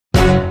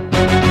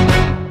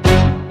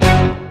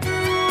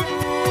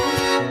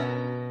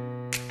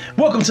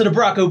Welcome to the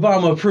Barack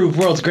Obama approved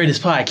world's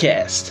greatest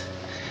podcast,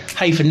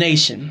 Hyphen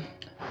Nation.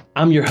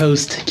 I'm your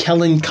host,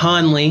 Kellen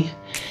Conley,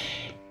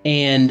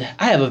 and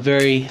I have a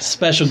very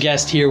special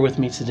guest here with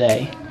me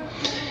today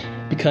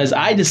because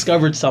I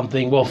discovered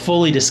something,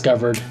 fully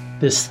discovered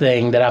this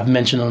thing that I've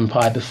mentioned on the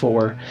pod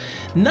before,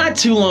 not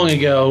too long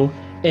ago,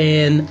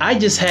 and I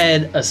just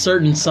had a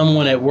certain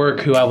someone at work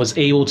who I was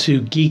able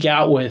to geek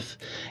out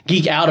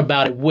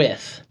about it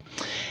with,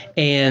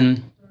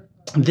 and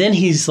then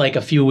he's like,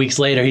 a few weeks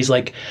later, he's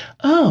like,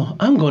 oh,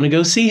 I'm going to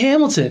go see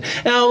Hamilton.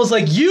 And I was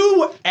like,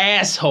 you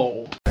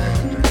asshole.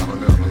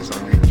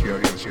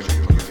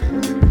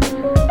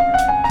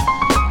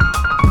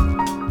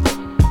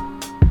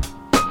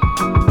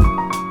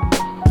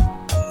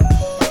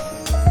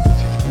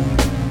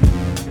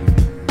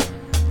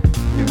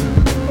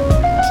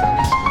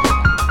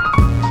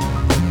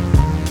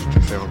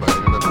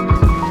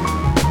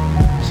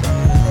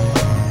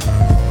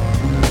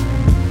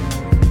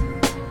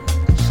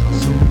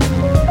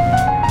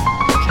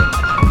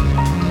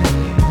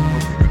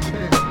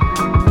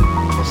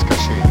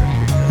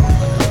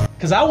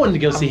 I wanted to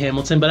go see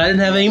Hamilton, but I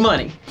didn't have any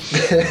money.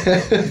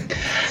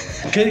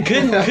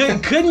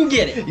 couldn't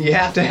get it. You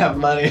have to have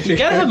money. You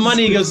gotta have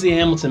money to go see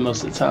Hamilton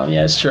most of the time.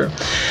 Yeah, it's true.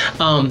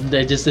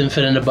 They just didn't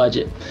fit in the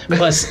budget.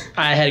 Plus,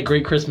 I had a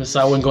great Christmas, so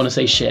I wasn't going to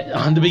say shit,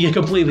 to be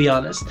completely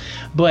honest.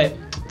 But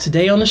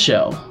today on the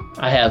show,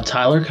 I have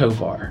Tyler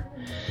Kovar.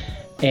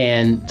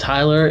 And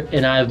Tyler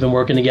and I have been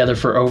working together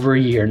for over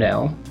a year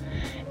now.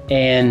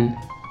 And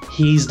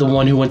he's the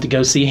one who went to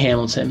go see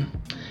Hamilton.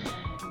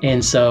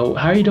 And so,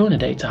 how are you doing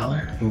today,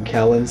 Tyler? And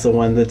Kellen's the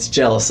one that's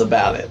jealous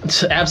about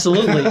it.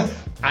 Absolutely.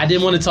 I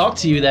didn't want to talk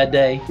to you that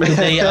day, the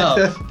day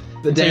of.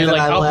 The day so you're that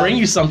like, I'll left. bring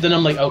you something.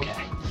 I'm like,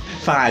 okay.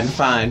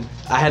 Fine.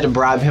 I had to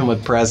bribe him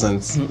with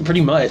presents. Pretty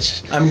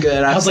much. I'm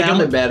good. I was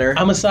sounded better.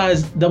 I'm a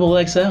size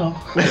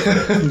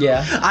XXL.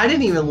 Yeah. I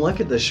didn't even look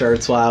at the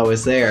shirts while I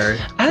was there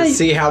to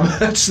see how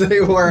much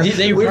they were.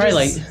 They were probably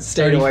like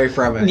stayed away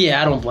from it.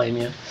 Yeah, I don't blame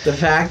you. The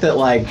fact that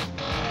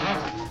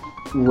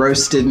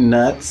roasted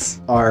nuts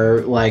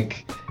are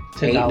like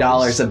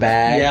 $8 a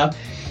bag.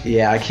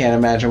 Yeah, I can't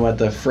imagine what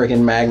the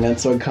friggin'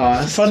 magnets would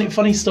cost.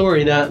 Funny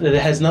story that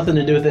has nothing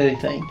to do with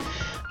anything.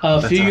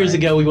 A few years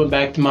ago, we went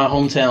back to my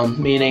hometown,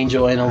 me and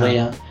Angel and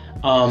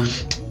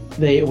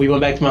Aaliyah. We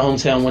went back to my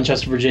hometown,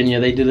 Winchester, Virginia.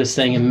 They do this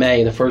thing in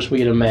May, the first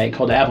weekend of May,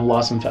 called the Apple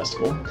Blossom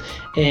Festival.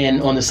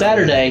 And on the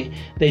Saturday,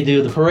 they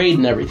do the parade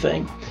and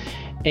everything.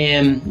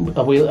 And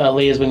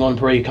Aaliyah's been going to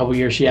parade a couple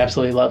years. She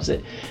absolutely loves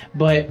it.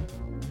 But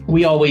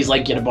we always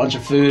get a bunch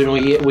of food, and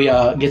we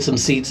get some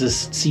seats. The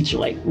seats are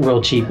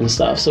real cheap and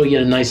stuff, so we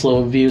get a nice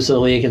little view so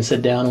Leah can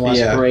sit down and watch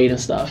the parade and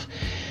stuff.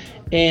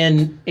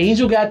 And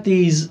Angel got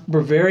these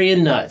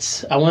Bavarian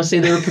nuts. I want to say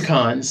they were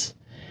pecans,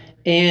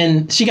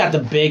 and she got the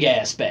big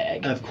ass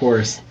bag. Of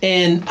course.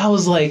 And I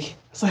was like,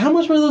 how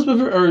much were those?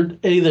 Or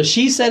either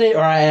she said it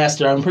or I asked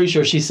her. I'm pretty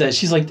sure she said.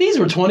 She's like, these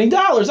were $20.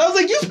 I was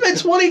like, you spent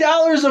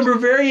 $20 on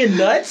Bavarian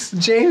nuts?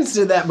 James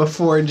did that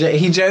before.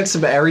 He jokes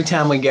about every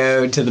time we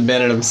go to the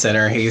Benedum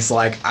Center, he's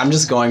like, I'm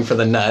just going for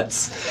the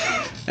nuts.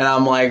 And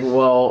I'm like,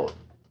 well,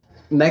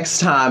 next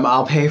time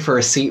I'll pay for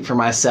a seat for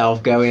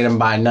myself, go in and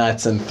buy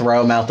nuts and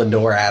throw them out the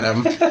door at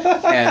him.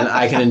 And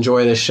I can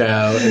enjoy the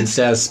show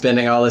instead of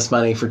spending all this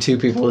money for two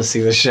people to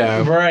see the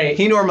show. Right.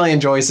 He normally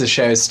enjoys the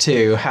shows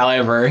too.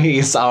 However,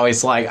 he's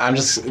always like,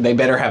 they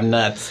better have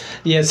nuts.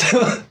 Yeah,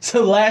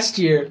 so last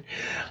year,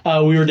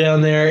 we were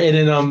down there,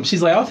 and then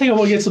she's like, I think I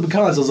want to get some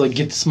pecans. I was like,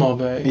 get the small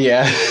bag.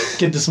 Yeah.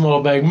 Get the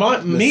small bag.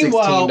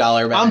 Meanwhile,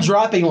 $16 bag. I'm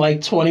dropping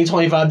 $20,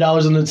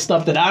 $25 on the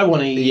stuff that I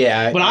want to eat.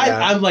 Yeah. But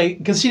I'm like,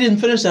 because she didn't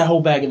finish that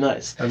whole bag of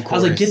nuts. Of course. I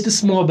was like, get the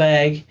small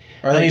bag.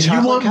 Are they if you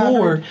want chocolate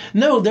more. covered?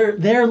 No,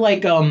 they're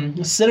like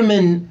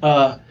cinnamon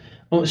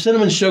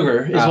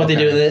sugar is what they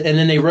do, and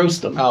then they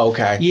roast them. Oh,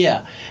 okay.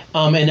 Yeah.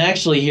 And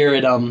actually here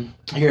at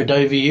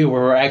WVU,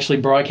 where we're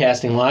actually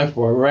broadcasting live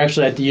for, we're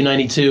actually at the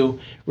U92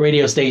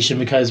 radio station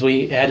because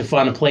we had to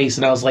find a place,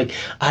 and I was like,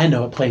 I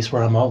know a place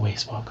where I'm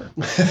always welcome.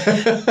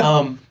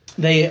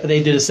 They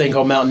do this thing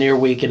called Mountaineer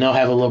Week, and they'll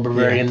have a little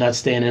Bavarian nut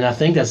stand, and I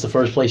think that's the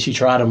first place she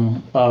tried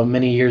them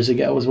many years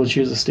ago, was when she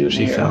was a student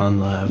She here. fell in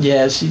love.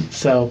 Yeah,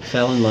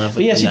 fell in love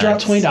with she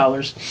dropped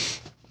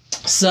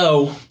 $20.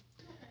 So,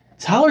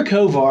 Tyler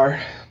Kovar.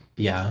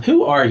 Yeah.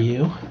 Who are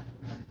you?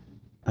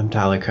 I'm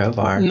Tyler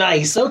Kovar.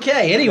 Nice.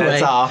 Okay.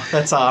 Anyway.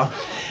 That's all.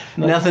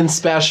 Nothing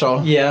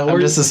special. Yeah. I'm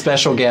just a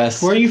special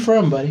guest. Where are you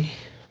from, buddy?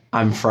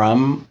 I'm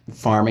from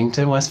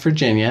Farmington, West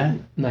Virginia.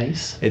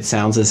 Nice. It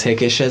sounds as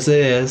hickish as it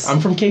is.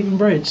 I'm from Cape and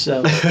Bridge,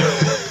 so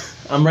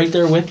I'm right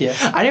there with you.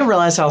 I didn't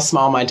realize how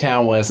small my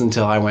town was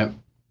until I went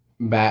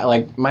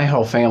back. My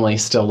whole family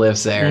still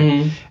lives there.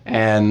 Mm-hmm.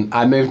 And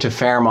I moved to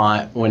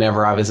Fairmont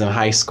whenever I was in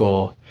high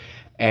school.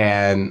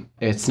 And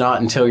it's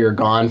not until you're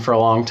gone for a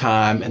long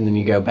time and then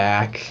you go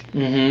back.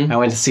 Mm-hmm. I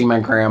went to see my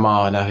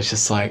grandma and I was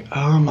just like,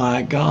 oh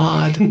my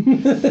God,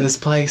 this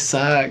place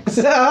sucks.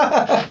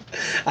 I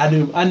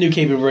knew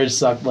Cape and Bridge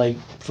sucked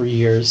for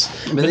years.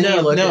 But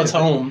now it's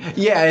home.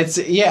 Yeah,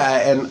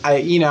 and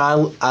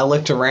I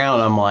looked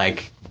around, I'm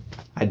like,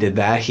 I did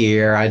that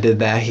here. I did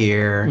that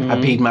here. I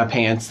peed my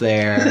pants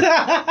there.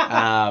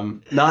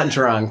 Not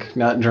drunk.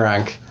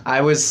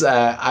 I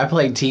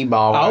played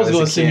t-ball when I was going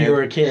to a assume kid. you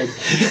were a kid.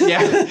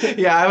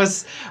 Yeah.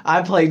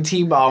 I played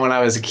t-ball when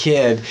I was a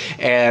kid,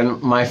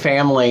 and my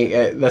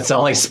family. That's the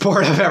only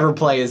sport I've ever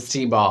played is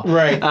t-ball.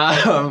 Right.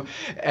 Well,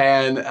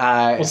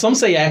 some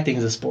say acting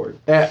is a sport.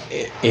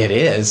 It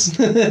is.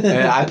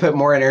 And I put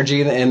more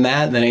energy in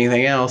that than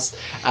anything else.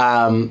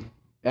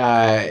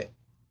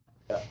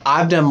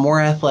 I've done more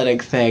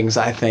athletic things,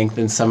 I think,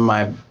 than some of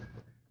my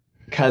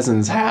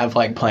cousins have,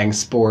 like playing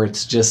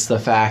sports. Just the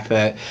fact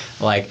that,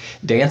 like,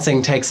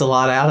 dancing takes a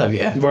lot out of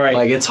you. Right.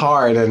 Like, it's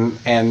hard,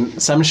 and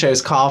some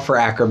shows call for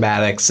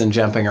acrobatics and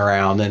jumping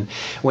around. And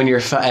when you're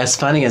as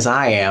funny as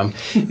I am,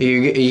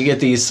 you get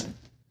these.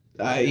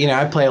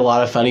 I play a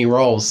lot of funny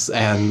roles,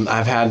 and I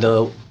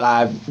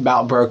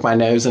about broke my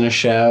nose in a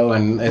show,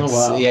 and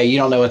it's you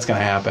don't know what's going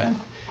to happen.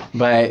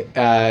 But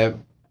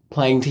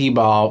playing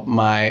t-ball,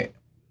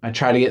 I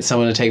tried to get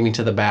someone to take me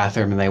to the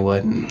bathroom, and they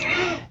wouldn't.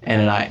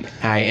 And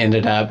I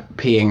ended up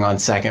peeing on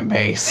second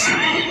base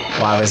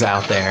while I was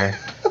out there.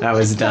 I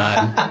was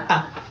done.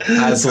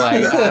 I was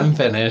like, I'm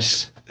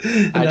finished.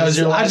 I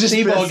just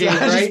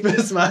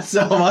pissed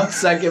myself on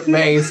second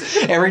base.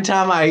 Every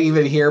time I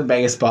even hear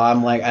baseball,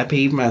 I'm like, I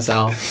peed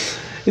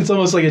myself. It's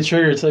almost like a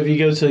trigger. So if you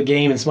go to a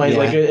game and somebody's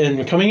like,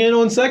 and coming in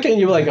on second,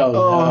 you're like,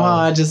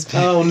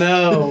 oh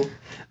no.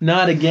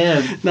 Not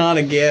again. Not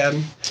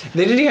again.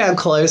 They didn't even have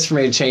clothes for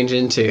me to change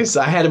into, so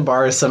I had to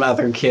borrow some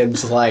other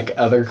kids'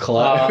 other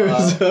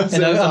clothes.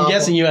 And I'm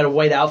guessing you had a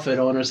white outfit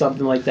on or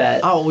something like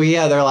that. Oh, well,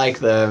 yeah, they're like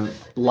the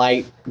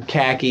light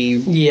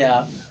khaki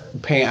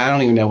paint. I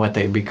don't even know what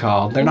they'd be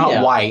called. They're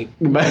not white.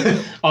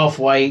 But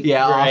off-white.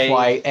 Yeah, gray,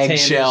 off-white,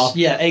 eggshell. Tannish.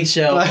 Yeah,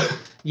 eggshell.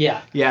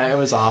 Yeah. Yeah, it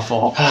was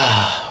awful.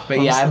 But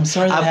I'm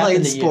sorry I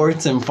played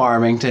sports in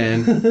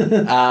Farmington.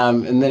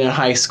 And then in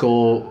high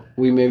school,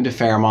 we moved to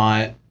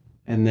Fairmont.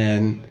 And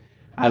then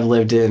I've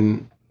lived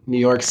in New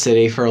York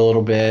City for a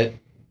little bit.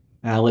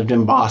 And I lived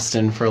in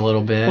Boston for a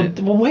little bit.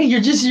 Well, wait, you're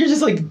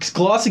just like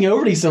glossing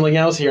over these something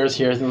else here.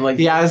 And like,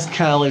 yeah, I was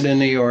kind of lived in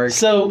New York.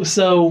 So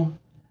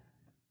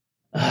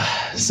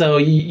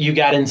you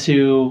got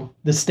into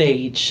the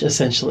stage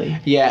essentially.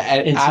 Yeah,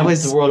 and I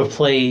was the world of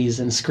plays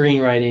and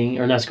screenwriting,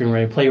 or not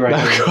screenwriting,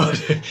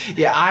 playwriting.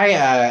 Yeah,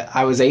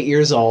 I was 8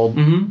 years old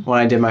when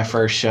I did my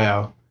first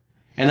show,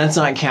 and that's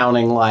not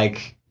counting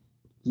like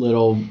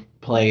little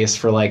plays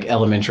for like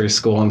elementary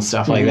school and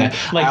stuff like that.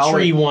 Like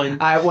Tree One.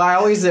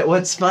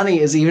 What's funny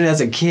is even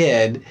as a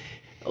kid,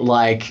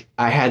 like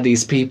I had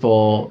these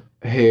people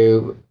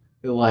who,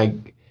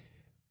 like,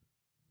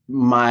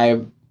 my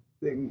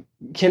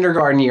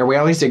kindergarten year, we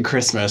always did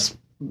Christmas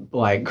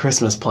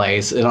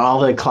plays, and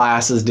all the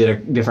classes did a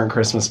different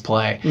Christmas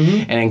play.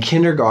 And in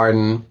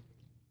kindergarten,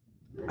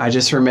 I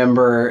just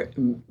remember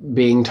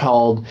being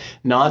told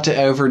not to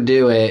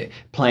overdo it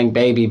playing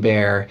Baby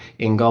Bear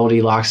in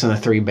Goldilocks and the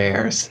Three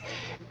Bears.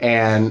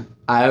 And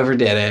I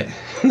overdid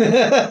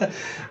it.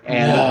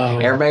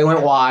 And everybody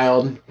went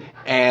wild.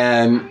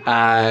 And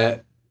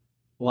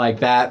like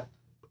that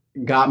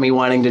got me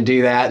wanting to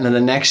do that. And then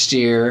the next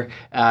year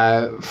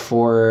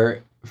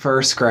for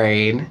first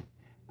grade,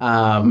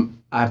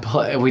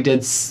 we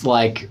did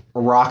like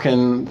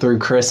Rockin' Through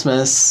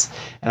Christmas,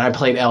 and I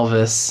played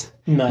Elvis.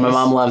 Nice. My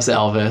mom loves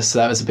Elvis, so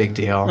that was a big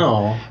deal.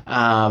 Oh.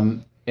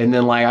 And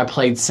then like I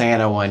played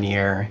Santa one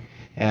year,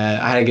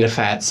 and I had to get a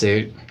fat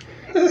suit.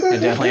 I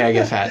definitely had to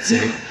get a fat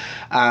suit.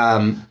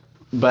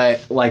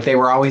 But like they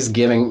were always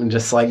giving me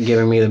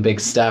the big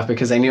stuff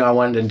because they knew I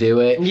wanted to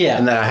do it. Yeah.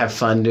 And that I have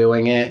fun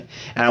doing it,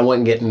 and I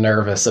wouldn't get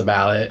nervous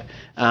about it.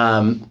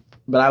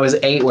 But I was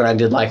 8 when I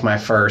did like my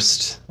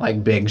first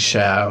like big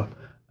show.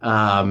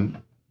 And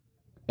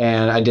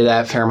I did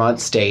that at Fairmont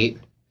State.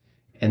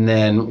 And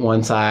then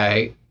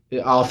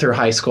all through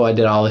high school, I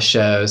did all the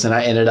shows, and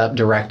I ended up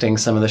directing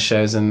some of the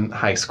shows in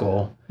high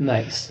school.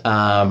 Nice.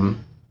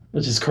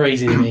 Which is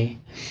crazy to me.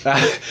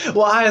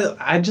 Well,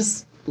 I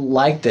just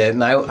liked it,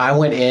 and I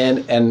went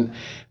in, and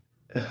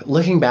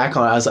looking back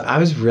on it, I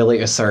was really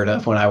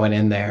assertive when I went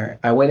in there.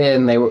 I went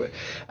in, they were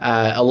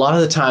a lot of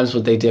the times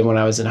what they did when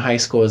I was in high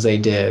school is they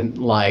did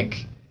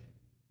like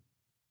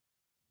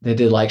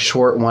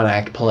short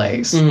one-act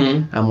plays.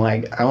 I'm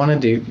like, I want to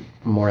do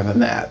more than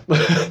that.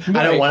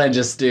 I don't want to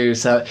just do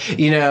so, and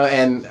you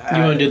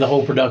want to do the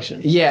whole production.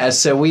 Yeah,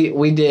 so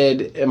we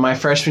did, in my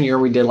freshman year,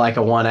 we did like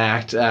a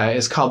one-act.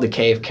 It's called The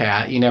Cave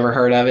Cat. You never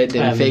heard of it?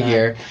 Didn't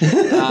figure.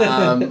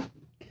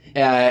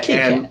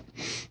 And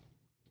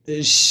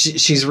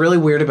she's really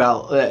weird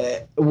about,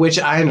 which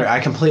I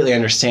completely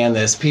understand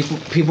this.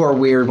 People are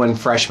weird when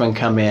freshmen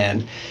come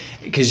in,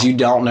 because you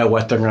don't know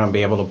what they're going to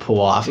be able to pull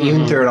off.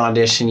 Even through an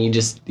audition,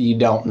 you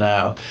don't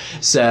know.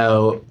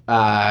 So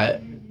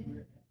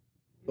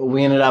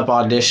we ended up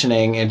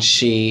auditioning, and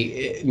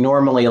she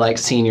normally, like,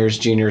 seniors,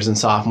 juniors, and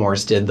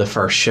sophomores did the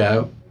first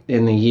show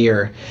in the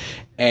year,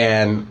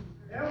 and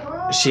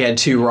she had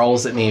 2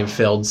 roles that needed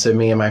filled. So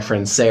me and my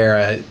friend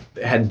Sarah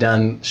had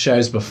done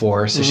shows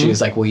before, so she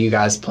was like, "Will you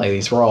guys play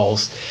these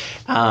roles?"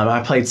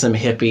 I played some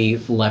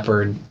hippie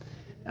leopard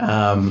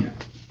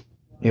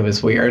It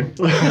was weird.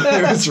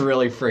 It was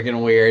really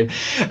freaking weird.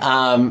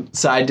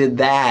 So I did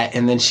that,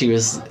 and then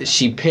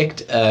she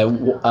picked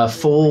a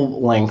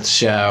full length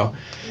show.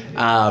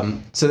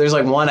 So there's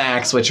like one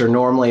act, which are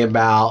normally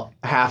about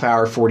half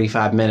hour,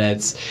 45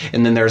 minutes,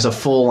 and then there's a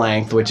full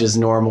length, which is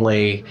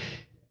normally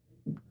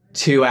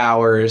 2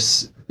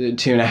 hours,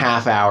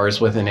 2.5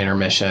 hours with an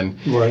intermission.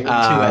 Right, 2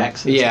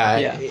 acts.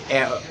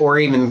 Yeah, or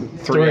even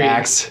 3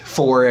 acts,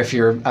 4 if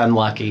you're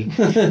unlucky.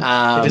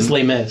 If it's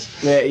Les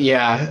Mis.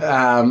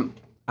 Yeah.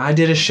 I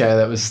did a show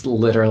that was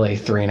literally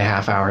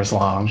 3.5 hours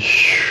long,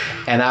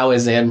 and I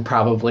was in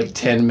probably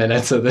 10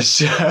 minutes of the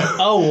show.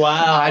 Oh,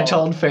 wow. I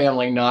told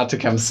family not to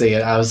come see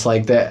it. I was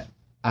like,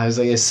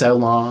 it's so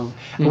long.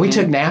 Mm-hmm. We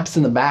took naps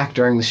in the back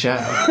during the show.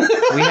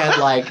 we had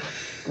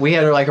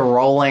like a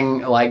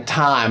rolling like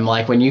time.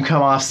 Like, when you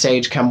come off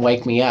stage, come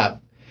wake me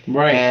up.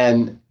 Right.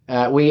 And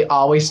we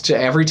always,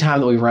 every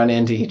time that we run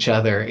into each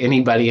other,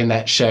 anybody in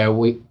that show,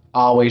 we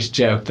always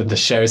joke that the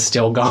show's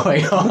still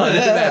going on.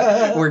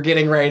 That we're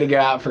getting ready to go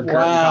out for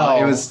curtain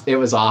call. It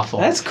was awful.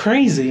 That's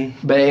crazy.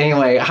 But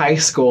anyway, high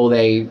school,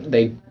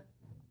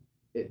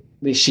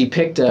 she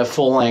picked a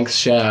full length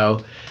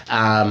show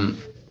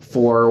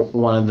for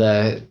one of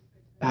the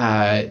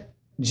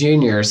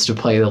juniors to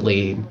play the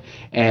lead,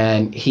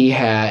 and he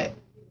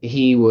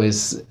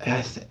was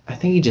I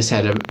think he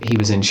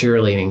was in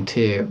cheerleading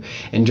too,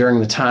 and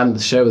during the time the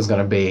show was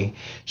going to be,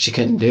 she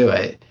couldn't do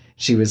it.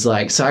 She was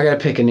like, so I got to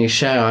pick a new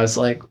show. I was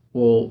like,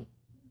 well,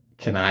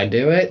 can I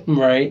do it?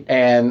 Right.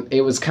 And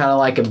it was kind of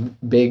like a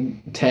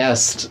big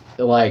test,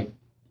 like,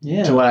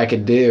 to what I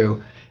could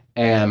do.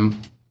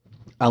 And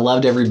I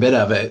loved every bit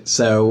of it.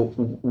 So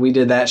we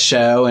did that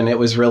show, and it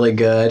was really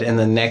good. And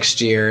the next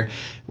year,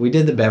 we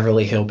did the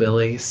Beverly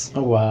Hillbillies.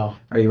 Oh, wow.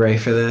 Are you ready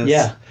for this?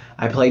 Yeah.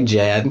 I played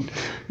Jed.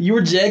 You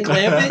were Jed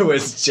Clampett? I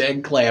was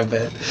Jed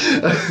Clampett.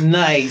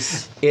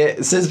 Nice.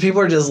 Since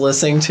people are just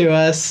listening to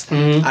us,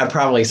 I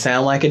probably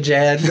sound like a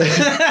Jed,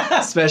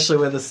 especially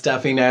with a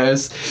stuffy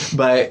nose.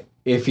 But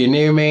if you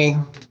knew me,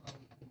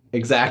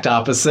 exact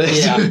opposite.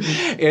 Yeah.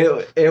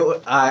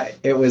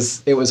 It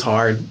was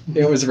hard.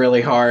 It was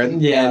really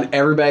hard. Yeah. And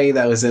everybody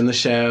that was in the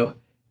show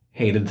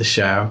hated the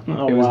show.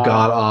 It was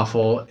god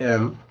awful.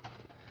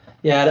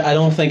 Yeah, I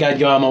don't think I'd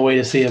go out of my way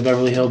to see a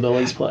Beverly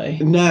Hillbillies play.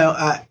 No,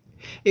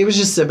 it was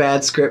just a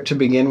bad script to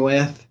begin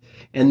with.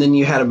 And then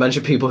you had a bunch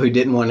of people who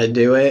didn't want to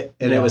do it.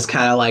 And it was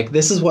kind of like,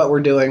 this is what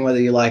we're doing,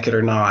 whether you like it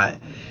or not.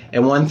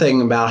 And one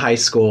thing about high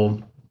school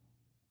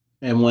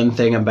and one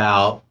thing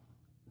about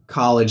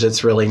college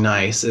that's really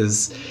nice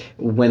is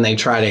when they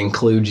try to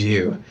include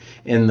you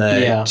in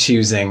the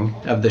choosing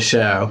of the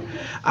show.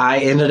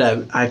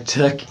 I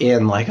took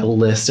in like a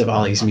list of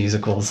all these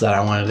musicals that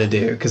I wanted to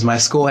do, because my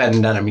school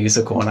hadn't done a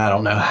musical in I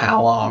don't know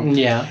how long.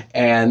 Yeah.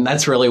 And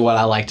that's really what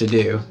I like to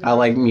do. I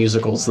like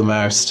musicals the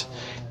most.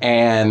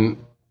 And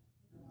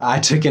I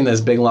took in this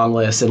big long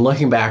list, and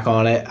looking back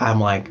on it, I'm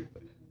like,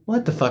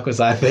 what the fuck was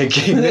I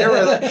thinking?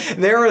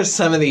 There were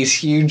some of these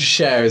huge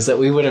shows that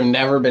we would have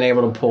never been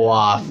able to pull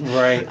off.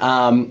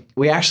 Right.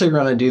 We actually were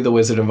going to do The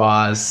Wizard of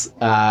Oz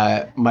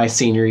my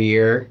senior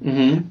year.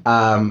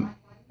 Mm-hmm.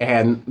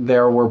 And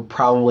there were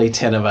probably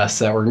 10 of us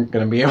that were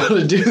going to be able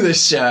to do the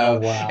show.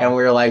 Oh, wow. And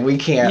we were like, we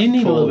can't You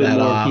need pull a little bit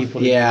more off.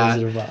 people to do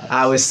The Wizard of Oz.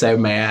 I was so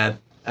mad.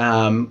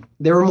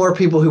 There were more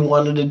people who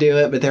wanted to do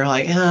it, but they're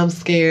like, I'm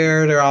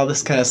scared, or all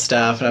this kind of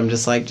stuff. And I'm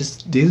just like,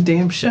 just do the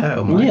damn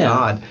show. My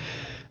God.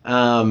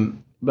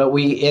 But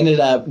we ended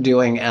up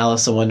doing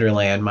Alice in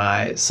Wonderland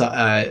my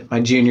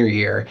junior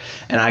year,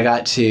 and I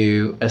got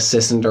to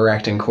assist and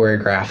direct and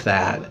choreograph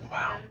that.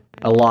 Wow.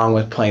 Along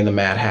with playing the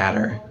Mad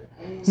Hatter.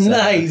 So,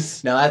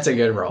 nice. Now that's a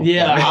good role.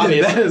 Yeah,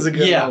 obviously. That is a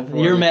good role for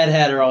you're me. Mad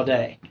Hatter all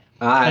day.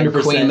 100%.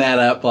 I queen that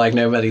up like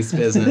nobody's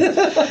business.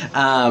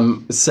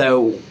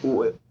 So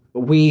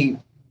we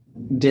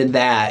did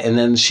that, and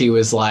then she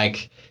was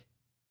like,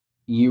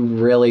 you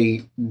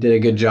really did a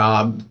good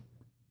job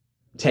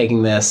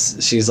taking this.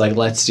 She's like,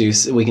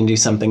 we can do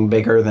something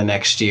bigger the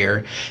next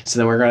year. So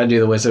then we're going to do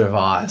The Wizard of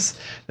Oz.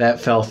 That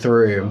fell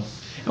through,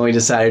 and we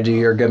decided to do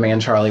Your Good Man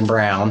Charlie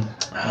Brown,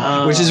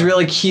 which is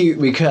really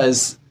cute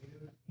because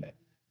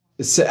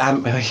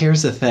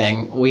here's the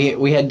thing.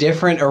 We had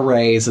different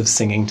arrays of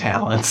singing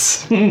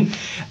talents.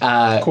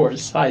 Of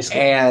course, high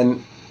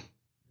school.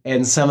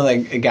 And some of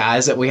the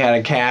guys that we had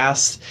a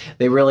cast,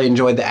 they really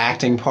enjoyed the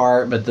acting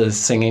part, but the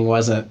singing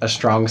wasn't a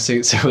strong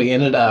suit. So we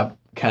ended up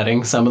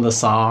cutting some of the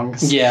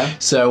songs. Yeah.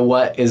 So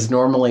what is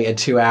normally a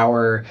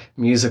 2-hour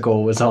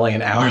musical was only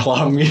an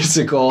hour-long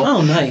musical.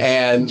 Oh, nice.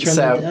 And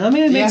so,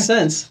 it makes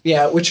sense.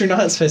 Yeah, which you're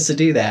not supposed to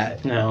do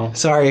that. No.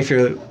 Sorry if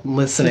you're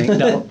listening.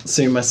 Don't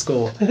sue my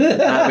school.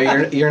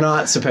 But you're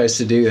not supposed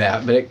to do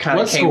that. But it kind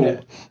of came.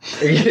 What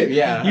school?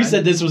 Yeah. You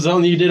said this was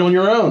something you did on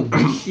your own.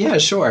 Yeah,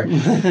 sure.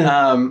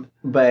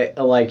 But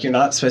like, you're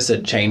not supposed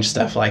to change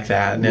stuff like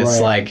that. And it's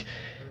like,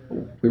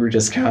 we were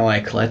just kind of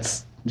like,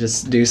 let's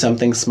just do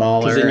something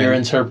smaller. Because then you're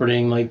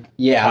interpreting like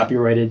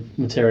copyrighted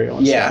material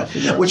and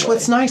stuff. Which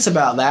what's nice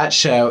about that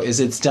show is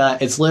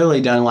it's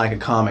literally done like a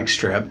comic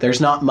strip. There's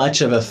not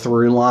much of a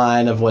through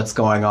line of what's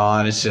going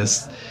on. It's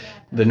just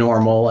the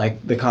normal,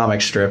 like the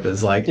comic strip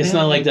is like... It's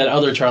not like that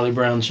other Charlie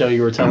Brown show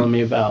you were telling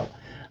me about.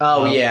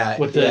 Oh,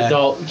 with the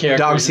adult characters.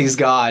 Dog Sees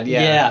God,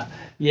 Yeah,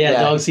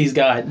 Dog Sees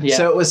God. Yeah.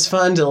 So it was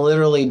fun to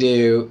literally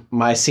do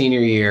my senior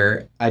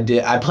year.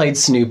 I played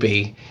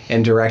Snoopy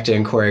and directed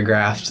and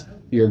choreographed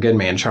You're a Good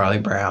Man, Charlie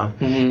Brown.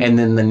 Mm-hmm. And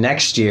then the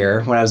next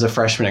year, when I was a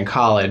freshman in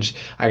college,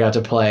 I got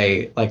to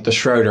play like the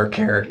Schroeder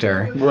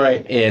character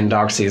in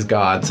Dog Sees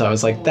God. So I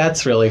was like,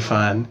 that's really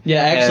fun.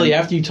 Yeah, actually,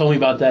 after you told me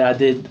about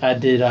that,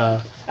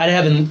 I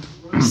haven't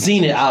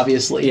seen it,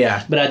 obviously.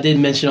 Yeah. But I did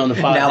mention on the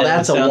podcast. Now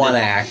that's a one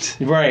act.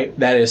 Right.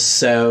 That is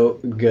so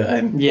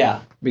good.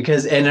 Yeah.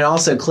 Because, and it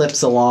also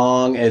clips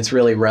along, it's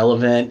really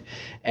relevant,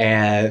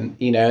 and,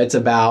 you know, it's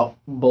about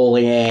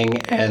bullying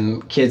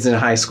and kids in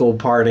high school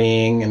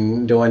partying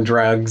and doing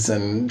drugs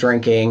and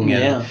drinking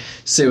and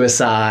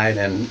suicide,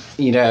 and,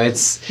 you know, it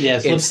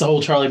flips the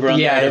whole Charlie Brown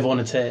narrative on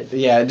its head.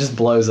 Yeah, it just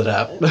blows it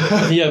up.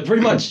 Yeah,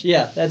 pretty much.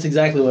 Yeah, that's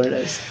exactly what it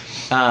is.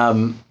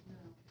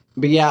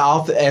 But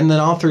yeah, and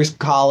then all through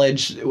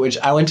college, which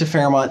I went to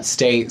Fairmont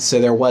State, so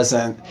there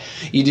wasn't,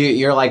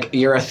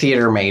 you're a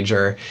theater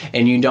major,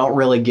 and you don't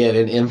really get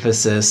an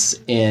emphasis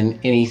in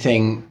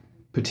anything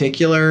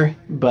particular,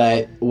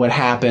 but what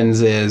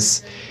happens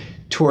is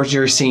towards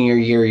your senior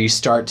year, you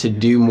start to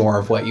do more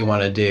of what you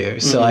want to do.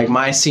 So like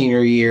my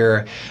senior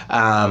year,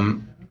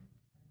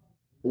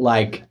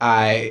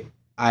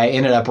 I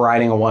ended up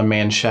writing a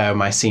one-man show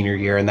my senior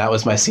year, and that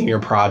was my senior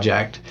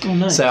project. Oh,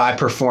 nice. So I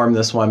performed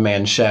this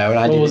one-man show.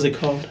 And what was it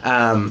called?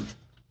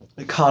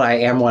 Called I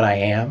Am What I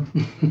Am.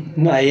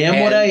 I Am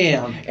What I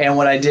Am. And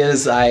what I did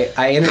is I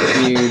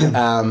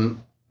interviewed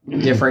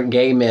different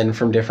gay men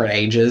from different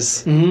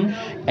ages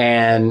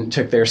and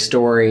took their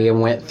story and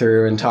went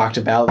through and talked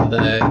about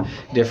the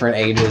different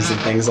ages and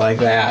things like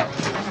that.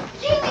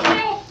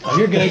 Oh,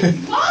 you're good.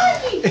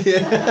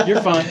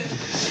 You're fine.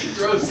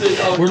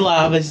 We're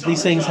live.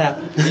 These things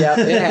happen. Yeah,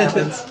 it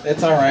happens.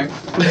 It's all right.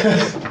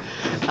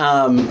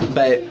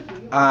 But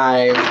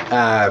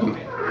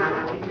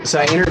so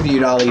I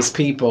interviewed all these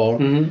people.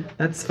 Mm-hmm.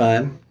 That's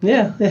fun.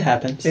 Yeah, it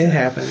happens. It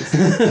happens.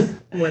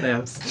 What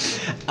else?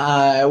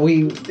 I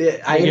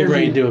get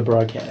ready to do a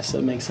broadcast, so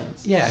it makes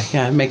sense. Yeah,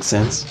 it makes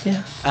sense.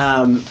 Yeah.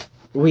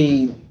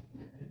 We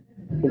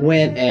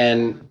went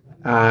and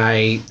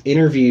I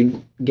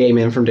interviewed gay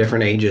men from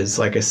different ages,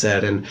 like I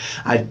said, and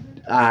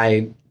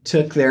I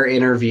took their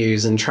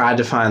interviews and tried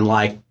to find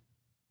like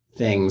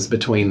things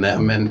between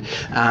them, and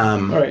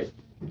I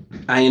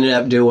ended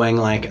up doing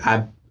like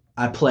I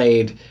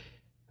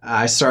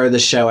started the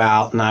show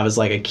out and I was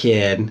like a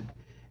kid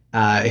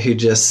who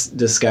just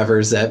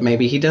discovers that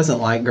maybe he doesn't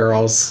like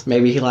girls,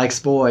 maybe he likes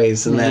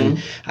boys, and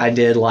then I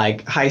did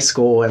like high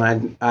school,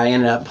 and I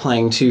ended up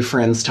playing two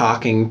friends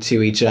talking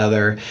to each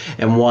other,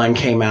 and one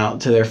came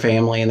out to their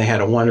family and they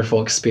had a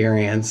wonderful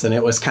experience, and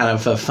it was kind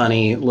of a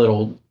funny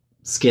little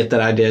skit that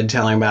I did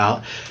telling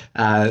about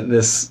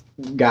this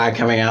guy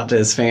coming out to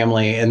his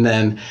family, and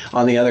then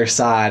on the other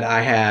side I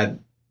had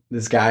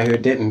this guy who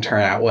didn't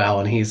turn out well,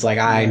 and he's like,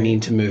 I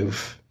need to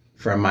move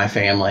from my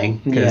family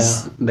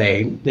because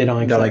they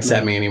don't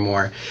accept me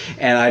anymore.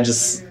 And I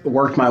just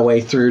worked my way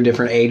through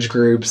different age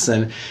groups,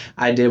 and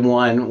I did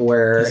one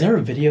where... Is there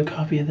a video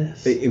copy of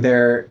this?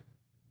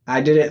 I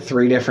did it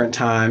 3 different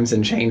times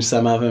and changed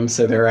some of them,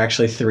 so there are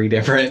actually 3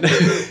 different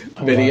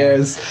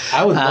videos. Wow.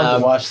 I would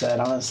love to watch that,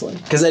 honestly.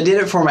 Because I did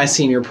it for my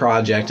senior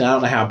project, and I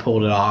don't know how I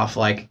pulled it off.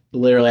 Like,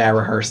 literally, I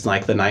rehearsed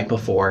like the night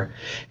before,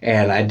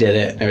 and I did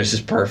it, and it was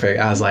just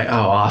perfect. I was like, oh,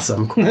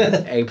 awesome.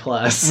 A+.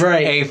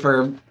 Right. A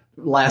for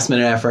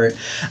last-minute effort.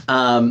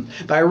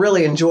 But I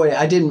really enjoyed it.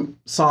 I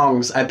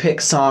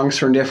picked songs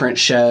from different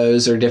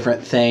shows or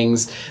different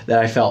things that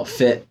I felt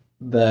fit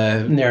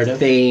the narrative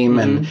theme,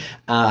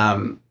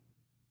 and...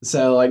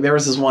 So, like, there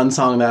was this one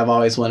song that I've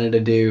always wanted to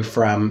do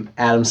from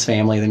Addams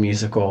Family, the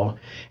musical,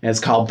 and it's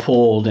called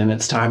Pulled, and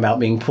it's talking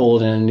about being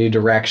pulled in a new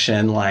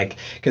direction, like,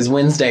 because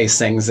Wednesday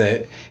sings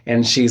it,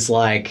 and she's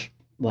like,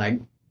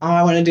 all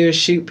I want to do is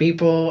shoot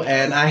people,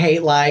 and I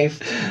hate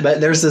life,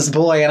 but there's this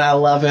boy, and I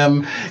love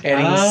him,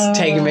 and he's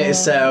taking me,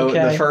 so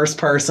the first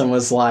person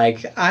was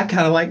like, I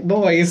kind of like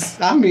boys,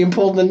 I'm being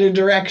pulled in a new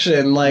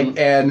direction, like,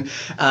 and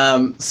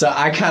so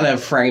I kind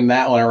of framed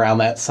that one around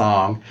that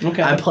song.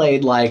 Okay. I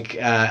played, like,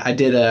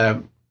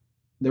 there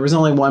was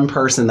only one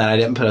person that I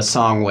didn't put a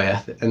song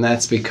with, and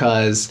that's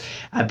because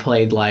I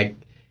played, like,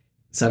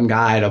 some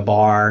guy at a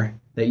bar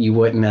that you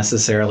wouldn't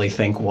necessarily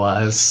think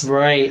was.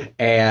 Right.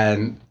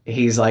 And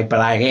he's like, but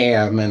I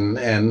am,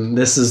 and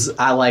this is,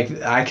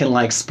 I can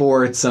like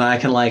sports, and I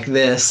can like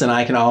this, and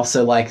I can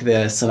also like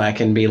this, and I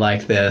can be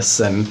like this,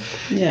 and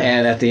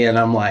at the end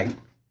I'm like,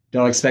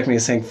 don't expect me to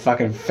sing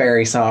fucking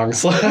fairy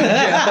songs. Don't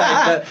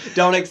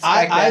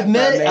expect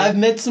that. I've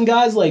met some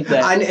guys like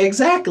that.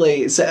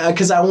 Exactly. So,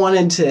 because I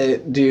wanted to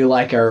do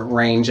like a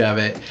range of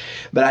it,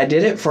 but I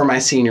did it for my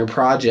senior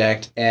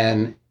project,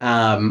 and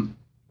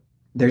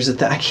there's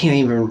I can't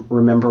even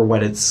remember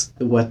what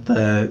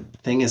the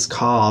thing is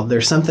called.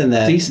 There's something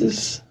that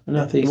thesis.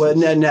 Not thesis. Well,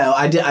 no.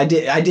 I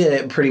did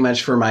it pretty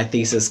much for my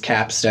thesis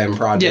capstone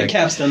project. Yeah,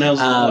 capstone. That was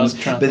what I was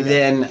trying to But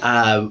then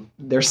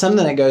there's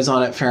something that goes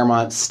on at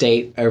Fairmont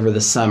State over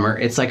the summer.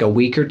 It's like a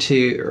week or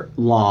two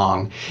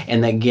long,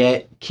 and they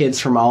get kids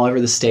from all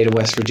over the state of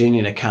West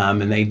Virginia to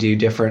come, and they do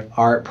different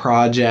art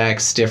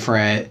projects,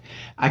 different.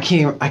 I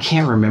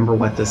can't remember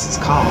what this is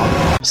called.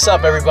 What's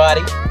up,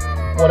 everybody?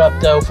 What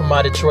up, though, from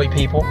my Detroit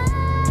people?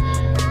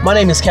 My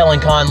name is Kellen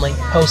Conley,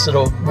 host of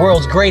the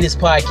world's greatest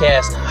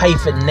podcast,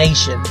 Hyphen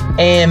Nation.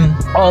 And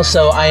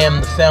also, I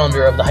am the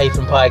founder of the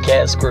Hyphen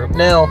Podcast Group.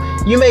 Now,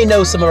 you may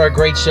know some of our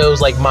great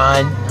shows like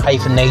mine,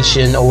 Hyphen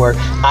Nation, or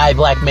I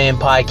Black Man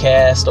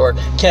Podcast, or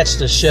Catch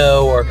the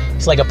Show, or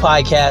It's Like a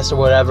Podcast, or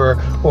whatever,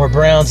 or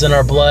Browns in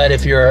Our Blood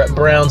if you're a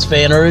Browns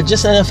fan, or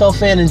just an NFL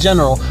fan in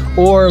general,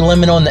 or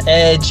Lemon on the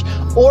Edge,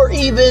 or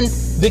even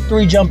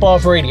Victory Jump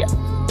Off Radio.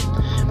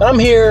 But I'm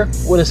here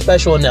with a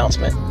special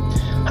announcement.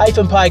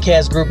 Hyphen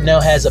Podcast Group now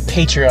has a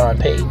Patreon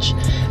page.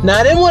 Now,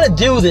 I didn't want to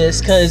do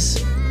this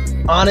because,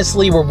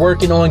 honestly, we're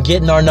working on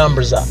getting our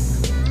numbers up.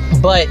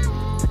 But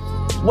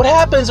what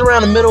happens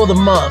around the middle of the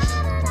month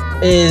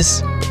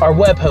is our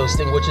web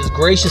hosting, which is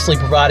graciously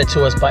provided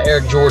to us by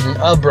Eric Jordan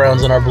of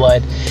Browns in Our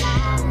Blood.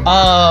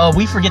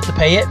 We forget to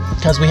pay it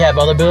because we have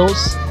other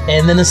bills,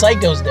 and then the site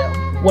goes down.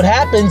 What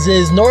happens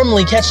is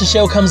normally Catch the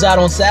Show comes out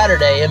on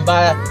Saturday, and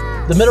by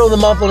the middle of the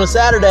month on a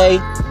Saturday,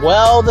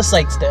 well, the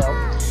site's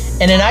down.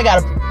 And then I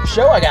got a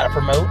show I got to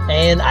promote,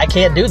 and I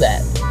can't do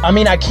that. I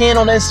mean, I can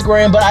on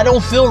Instagram, but I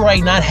don't feel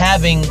right not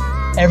having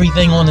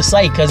everything on the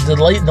site because the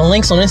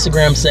links on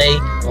Instagram say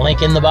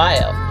link in the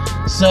bio.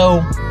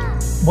 So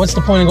what's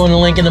the point of going to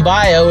link in the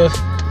bio if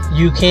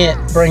you can't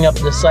bring up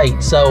the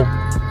site? So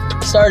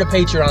start a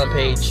Patreon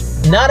page.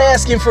 Not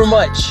asking for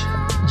much,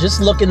 just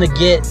looking to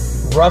get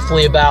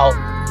roughly about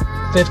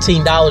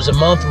 $15 a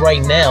month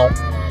right now.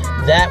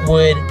 That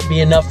would be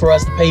enough for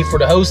us to pay for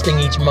the hosting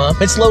each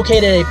month. It's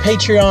located at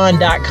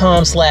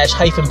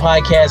patreon.com/hyphen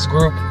podcast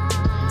group.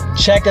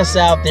 Check us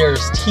out.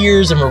 There's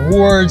tiers and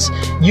rewards.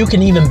 You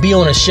can even be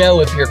on a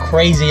show if you're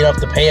crazy enough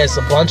to pay us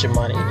a bunch of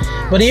money.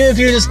 But even if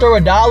you just throw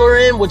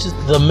 $1 in, which is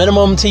the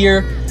minimum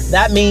tier,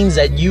 that means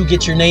that you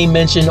get your name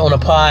mentioned on a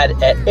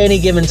pod at any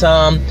given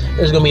time.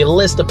 There's going to be a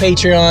list of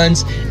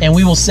Patreons, and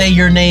we will say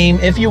your name,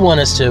 if you want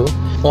us to,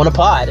 on a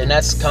pod, and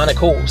that's kind of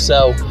cool.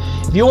 So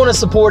if you want to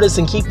support us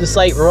and keep the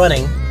site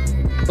running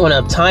on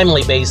a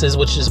timely basis,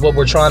 which is what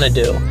we're trying to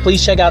do,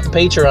 please check out the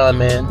Patreon,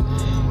 man.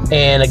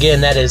 And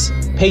again, that is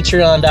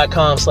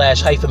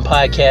patreon.com/hyphen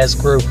podcast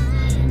group.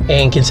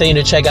 And continue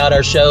to check out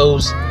our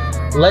shows.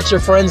 Let your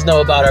friends know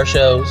about our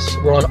shows.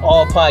 We're on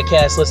all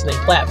podcast listening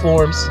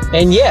platforms.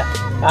 And yeah,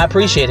 I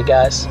appreciate it,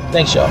 guys.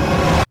 Thanks, y'all.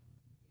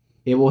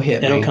 It will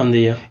hit me. It'll come to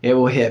you. It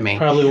will hit me.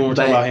 Probably when we're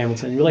talking about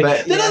Hamilton. You're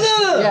like,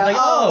 yeah, like,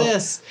 oh,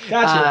 this.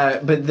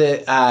 Gotcha. But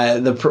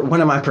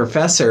one of my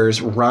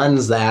professors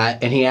runs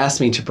that, and he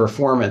asked me to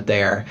perform it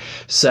there.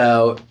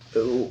 So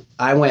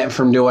I went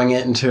from doing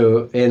it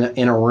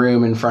in a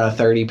room in front of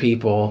 30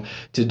 people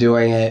to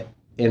doing it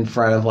in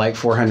front of like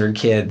 400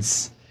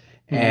 kids.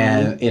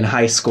 And in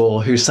high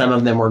school, who some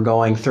of them were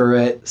going through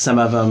it, some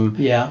of them,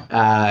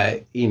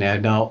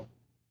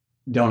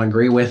 don't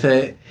agree with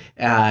it.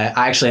 I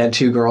actually had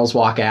 2 girls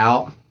walk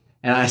out,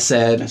 and I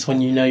said, "That's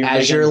when you know you're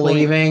as you're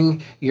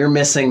leaving, you're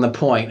missing the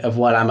point of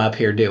what I'm up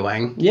here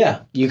doing. Yeah,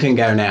 you can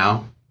go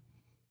now."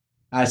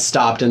 I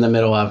stopped in the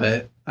middle of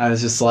it. I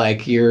was just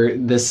like,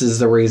 "This is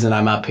the reason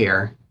I'm up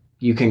here.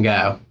 You can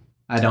go.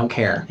 I don't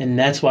care." And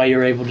that's why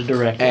you're able to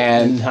direct it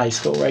in high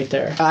school, right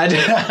there. I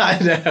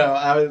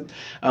know.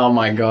 Oh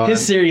my God.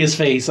 His serious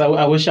face.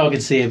 I wish y'all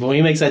could see it, but when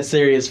he makes that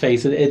serious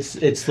face,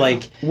 it's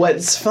like.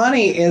 What's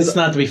funny is it's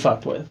not to be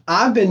fucked with.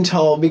 I've been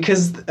told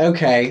because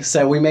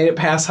so we made it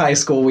past high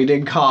school. We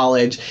did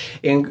college,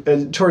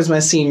 and towards my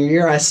senior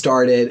year, I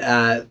started.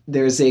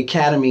 There's the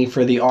Academy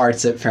for the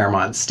Arts at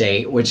Fairmont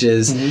State, which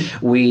is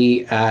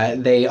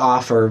they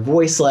offer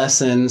voice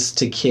lessons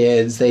to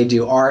kids. They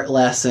do art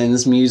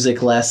lessons,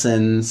 music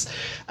lessons.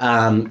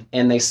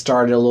 And they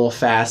started a little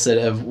facet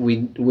of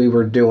we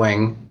were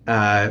doing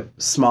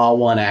small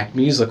one-act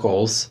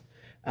musicals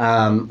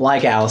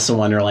like Alice in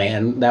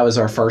Wonderland. That was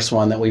our first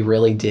one that we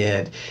really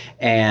did.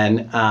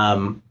 And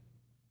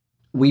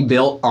we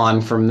built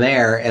on from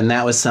there. And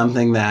that was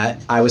something that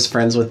I was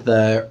friends with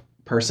the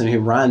person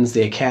who runs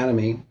the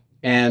Academy.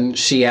 And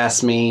she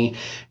asked me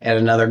and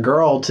another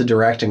girl to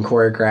direct and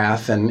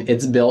choreograph, and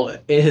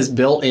it has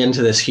built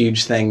into this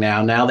huge thing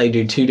now. Now they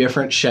do 2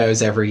 different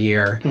shows every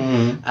year.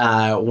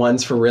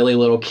 One's for really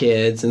little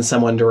kids, and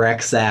someone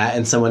directs that,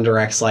 and someone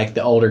directs like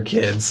the older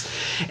kids.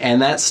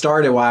 And that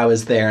started while I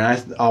was there, and I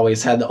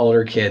always had the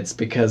older kids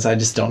because I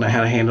just don't know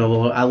how to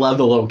handle I love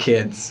the little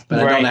kids, but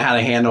I don't know how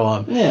to handle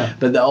them. Yeah.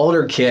 But the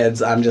older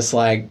kids, I'm just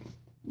like,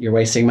 you're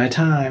wasting my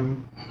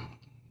time.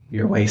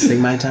 You're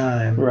wasting my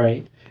time.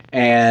 Right.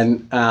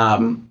 And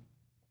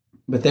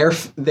but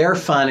they're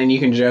fun, and you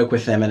can joke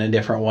with them in a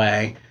different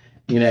way.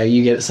 You know,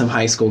 you get some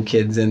high school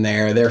kids in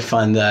there. They're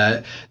fun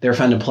to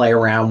play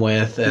around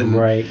with, and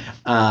Right.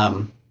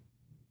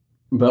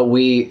 But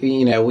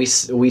we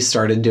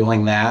started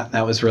doing that.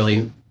 That was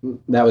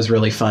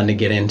really fun to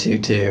get into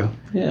too.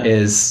 Yeah.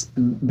 Is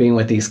being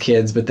with these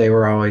kids, but they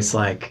were always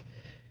like,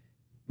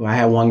 well, I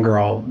had one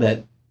girl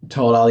that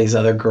told all these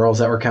other girls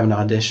that were coming to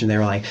audition, they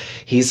were like,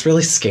 he's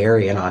really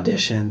scary in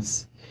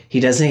auditions. He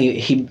doesn't,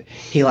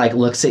 he like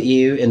looks at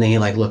you and then he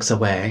like looks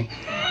away,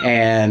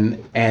 and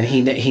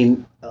he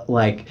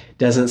like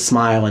doesn't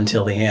smile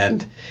until the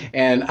end.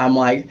 And I'm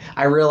like,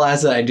 I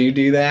realize that I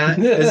do that.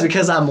 It's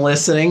because I'm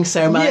listening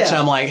so much. Yeah.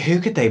 I'm like, who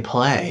could they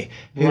play?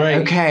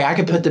 Right. Okay, I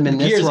could put them in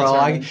this Gears are role.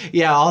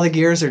 turning. All the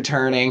gears are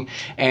turning,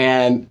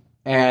 and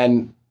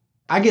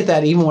I get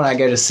that even when I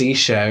go to see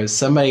shows.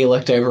 Somebody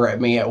looked over at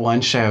me at one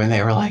show and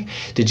they were like,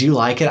 did you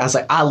like it? I was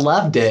like, I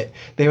loved it.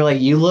 They were like,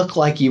 you look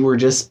like you were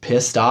just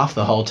pissed off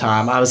the whole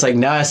time. I was like,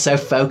 no, I was so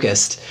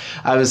focused.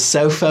 I was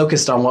so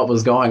focused on what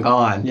was going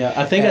on. Yeah,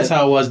 I think that's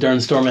how it was during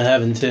Storm in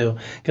Heaven too.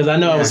 Because I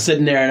know I was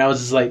sitting there and I was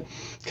just like,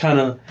 kind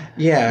of.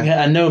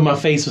 Yeah. I know my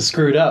face was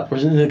screwed up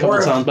a couple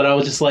of times, but I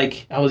was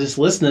just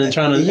listening and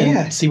trying to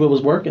and see what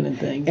was working and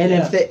things. And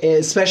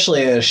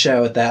especially at a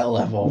show at that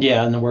level.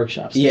 Yeah, in the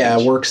workshops.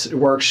 Yeah,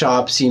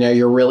 workshops,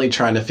 you're really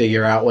trying to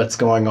figure out what's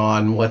going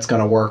on, what's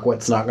going to work,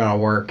 what's not going to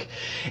work.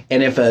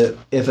 And if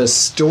a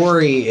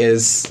story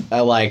is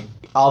like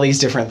all these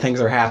different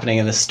things are happening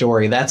in the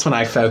story, that's when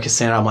I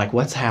focus in. I'm like,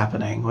 what's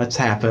happening? What's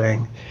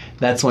happening?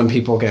 That's when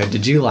people go,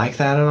 did you like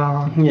that at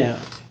all? Yeah.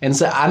 And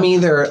so I'm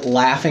either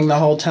laughing the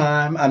whole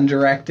time I'm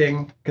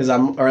directing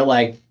or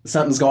like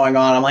something's going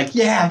on. I'm like,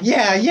 yeah.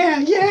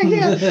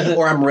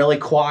 Or I'm really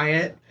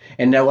quiet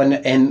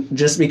and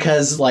just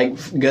because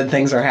like good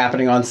things are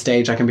happening on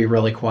stage, I can be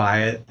really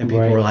quiet. And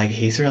people are like,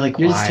 he's really quiet.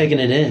 You're just taking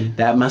it in.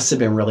 That must have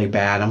been really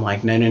bad. I'm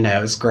like, no,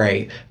 it's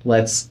great.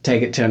 Let's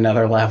take it to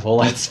another level.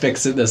 Let's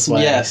fix it this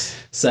way. Yes.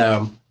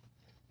 So,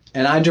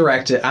 and I've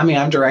directed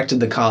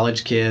the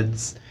college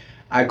kids.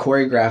 I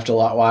choreographed a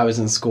lot while I was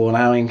in school, and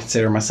I don't even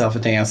consider myself a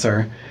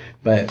dancer,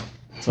 but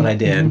that's what I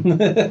did.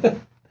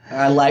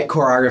 I like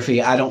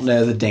choreography. I don't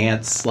know the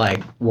dance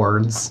like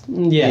words.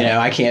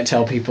 Yeah, I can't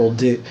tell people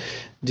do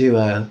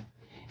a.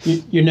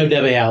 You're no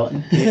Debbie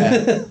Allen.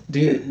 Yeah,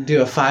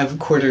 do a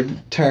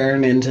 5/4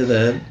 turn into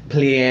the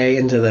plie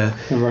into the.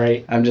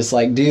 Right. I'm just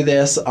like, do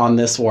this on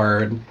this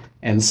word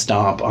and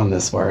stomp on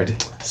this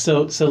word.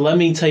 So let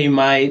me tell you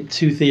my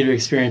 2 theater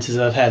experiences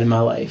I've had in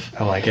my life.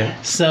 I like it.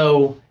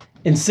 So.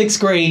 In 6th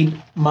grade,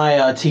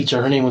 my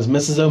teacher, her name was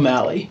Mrs.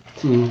 O'Malley.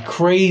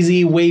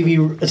 Crazy, wavy.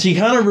 She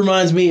kind of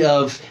reminds me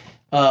of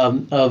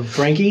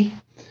Frankie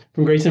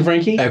from Grace and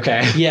Frankie.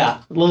 Okay.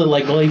 Yeah, a little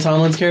like Lily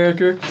Tomlin's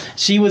character.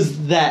 She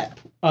was that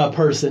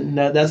person.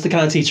 That's the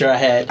kind of teacher I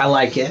had. I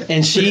like it.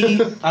 And she's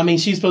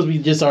supposed to be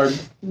just our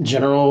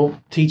general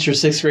teacher,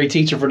 6th grade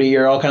teacher for the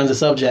year, all kinds of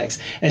subjects.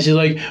 And she's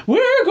like,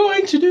 we're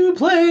going to do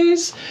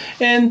plays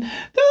and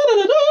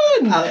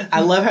da-da-da-da. I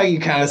love how you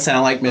kind of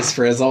sound like Miss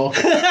Frizzle.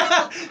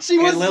 She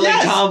was, and Lily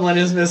Tomlin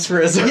is Miss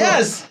Frizzle.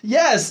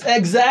 Yes,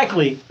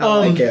 exactly. I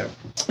like it.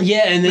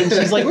 Yeah, and then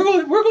she's like, we're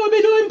going to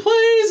be doing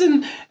plays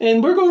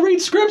and we're going to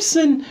read scripts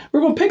and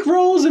we're going to pick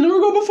roles and then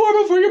we're going to perform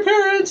it for your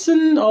parents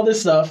and all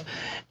this stuff.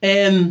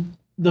 And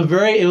I'm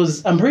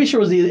pretty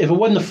sure if it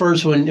wasn't the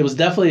first one, it was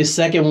definitely the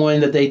second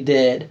one that they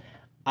did.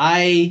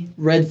 I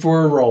read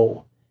for a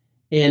role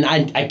and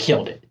I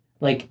killed it.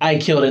 Like, I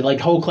killed it. Like,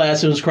 whole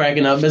class was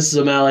cracking up. Mrs.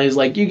 O'Malley was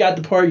like, you got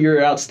the part.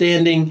 You're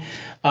outstanding.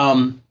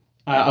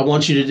 I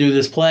want you to do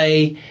this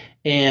play,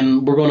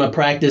 and we're going to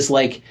practice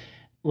like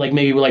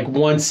maybe like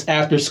once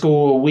after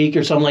school a week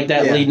or something like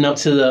that, leading up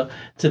to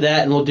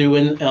that, and we'll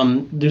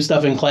do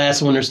stuff in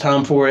class when there's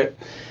time for it.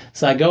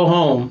 So I go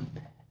home,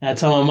 and I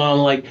tell my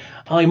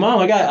mom, Mom,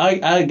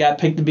 I got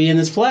picked to be in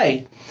this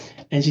play,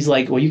 and she's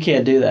like, well, you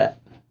can't do that.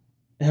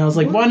 And I was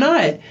like, why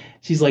not?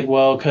 She's like,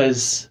 well,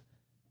 because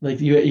like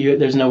you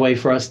there's no way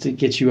for us to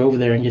get you over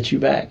there and get you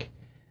back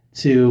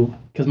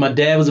because my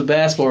dad was a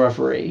basketball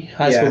referee,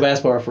 high school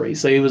basketball referee,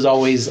 so he was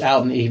always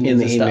out in the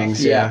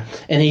evenings. Yeah.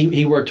 And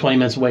he worked 20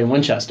 minutes away in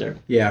Winchester.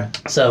 Yeah.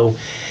 So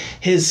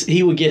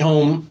he would get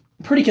home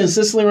pretty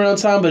consistently around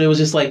time, but it was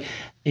just like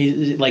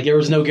there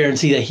was no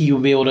guarantee that he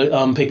would be able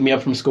to pick me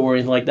up from school or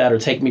anything like that or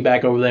take me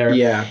back over there.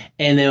 Yeah.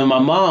 And then my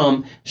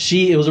mom,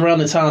 it was around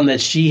the time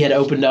that she had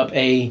opened up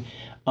a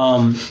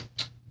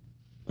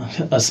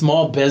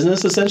small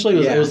business,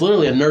 essentially. It was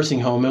literally a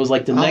nursing home. It was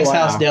like the next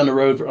house down the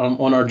road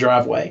on our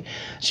driveway.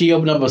 She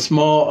opened up a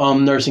small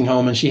nursing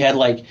home, and she had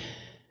like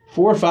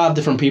 4 or 5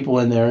 different people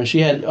in there. And she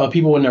had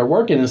people in there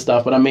working and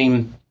stuff. But I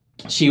mean,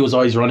 she was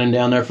always running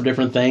down there for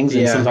different things,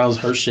 and sometimes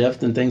her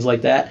shift and things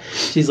like that.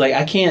 She's like,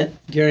 I can't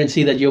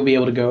guarantee that you'll be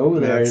able to go over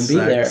there and be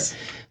there. So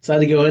I had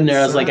to go in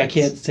there. I was like, I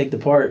can't take the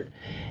part.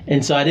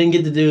 And so I didn't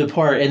get to do the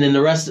part. And then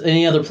the rest,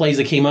 any other plays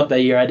that came up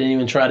that year, I didn't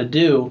even try to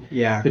do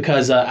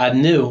because I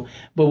knew.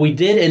 But we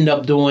did end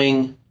up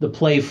doing the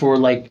play for,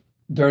 like,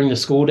 during the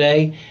school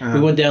day.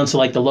 We went down to,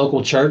 like, the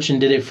local church and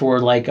did it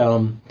for, like,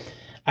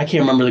 I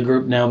can't remember the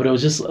group now, but it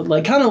was just,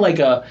 like, kind of like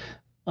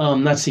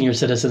not senior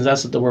citizens.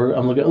 That's what the word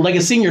I'm looking, like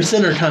a senior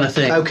center kind of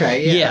thing.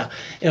 Okay, yeah.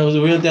 We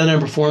went down there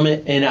and perform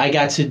it, and I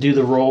got to do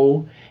the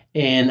role,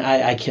 and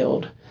I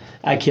killed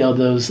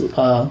those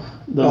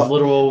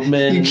little old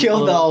men. You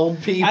killed the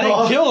old people.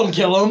 I didn't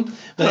kill them,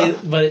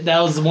 but that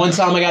was the one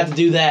time I got to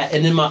do that.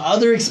 And then my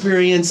other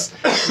experience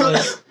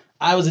was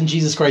I was in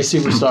Jesus Christ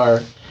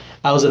Superstar.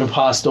 I was an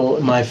apostle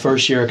in my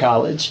first year of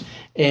college,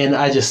 and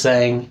I just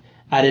sang.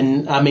 But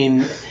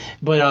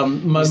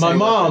my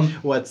mom.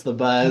 What's the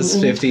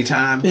buzz? 50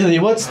 times.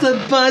 What's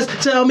the buzz?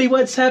 Tell me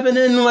what's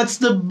happening. What's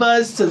the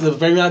buzz? To the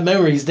very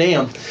memories.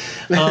 Damn.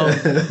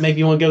 Maybe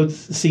you want to go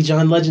see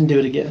John Legend do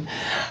it again.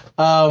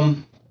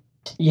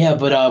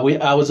 But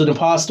I was an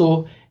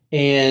apostle,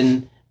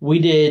 and we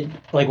did,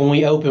 like, when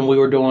we opened, we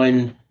were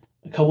doing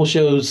a couple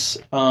shows.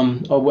 I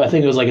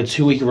think it was like a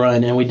 2-week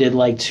run, and we did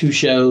like 2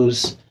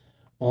 shows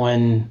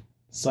on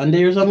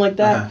Sunday or something like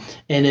that. Uh-huh.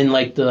 And then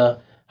like the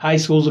high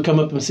schools would come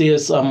up and see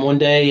us one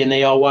day, and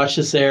they all watched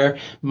us there.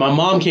 My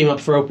mom came up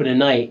for opening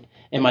night,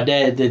 and my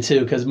dad did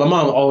too, because my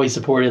mom always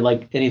supported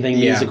like anything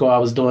musical I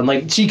was doing.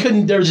 Like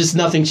there was just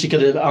nothing she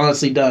could have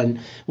honestly done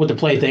with the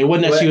play thing. It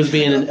wasn't that she was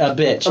being a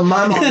bitch.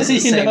 My mom's the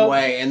same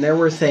way, and there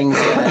were things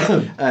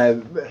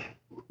that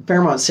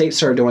Fairmont State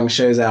started doing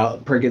shows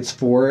out Prickett's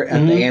Fort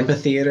at the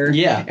amphitheater.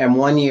 Yeah. And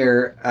one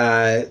year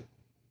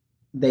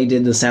they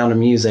did The Sound of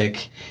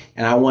Music,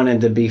 and I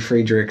wanted to be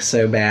Friedrich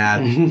so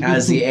bad. I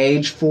was the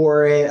age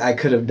for it. I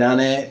could have done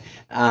it.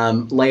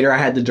 Later I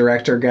had the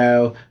director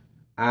go,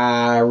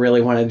 I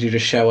really wanted you to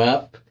show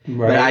up.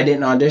 Right. But I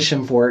didn't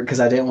audition for it because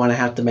I didn't want to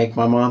have to make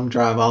my mom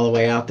drive all the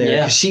way out there.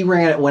 Yeah. She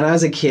ran, when I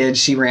was a kid,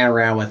 she ran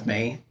around with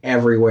me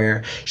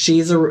everywhere.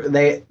 Theater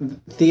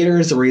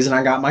is the reason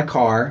I got my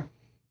car.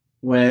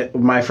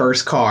 My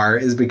first car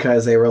is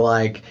because they were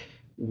like,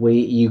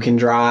 you can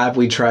drive,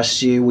 we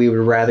trust you, we would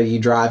rather you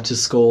drive to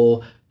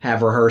school,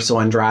 have rehearsal,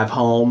 and drive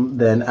home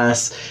than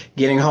us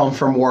getting home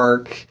from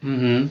work,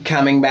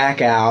 coming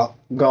back out,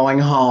 going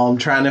home,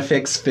 trying to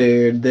fix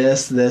food,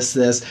 this.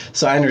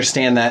 So I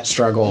understand that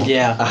struggle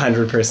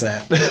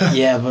 100%.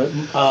 Yeah,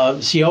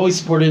 but she always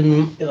supported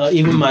me,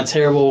 even my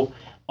terrible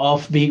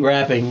offbeat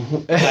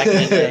rapping back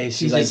in the day.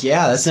 She's like,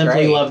 yeah, that's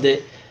simply great. Loved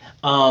it.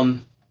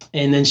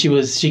 And then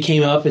she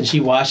came up and she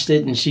watched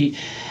it, and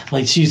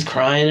she's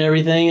crying and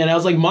everything. And I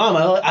was like, Mom,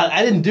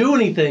 I didn't do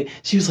anything.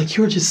 She was like,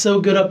 you were just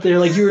so good up there.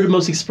 Like, you were the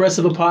most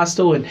expressive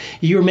apostle, and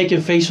you were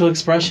making facial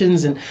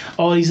expressions and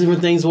all these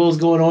different things. What was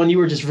going on? You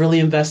were just really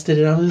invested,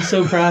 and I was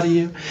so proud of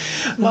you.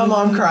 My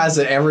mom cries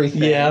at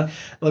everything. Yeah.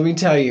 Let me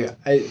tell you,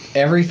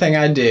 everything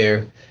I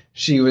do,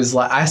 she was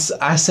like,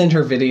 I sent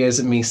her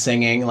videos of me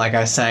singing. Like,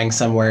 I sang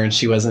somewhere and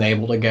she wasn't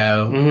able to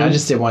go. I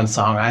just did one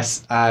song.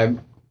 I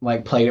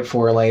like played it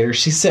for her later.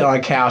 She's sitting on a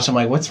couch. I'm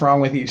like, what's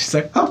wrong with you? She's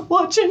like, I'm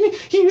watching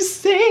you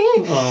sing.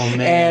 Oh,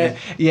 man. And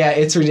yeah,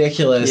 it's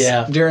ridiculous.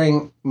 Yeah.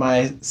 During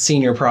my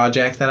senior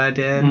project that I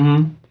did,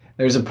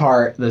 there's a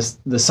part,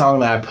 the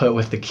song that I put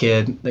with the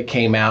kid that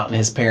came out and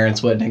his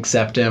parents wouldn't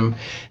accept him.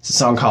 It's a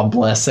song called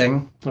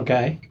Blessing.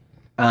 Okay.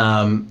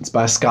 It's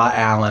by Scott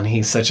Allen.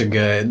 He's such a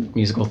good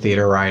musical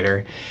theater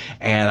writer.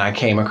 And I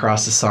came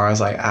across the song. I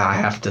was like, I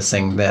have to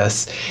sing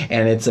this.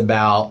 And it's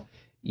about,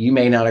 you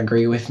may not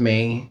agree with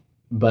me,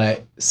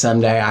 but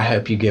someday I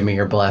hope you give me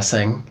your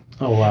blessing.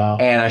 Oh, wow.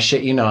 And I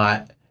shit you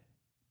not,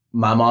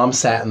 my mom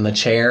sat in the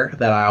chair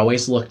that I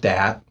always looked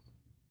at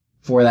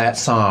for that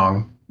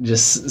song,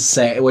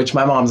 which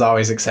my mom's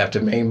always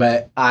accepted me,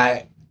 but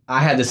I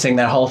had to sing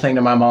that whole thing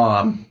to my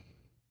mom.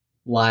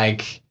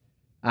 Like,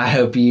 I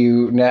hope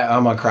I'm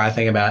going to cry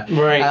thinking about it.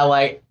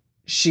 Right.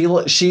 She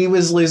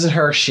was losing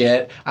her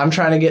shit. I'm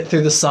trying to get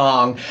through the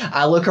song.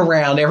 I look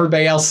around,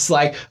 everybody else is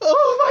like,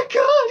 oh my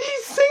God,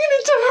 he's singing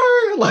it to her.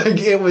 Like,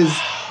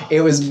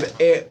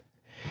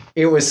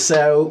 it was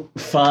so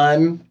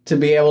fun to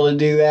be able to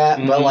do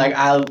that. But like,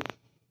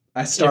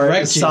 I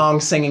started the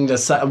song singing to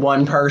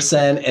one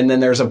person, and then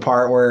there's a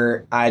part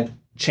where I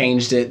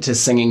changed it to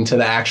singing to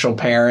the actual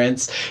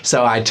parents.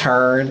 So I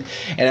turned,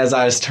 and as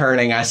I was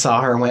turning, I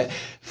saw her and went,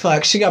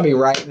 fuck, she gotta be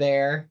right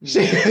there.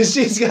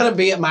 She's gotta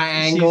be at my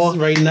angle. She's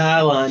right in the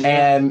eye line.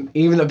 And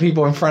even the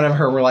people in front of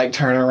her were like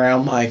turning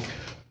around like,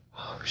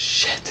 oh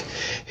shit.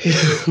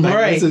 Like,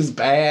 right. This is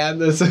bad.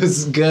 This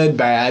is good,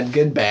 bad.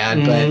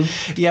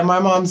 But yeah, my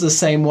mom's the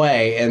same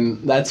way.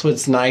 And that's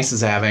what's nice,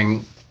 is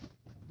having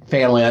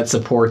family that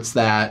supports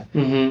that,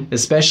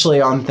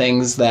 especially on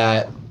things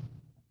that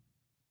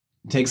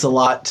takes a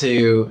lot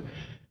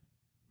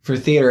for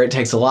theater. It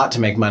takes a lot to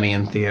make money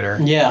in theater.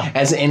 Yeah.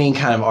 As any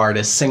kind of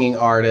artist, singing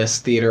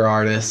artist, theater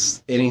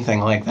artist,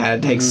 anything like that.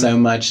 It takes so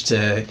much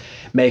to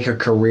make a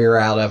career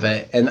out of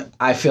it. And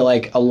I feel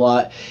like a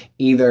lot,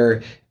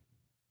 either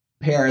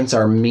parents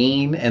are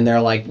mean and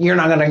they're like, you're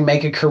not going to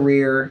make a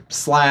career,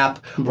 slap,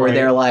 or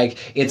they're like,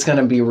 it's going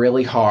to be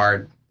really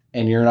hard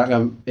and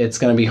it's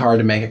going to be hard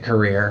to make a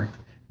career.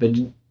 But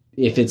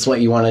if it's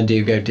what you want to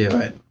do, go do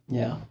it.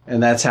 Yeah.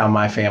 And that's how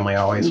my family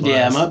always was.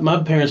 Yeah,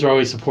 my parents were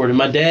always supportive.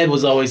 My dad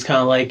was always kind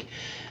of like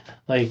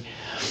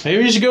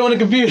maybe you should go on the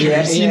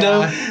computers, you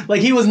know?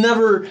 Like, he was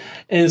never,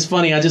 And it's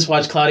funny, I just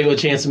watched Cloudy with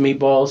a Chance of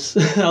Meatballs.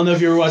 I don't know if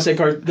you ever watched that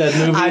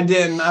movie. I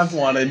didn't. I've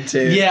wanted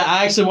to. Yeah,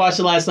 I actually watched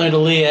it last night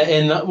with Aaliyah,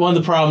 and one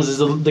of the problems is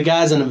the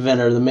guy's an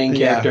inventor, the main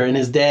character, and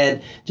his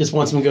dad just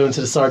wants him to go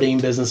into the sardine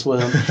business with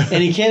him.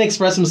 And he can't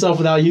express himself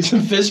without using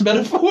fish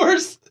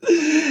metaphors.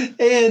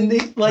 And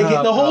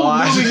the whole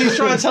movie, he's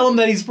trying to tell him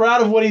that he's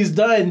proud of what he's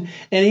done,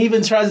 and he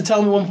even tries to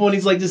tell him at one point,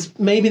 he's like,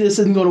 maybe this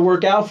isn't going to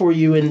work out for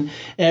you and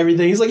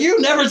everything. He's like,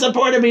 you never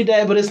supported me,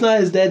 Dad. But it's not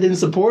his dad didn't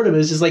support him.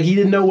 It's just like he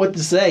didn't know what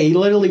to say. He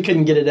literally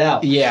couldn't get it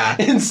out. Yeah.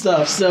 And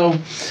stuff. So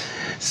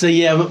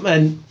yeah,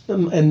 and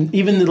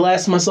even the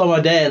last time I saw my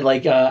dad,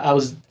 I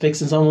was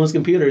fixing someone's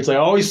computer. It's like,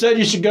 I always said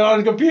you should go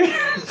on computers.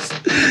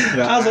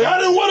 I was like, I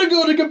didn't want to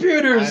go to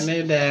computers. I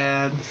knew,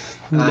 Dad.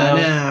 No.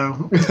 I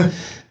know.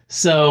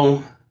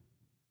 So,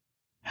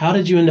 how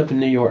did you end up in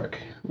New York?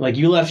 Like,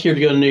 you left here to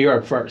go to New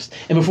York first.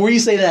 And before you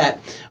say that,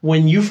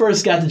 when you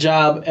first got the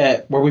job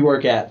at where we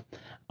work at,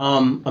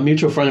 a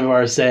mutual friend of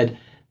ours said,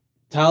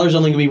 Tyler's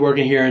only going to be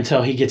working here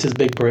until he gets his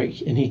big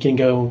break and he can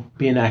go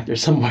be an actor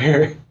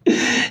somewhere.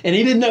 And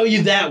he didn't know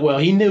you that well.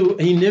 He knew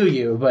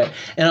you,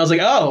 and I was like,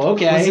 oh,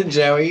 okay. Was it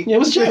Joey? Yeah, it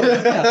was Joey.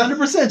 Yeah,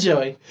 100%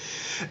 Joey.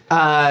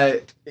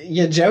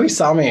 Yeah, Joey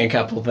saw me a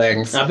couple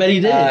things. I bet he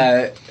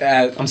did.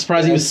 I'm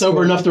surprised he was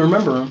sober enough to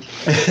remember him.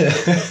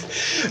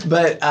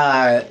 But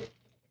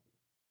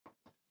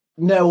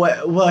no.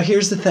 Well,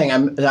 here's the thing.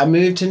 I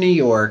moved to New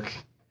York.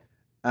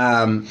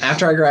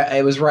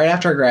 It was right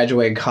after I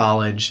graduated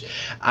college.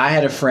 I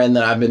had a friend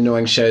that I've been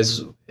doing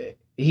shows.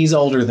 He's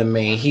older than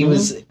me. He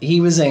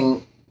was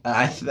in.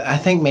 I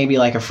think maybe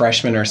like a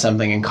freshman or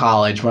something in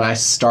college when I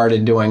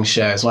started doing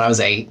shows when I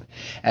was 8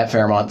 at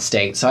Fairmont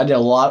State. So I did a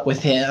lot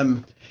with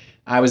him.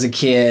 I was a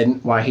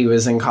kid while he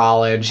was in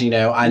college.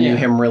 I knew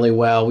him really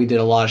well. We did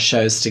a lot of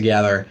shows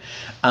together.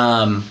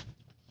 And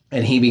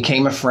he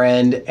became a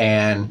friend,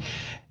 and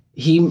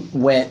he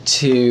went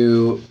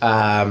to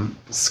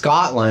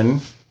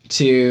Scotland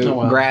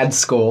to grad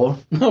school.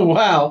 Oh,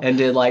 wow. And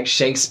did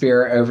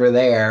Shakespeare over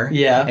there.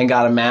 Yeah. And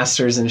got a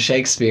master's in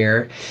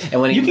Shakespeare.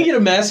 And when you can get a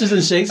master's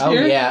in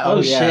Shakespeare? Oh, yeah.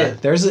 Oh yeah.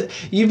 Shit.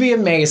 You'd be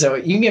amazed.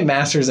 You can get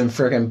masters in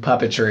freaking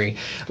puppetry.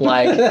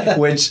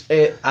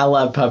 I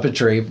love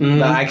puppetry,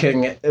 but I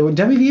couldn't get,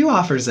 WVU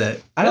offers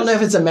it. I don't know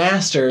if it's a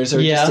master's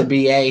or just a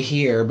BA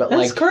here, but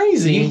that's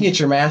crazy. You can get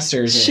your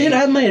master's in.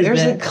 I might have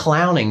There's a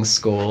clowning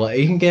school.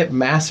 You can get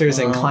masters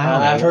in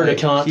clowning. I've heard of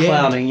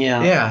clowning,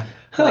 yeah. Yeah.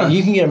 Huh.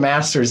 You can get a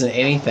master's in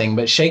anything,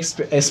 but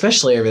Shakespeare,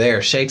 especially over there,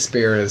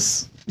 Shakespeare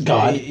is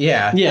God.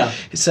 Yeah. Yeah.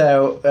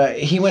 So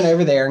he went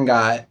over there and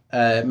got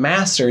a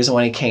master's, and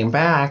when he came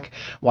back,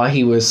 while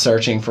he was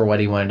searching for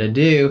what he wanted to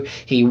do,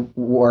 he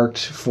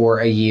worked for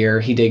a year.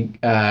 He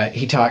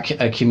taught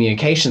a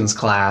communications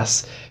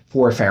class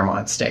for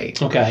Fairmont State.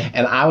 Okay.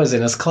 And I was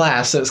in his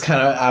class, so it's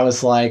I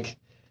was like,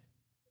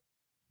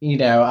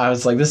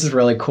 this is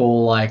really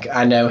cool.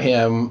 I know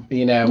him,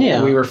 we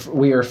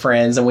were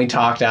friends, and we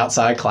talked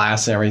outside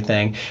class and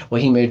everything.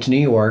 Well, he moved to New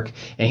York,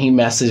 and he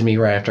messaged me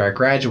right after I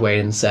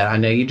graduated and said, I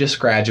know you just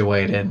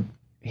graduated.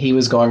 He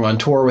was going on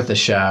tour with the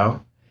show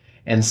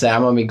and said,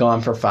 I'm going to be gone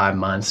for 5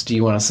 months. Do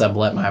you want to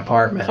sublet my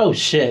apartment? Oh,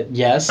 shit.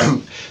 Yes.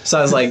 So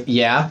I was like,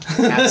 yeah,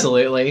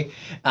 absolutely.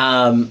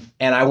 And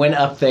I went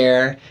up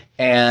there,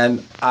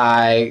 and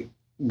I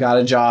got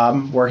a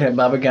job working at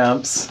Bubba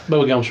Gump's.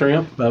 Bubba Gump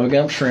Shrimp? Bubba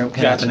Gump Shrimp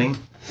Company.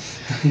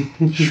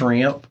 Gotcha.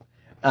 Shrimp.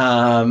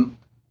 I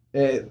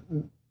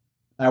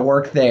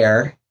worked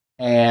there,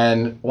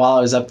 and while I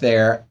was up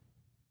there,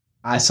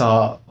 I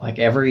saw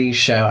every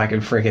show I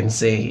could freaking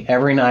see.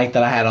 Every night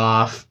that I had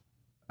off,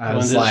 I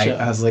was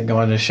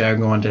going to a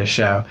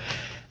show.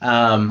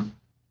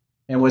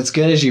 And what's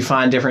good is you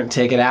find different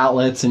ticket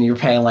outlets, and you're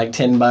paying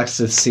 $10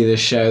 to see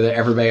this show that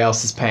everybody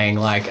else is paying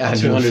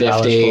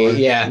 $150.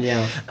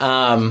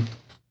 Yeah.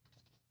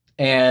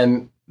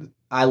 And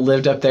I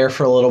lived up there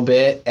for a little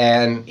bit,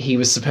 and he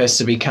was supposed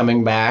to be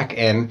coming back,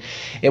 and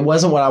it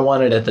wasn't what I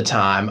wanted at the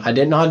time. I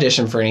didn't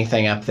audition for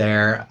anything up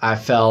there. I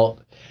felt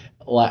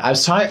like I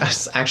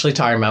was actually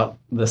talking about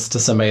this to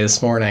somebody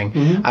this morning.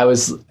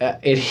 Mm-hmm.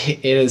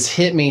 It has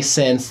hit me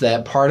since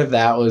that part of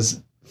that was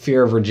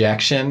fear of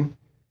rejection.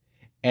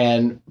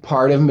 And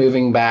part of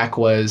moving back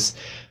was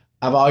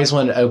I've always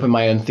wanted to open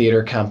my own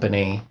theater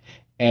company.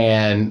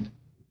 And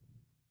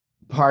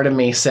part of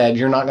me said,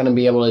 you're not going to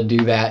be able to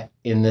do that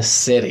in this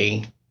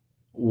city.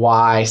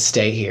 Why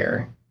stay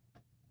here?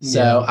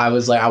 So I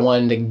was I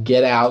wanted to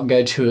get out,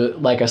 go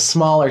to a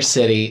smaller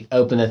city,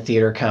 open a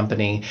theater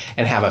company,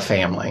 and have a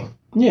family.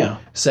 Yeah.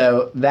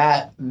 So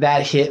that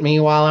hit me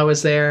while I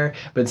was there.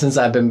 But since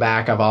I've been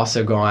back, I've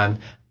also gone,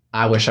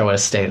 I wish I would have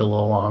stayed a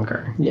little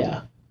longer.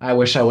 Yeah. I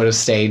wish I would have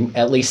stayed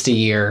at least a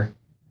year,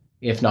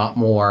 if not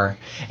more,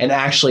 and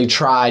actually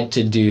tried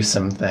to do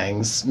some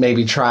things.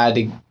 Maybe tried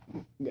to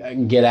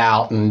get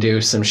out and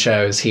do some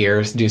shows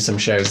here, do some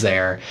shows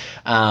there.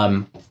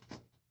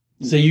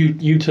 So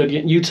you took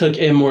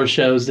in more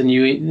shows than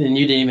you didn't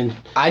even.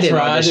 I didn't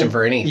audition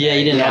for anything. Yeah,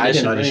 you didn't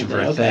audition, for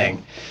a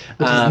thing.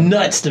 Which is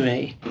nuts to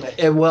me.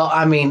 I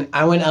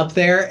went up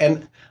there,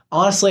 and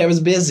honestly, I was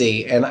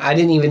busy and I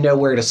didn't even know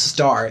where to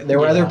start. There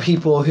were other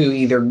people who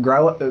either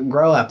grow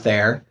up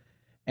there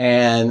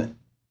and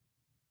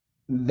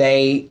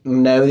they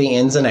know the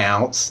ins and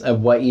outs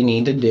of what you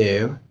need to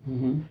do,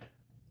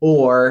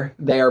 or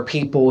they are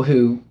people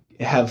who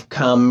have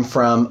come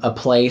from a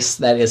place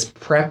that is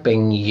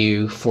prepping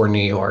you for New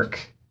York.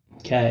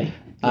 Okay.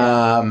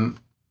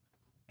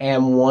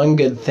 And one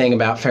good thing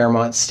about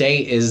Fairmont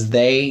State is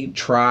they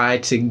try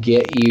to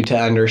get you to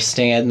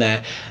understand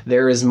that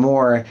there is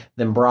more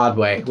than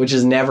Broadway, which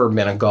has never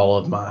been a goal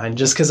of mine.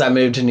 Just because I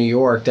moved to New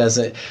York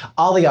doesn't...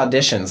 All the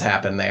auditions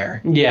happen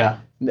there. Yeah.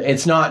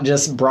 It's not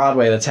just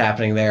Broadway that's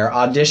happening there.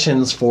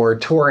 Auditions for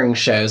touring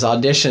shows,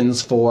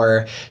 auditions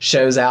for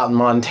shows out in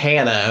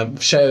Montana,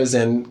 shows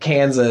in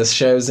Kansas,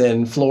 shows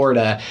in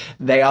Florida.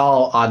 They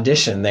all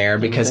audition there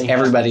because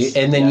everybody...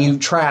 Happens. And then you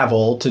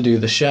travel to do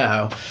the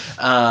show.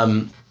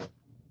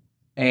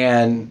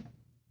 And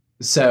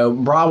so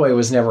Broadway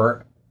was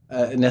never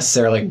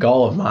necessarily a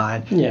goal of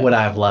mine. Yeah. Would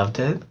I have loved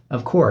it?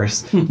 Of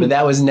course. But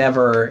that was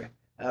never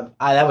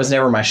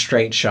my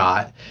straight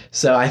shot.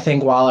 So I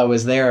think while I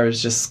was there, I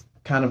was just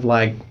kind of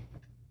like,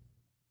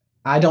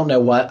 I don't know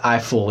what I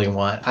fully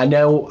want. I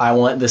know I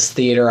want this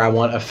theater. I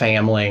want a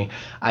family.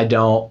 I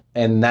don't,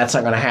 and that's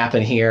not going to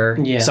happen here.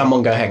 Yeah. So I'm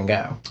going to go ahead and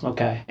go.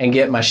 Okay. And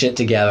get my shit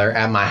together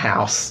at my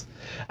house.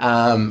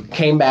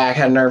 Came back,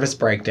 had a nervous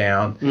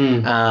breakdown.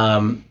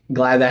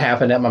 Glad that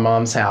happened at my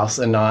mom's house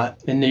and not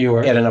in New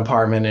York, at an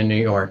apartment in New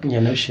York. Yeah,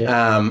 no shit.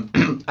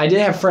 I did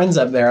have friends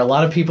up there. A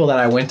lot of people that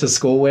I went to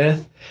school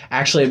with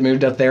actually had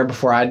moved up there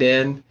before I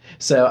did.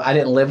 So I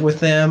didn't live with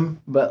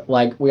them, but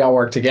like we all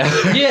worked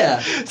together. Yeah.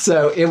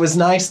 So it was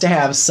nice to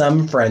have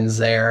some friends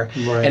there.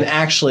 Right. And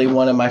actually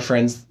one of my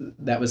friends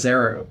that was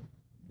there,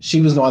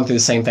 she was going through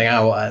the same thing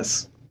I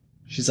was.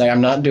 She's like,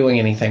 I'm not doing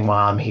anything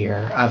while I'm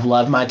here. I've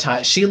loved my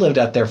time. She lived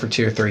up there for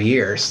 2 or 3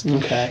 years.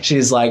 Okay.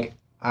 She's like,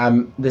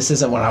 this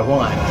isn't what I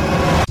want.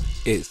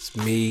 It's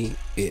me,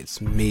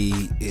 it's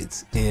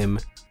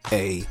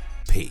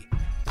M-A-P.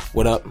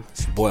 What up?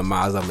 It's your boy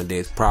Miles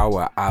Amadeus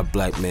Proud, our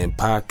Black Man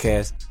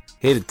Podcast.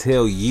 Here to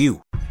tell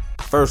you,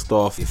 first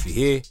off, if you're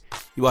here,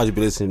 you ought to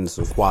be listening to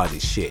some quality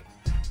shit.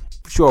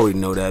 But you already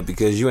know that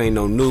because you ain't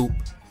no noob.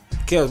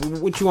 Kev,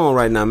 what you on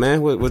right now,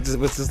 man? What's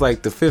this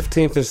like the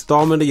 15th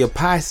installment of your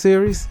pie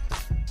series?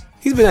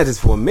 He's been at this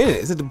for a minute.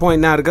 It's at the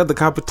point now to get the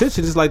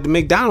competition. It's like the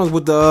McDonald's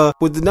with the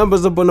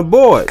numbers up on the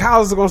board.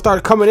 Cows are gonna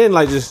start coming in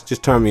like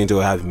just turn me into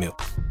a Happy Meal.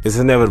 It's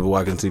inevitable.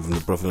 I can see from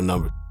the profile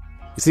number.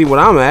 You see what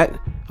I'm at?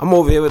 I'm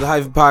over here with the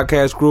Hyphy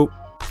Podcast group.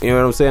 You know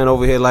what I'm saying?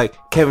 Over here like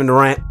Kevin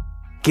Durant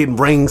getting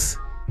rings.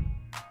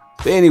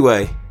 But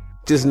anyway,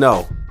 just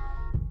know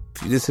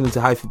if you're listening to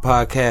Hyphy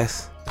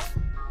Podcast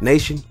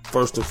Nation,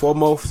 first and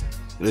foremost,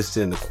 you're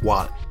listening to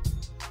quality.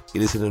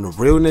 You're listening to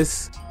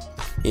realness.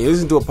 And you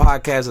listen to a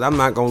podcast that I'm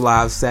not going to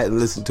lie, I've sat and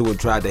listened to and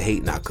tried to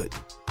hate and I couldn't.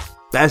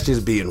 That's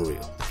just being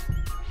real.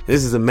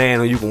 This is a man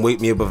who you can wake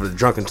me up of a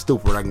drunken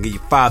stupor. I can give you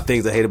 5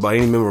 things I hate about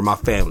any member of my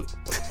family.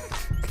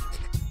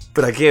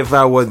 But I can't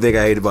find one thing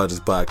I hate about this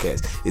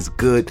podcast. It's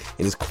good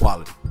and it's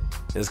quality.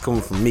 And it's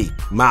coming from me,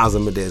 Miles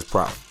Amadeus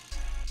Proud.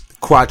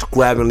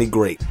 Crotch-grabbingly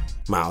great,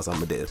 Miles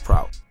Amadeus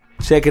Proud.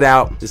 Check it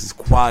out. This is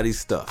quality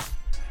stuff.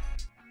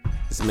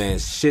 This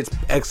man's shit's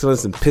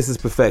excellence and pisses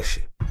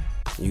perfection.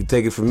 You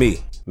take it from me,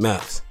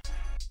 Miles.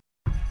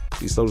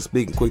 Be slow to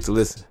speak and quick to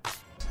listen.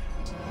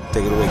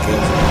 Take it away,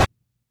 Kim.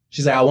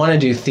 She's like, I want to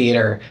do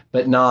theater,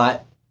 but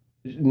not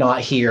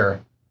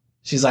here.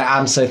 She's like,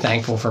 I'm so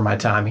thankful for my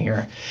time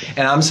here.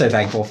 And I'm so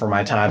thankful for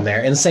my time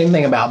there. And the same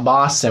thing about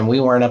Boston.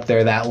 We weren't up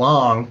there that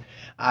long.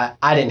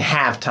 I didn't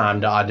have time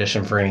to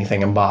audition for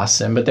anything in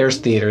Boston, but there's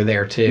theater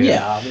there too.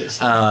 Yeah,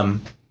 obviously.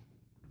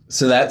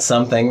 So that's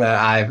something that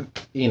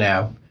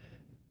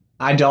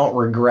I don't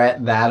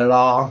regret that at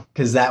all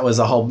because that was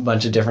a whole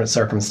bunch of different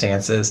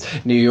circumstances.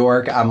 New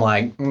York, I'm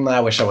like, I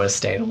wish I would have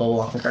stayed a little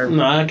longer.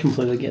 No, I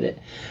completely get it.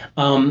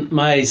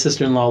 My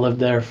sister-in-law lived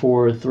there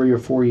for 3 or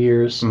 4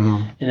 years,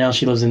 and now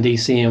she lives in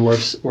D.C. and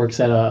works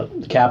at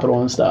the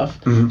Capitol and stuff.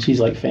 She's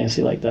like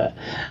fancy like that.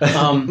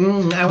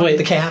 I went to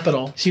the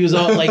Capitol. She was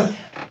all like,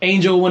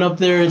 Angel went up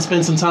there and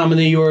spent some time in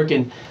New York,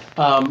 and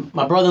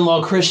my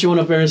brother-in-law Christian went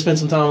up there and spent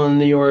some time in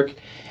New York.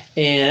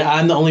 And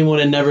I'm the only one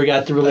that never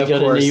got to really go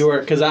to New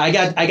York because I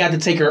got to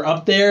take her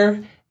up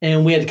there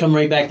and we had to come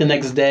right back the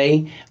next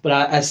day. But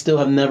I still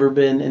have never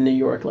been in New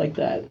York like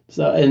that.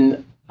 So,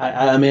 and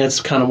I mean,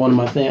 that's kind of one of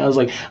my things. I was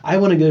like, I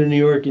want to go to New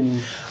York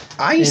and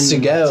I used to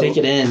go take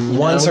it in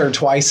once or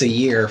twice a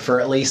year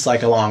for at least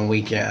like a long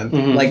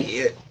weekend.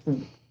 Like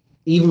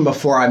even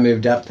before I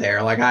moved up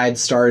there, like I had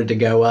started to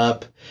go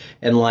up.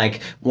 And like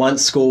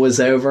once school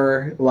was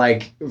over,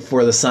 like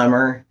for the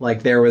summer,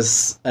 like there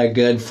was a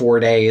good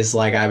 4 days,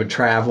 like I would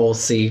travel,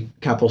 see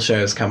a couple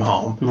shows, come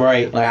home.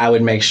 Right. Like I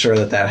would make sure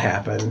that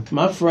happened.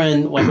 My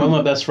friend, like one of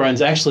my best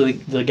friends, actually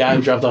the guy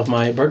who dropped off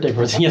my birthday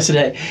present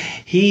yesterday,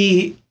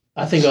 he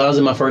I think I was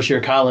in my first year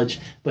of college,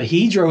 but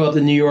he drove up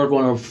to New York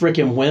on a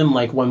freaking whim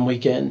like one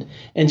weekend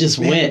and just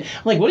went.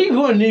 I'm like, what are you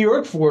going to New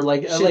York for?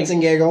 Like, Shits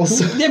and giggles.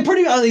 Yeah,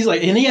 pretty. He's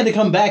like, and he had to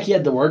come back. He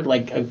had to work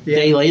like a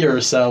day later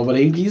or so, but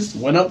he just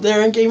went up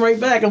there and came right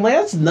back. I'm like,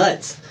 that's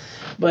nuts.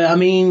 But I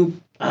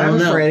mean, I don't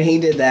know. My friend, he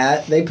did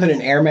that. They put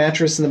an air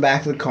mattress in the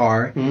back of the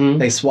car. Mm-hmm.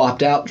 They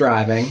swapped out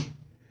driving.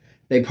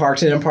 They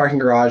parked in a parking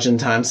garage in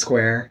Times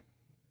Square.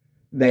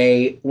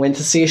 They went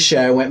to see a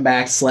show, went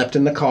back, slept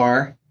in the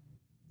car,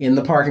 in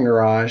the parking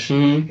garage,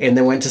 and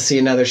then went to see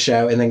another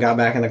show, and then got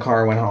back in the car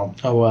and went home.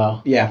 Oh,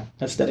 wow. Yeah.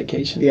 That's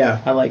dedication.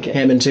 Yeah. I like it.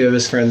 Him and 2 of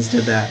his friends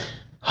did that.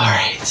 All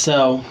right,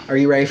 so... Are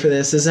you ready for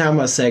this? This is how I'm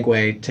going to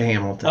segue to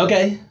Hamilton.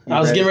 Okay. I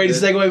was getting ready to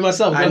segue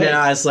myself. I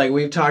know. It's like,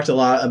 we've talked a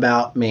lot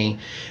about me.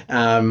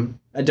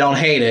 I don't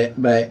hate it,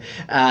 but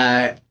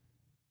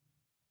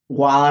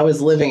while I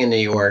was living in New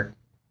York,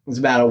 it was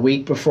about a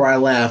week before I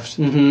left,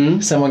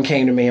 someone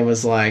came to me and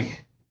was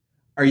like,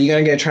 are you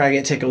going to go try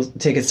to get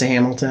tickets to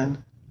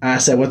Hamilton? I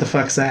said, what the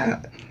fuck's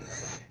that?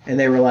 And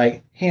they were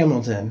like,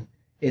 Hamilton.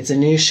 It's a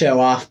new show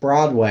off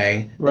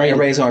Broadway that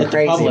everybody's going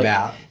crazy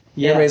about.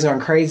 Yeah. Everybody's going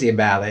crazy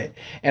about it.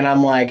 And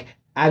I'm like,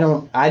 I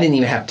didn't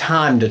even have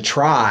time to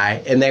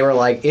try. And they were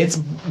like, it's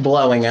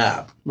blowing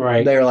up.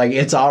 Right. They were like,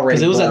 it's already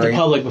because it was blowing. at the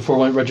Public before it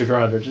went Richard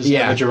Rodgers. Just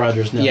Richard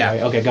Rodgers now. Yeah.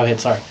 Right? Okay, go ahead.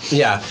 Sorry.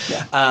 Yeah.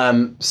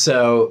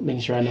 So...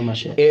 Making sure I know my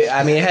shit. It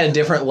had a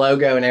different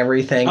logo and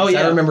everything. Oh,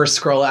 yeah. I remember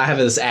scrolling. I have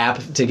this app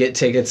to get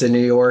tickets in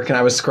New York, and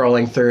I was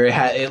scrolling through.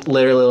 It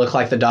literally looked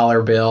like the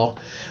dollar bill,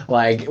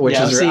 which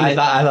was... I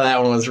thought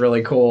that one was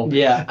really cool.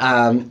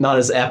 Yeah. Not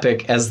as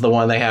epic as the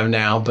one they have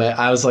now, but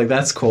I was like,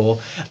 that's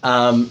cool.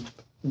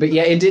 But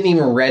yeah, it didn't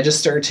even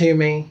register to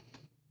me.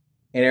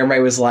 And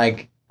everybody was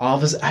like...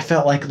 I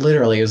felt like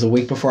literally it was a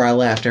week before I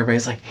left.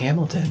 Everybody's like,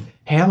 Hamilton,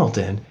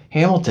 Hamilton,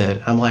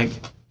 Hamilton. I'm like,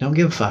 don't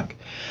give a fuck.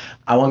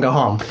 I want to go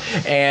home.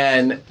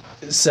 And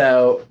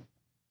so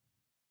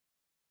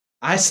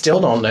I still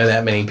don't know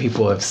that many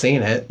people have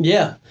seen it.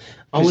 Yeah.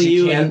 Only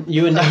you and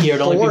Nikki are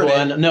the only people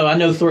I know. No, I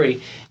know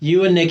 3.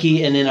 You and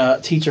Nikki, and then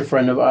a teacher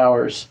friend of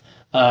ours.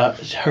 Her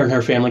and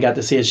her family got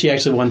to see it. She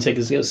actually won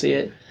tickets to go see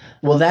it.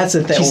 Well, that's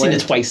the thing. She's seen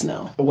it twice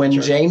now. When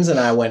James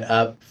and I went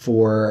up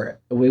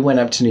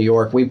to New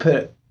York, we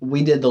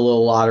did the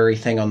little lottery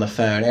thing on the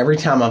phone. Every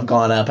time I've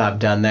gone up, I've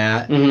done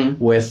that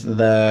with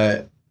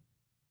the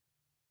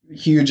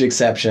huge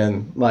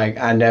exception. Like,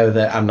 I know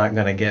that I'm not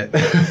going to get...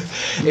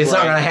 it's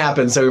not going to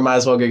happen, so we might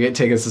as well go get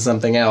tickets to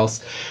something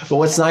else. But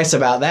what's nice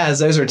about that is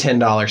those are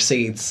 $10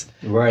 seats.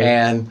 Right.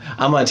 And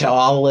I'm going to tell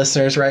all the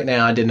listeners right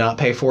now, I did not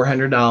pay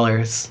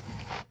 $400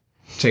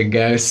 to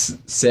go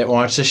sit and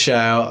watch the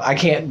show. I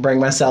can't bring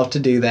myself to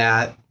do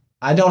that.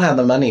 I don't have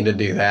the money to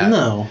do that.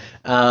 No.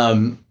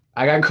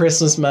 I got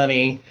Christmas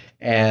money,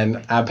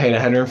 and I paid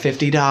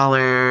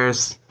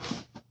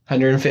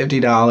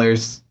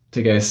 $150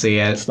 to go see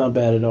it. It's not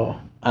bad at all.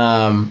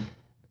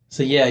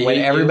 So yeah,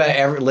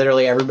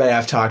 literally everybody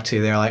I've talked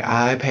to, they're like,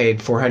 I paid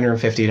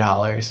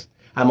 $450.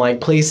 I'm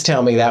like, please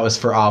tell me that was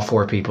for all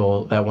 4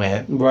 people that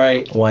went.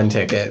 Right. 1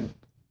 ticket.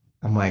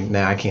 I'm like,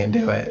 no, I can't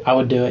do it. I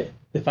would do it.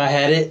 If I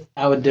had it,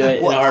 I would do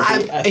it in a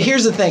heartbeat.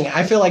 Here's the thing.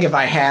 I feel like if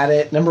I had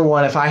it, number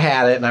one, if I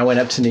had it and I went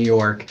up to New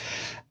York,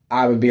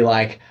 I would be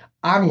like,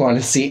 I'm going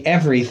to see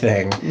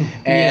everything.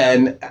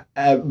 And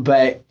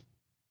but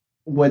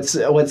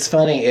what's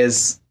funny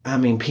is, I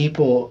mean,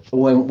 people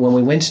when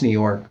we went to New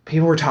York,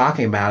 people were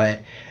talking about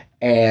it,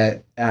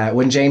 and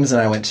when James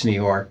and I went to New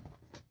York,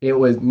 it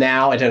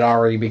had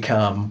already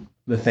become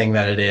the thing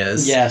that it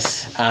is.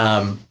 Yes.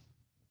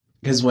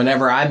 Because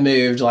whenever I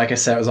moved, like I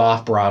said, it was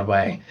off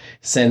Broadway.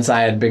 Since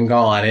I had been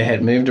gone, it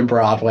had moved to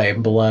Broadway,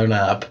 blown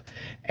up,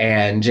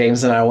 and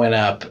James and I went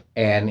up,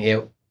 and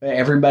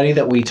everybody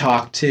that we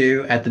talked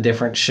to at the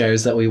different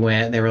shows that we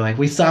went, they were like,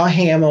 we saw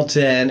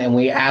Hamilton, and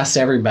we asked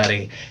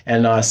everybody,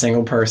 and not a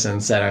single person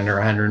said under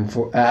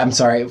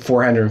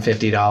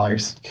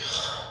 $450.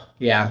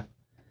 Yeah.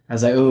 I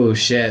was like, ooh,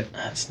 shit.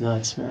 That's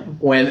nuts, man.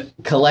 When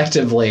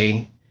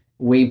collectively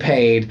we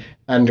paid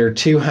under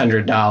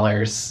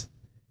 $200.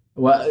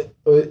 Well,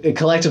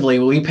 collectively,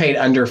 we paid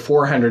under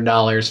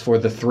 $400 for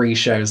the 3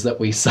 shows that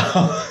we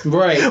saw.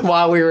 Right.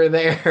 While we were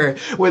there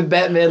with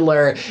Bette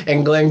Midler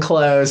and Glenn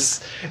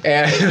Close.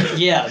 And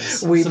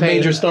we paid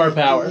major star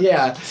power.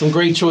 Yeah. Some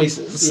great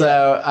choices.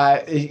 So,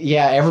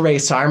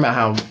 everybody's talking about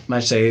how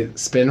much they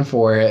spend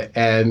for it.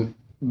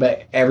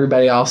 But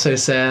everybody also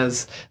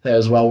says that it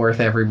was well worth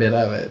every bit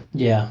of it.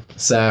 Yeah.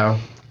 So.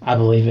 I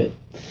believe it.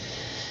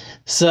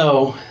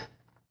 So...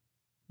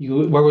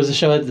 where was the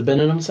show at? The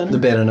Benedum Center?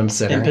 The Benedum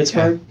Center. In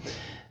Pittsburgh? Yeah.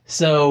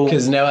 So...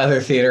 Because no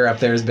other theater up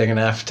there is big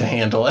enough to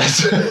handle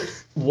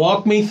it.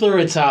 Walk me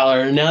through it,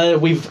 Tyler. Now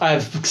that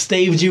I've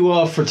staved you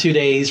off for 2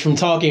 days from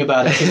talking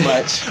about it too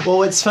much. Well,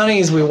 what's funny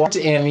is we walked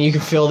in and you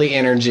can feel the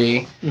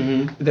energy.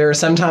 Mm-hmm. There are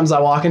sometimes I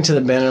walk into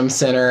the Benedum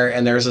Center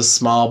and there's a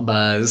small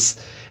buzz.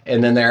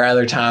 And then there are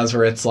other times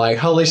where it's like,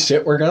 holy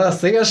shit, we're going to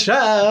see a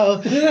show.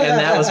 And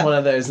that was one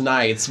of those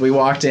nights. We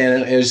walked in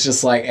and it was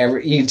just like,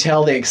 you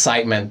tell the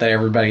excitement that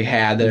everybody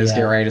had that it was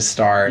getting ready to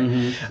start.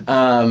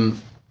 Mm-hmm.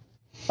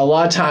 a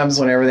lot of times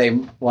whenever they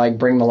like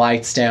bring the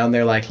lights down,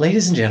 they're like,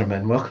 ladies and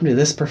gentlemen, welcome to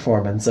this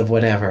performance of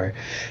whatever.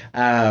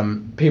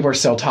 People are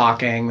still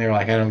talking. They're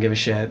like, I don't give a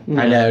shit.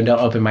 I know, don't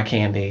open my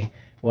candy.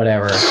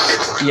 Whatever.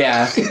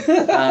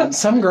 Yeah.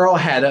 Some girl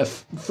had a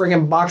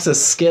friggin' box of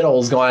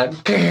Skittles going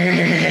into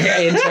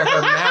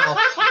her mouth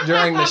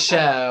during the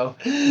show.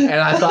 And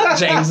I thought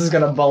James was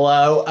going to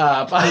blow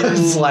up. I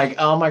was like,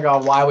 oh my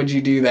God, why would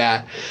you do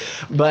that?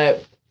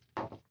 But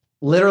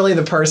literally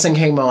the person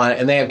came on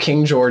and they have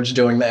King George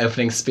doing the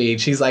opening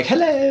speech. He's like,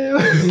 hello.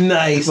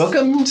 Nice.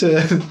 Welcome to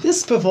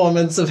this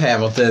performance of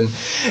Hamilton.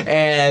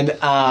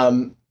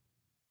 And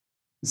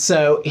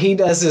so he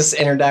does this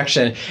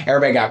introduction.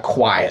 Everybody got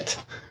quiet.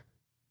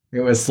 It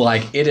was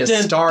like, it is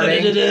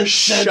starting.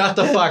 Shut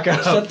the fuck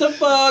up. Shut the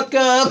fuck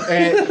up.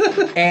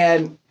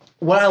 And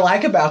what I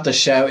like about the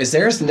show is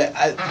there's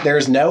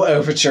no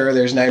overture,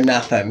 there's no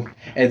nothing.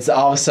 It's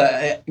all of a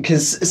sudden,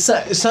 because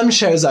some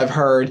shows I've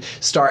heard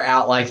start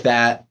out like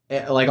that,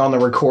 like on the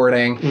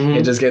recording,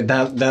 it just get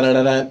dun dun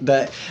dun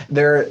dun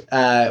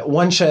dun.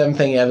 One show I'm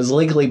thinking of is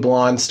Legally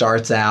Blonde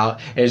starts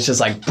out, and it's just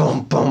like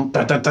boom boom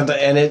dun, dun, dun, dun,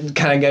 and it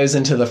kind of goes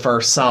into the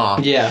first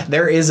song. Yeah,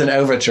 there is an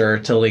overture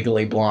to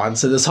Legally Blonde.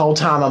 So this whole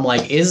time I'm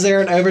like, is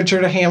there an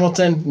overture to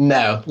Hamilton?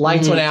 No,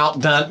 lights went out.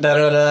 Dun dun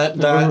dun dun.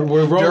 dun.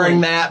 We're rolling.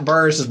 During that,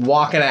 Burr's just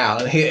walking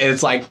out, and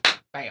it's like,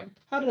 bam.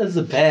 How does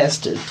the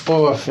bastard,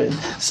 orphan,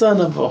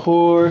 son of a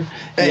whore?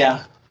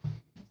 Yeah.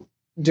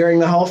 During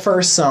the whole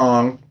first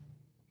song,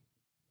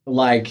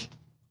 like,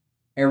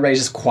 everybody's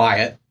just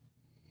quiet,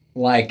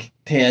 like,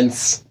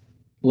 tense,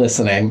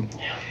 listening.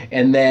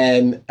 And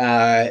then,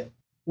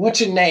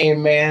 what's your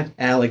name, man?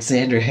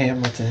 Alexander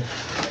Hamilton.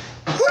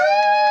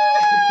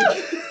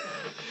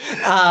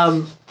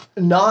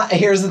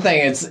 Here's the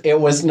thing,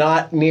 it was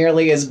not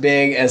nearly as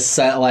big as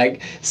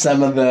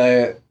some of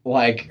the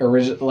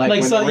original when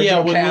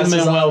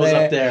Lin-Manuel was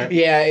up there.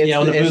 Yeah,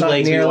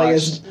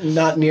 it's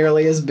not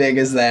nearly as big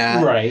as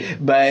that. Right.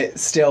 But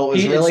still, it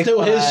was really still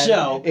fun. His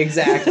show.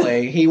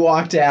 Exactly. He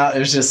walked out. It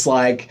was just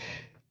like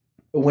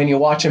when you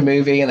watch a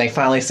movie and they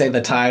finally say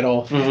the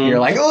title, you're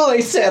like, oh,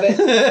 they said it.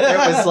 It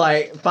was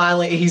like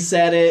finally he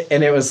said it,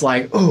 and it was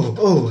like,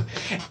 oh.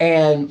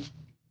 And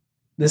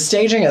the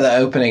staging of the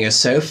opening is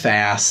so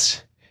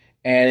fast,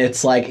 and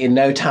it's like in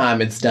no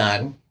time it's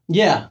done.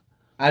 Yeah.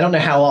 I don't know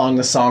how long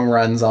the song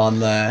runs on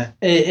the...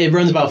 It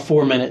runs about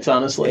 4 minutes,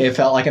 honestly. It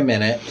felt like a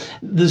minute.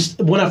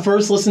 When I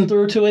first listened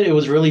through to it, it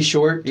was really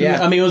short.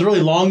 Yeah. I mean, it was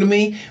really long to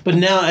me, but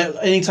now,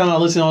 anytime I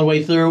listen all the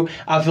way through,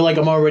 I feel like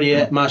I'm already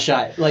at my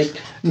shot. Like,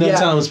 no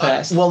time has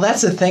passed. Well,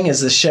 that's the thing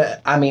is the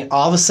shit... I mean,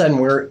 all of a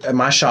sudden,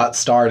 my shot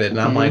started,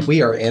 and I'm like,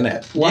 we are in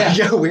it.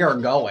 Like, we are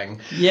going.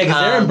 Yeah,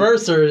 because Aaron Burr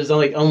is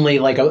only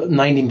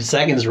 90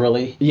 seconds,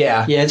 really.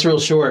 Yeah. Yeah, it's real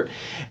short.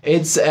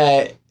 It's...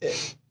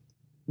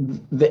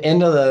 the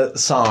end of the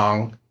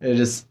song,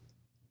 it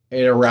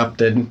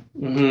erupted.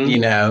 You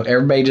know,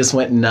 everybody just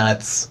went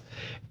nuts,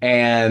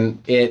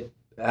 and the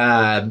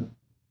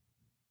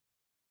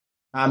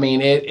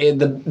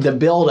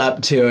build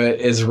up to it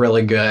is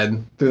really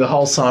good. Through the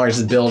whole song, it's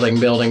just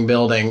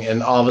building,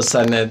 and all of a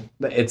sudden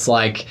it's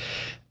like,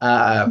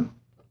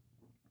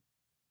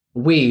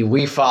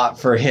 we fought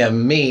for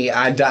him. Me,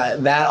 I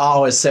died. That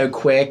all is so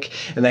quick,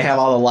 and they have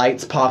all the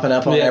lights popping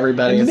up on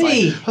everybody. It's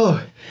me. Like,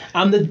 oh.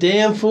 I'm the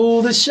damn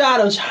fool that shot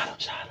him.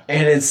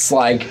 And it's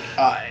like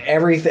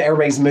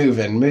everybody's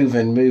moving,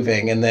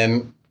 and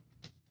then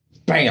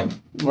bam,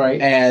 right.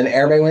 And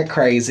everybody went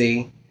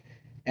crazy.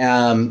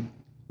 The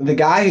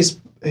guy who's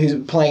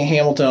playing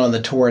Hamilton on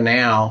the tour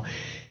now,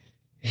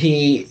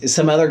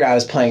 some other guy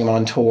was playing him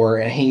on tour,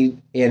 and he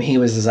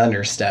was his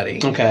understudy.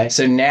 Okay.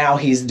 So now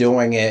he's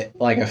doing it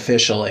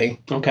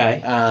officially.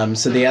 Okay.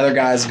 So the other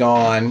guy's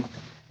gone.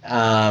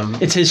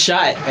 It's his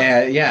shot.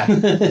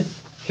 Yeah.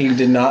 He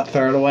did not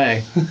throw it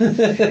away.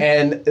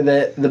 And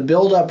the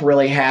build-up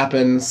really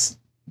happens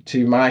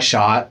to my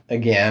shot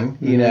again.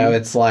 You know,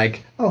 it's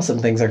like, some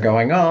things are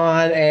going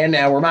on, and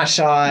now we're my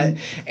shot.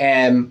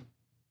 And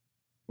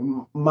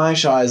my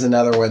shot is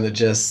another one that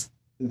just,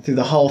 through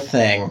the whole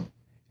thing,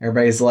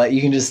 everybody's like, you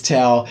can just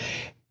tell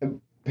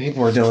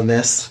people are doing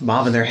this,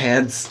 bobbing their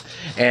heads,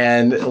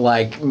 and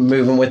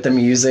moving with the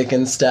music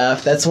and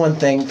stuff. That's one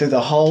thing through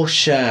the whole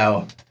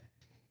show.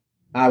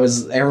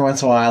 Every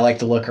once in a while, I like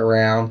to look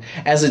around.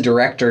 As a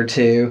director,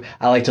 too,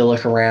 I like to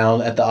look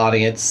around at the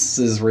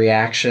audience's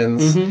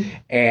reactions.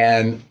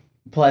 And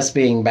plus,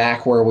 being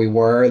back where we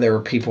were, there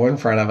were people in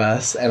front of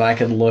us, and I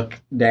could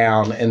look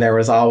down, and there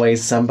was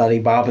always somebody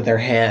bobbing their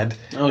head,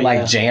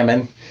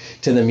 jamming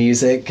to the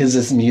music, because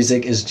this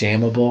music is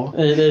jammable.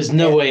 There's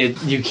no way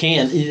you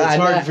can. It's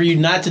hard for you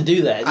not to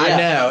do that. Yeah. I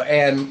know,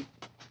 and...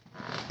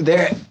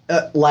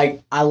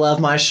 I love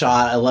my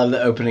shot. I love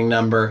the opening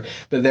number,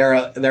 but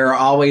there are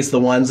always the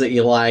ones that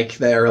you like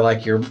that are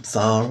your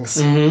songs.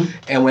 And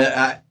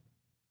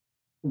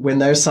when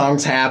those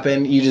songs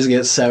happen, you just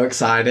get so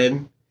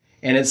excited,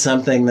 and it's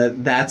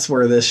something that's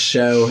where this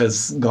show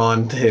has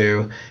gone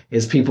to.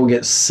 Is people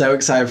get so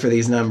excited for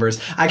these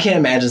numbers. I can't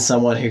imagine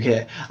someone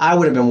I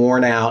would have been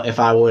worn out if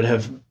I would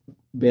have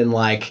been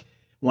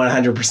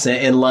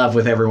 100% in love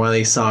with every one of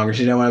these songs.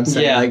 You know what I'm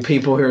saying? Yeah. Like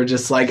people who are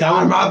just like,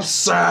 I'm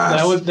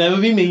obsessed. That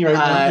would be me right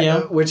now. Yeah.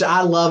 Which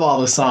I love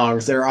all the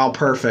songs. They're all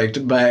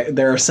perfect, but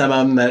there are some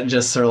of them that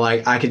just are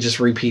like, I could just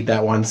repeat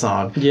that one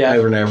song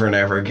over and over and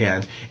over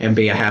again and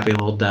be a happy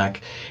little duck.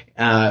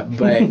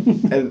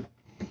 But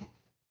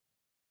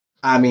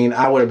I mean,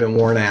 I would have been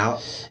worn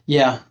out.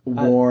 Yeah.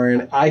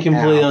 I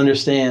completely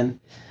understand.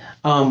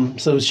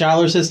 So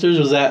Shiloh Sisters,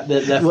 was that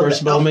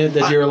first moment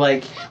that you're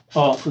like,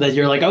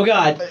 oh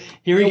God,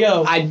 here we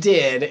go. I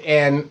did,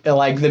 and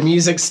like the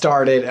music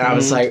started, and I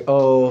was like,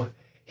 oh,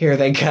 here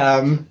they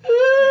come,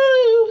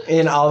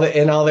 in all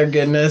their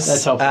goodness.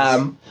 That's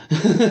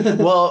helpless.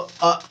 Well,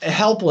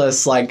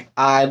 Helpless, like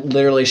I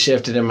literally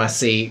shifted in my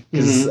seat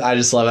because I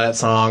just love that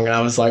song, and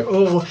I was like,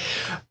 oh.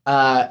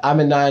 I've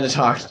been dying to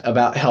talk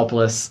about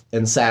Helpless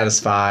and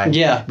Satisfied.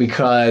 Yeah.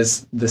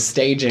 Because the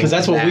staging. Because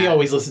that's what we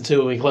always listen to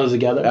when we close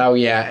together. Oh,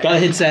 yeah. Gotta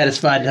hit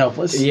Satisfied and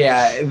Helpless.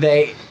 Yeah.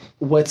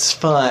 What's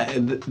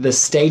fun, the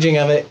staging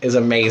of it is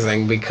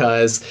amazing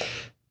because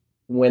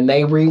when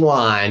they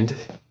rewind,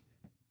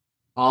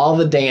 all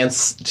the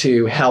dance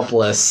to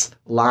Helpless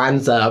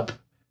lines up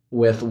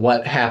with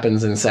what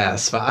happens in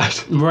Satisfied.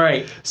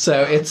 Right.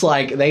 So it's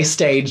like they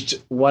staged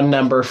one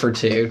number for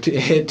two, to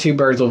hit two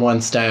birds with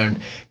one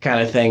stone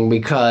kind of thing,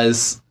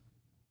 because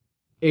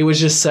it was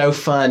just so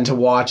fun to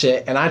watch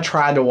it. And I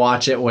tried to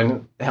watch it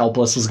when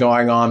Helpless was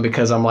going on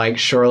because I'm like,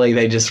 surely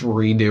they just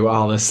redo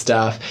all this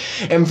stuff.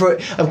 And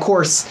of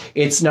course,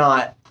 it's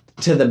not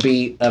to the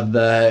beat of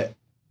the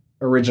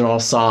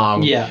original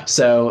song. Yeah.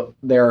 So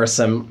there are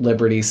some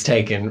liberties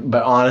taken.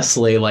 But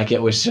honestly, like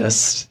it was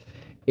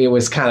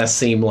kind of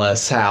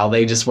seamless how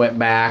they just went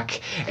back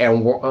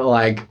and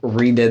like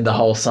redid the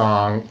whole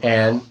song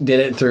and did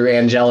it through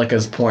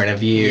Angelica's point of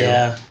view.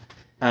 Yeah.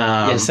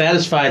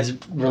 Satisfied's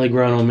really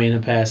grown on me in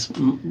the past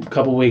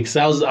couple weeks.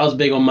 I was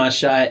big on My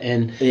Shot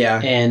and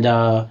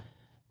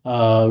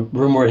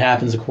Room Where It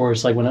Happens, of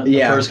course, like when the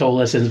first couple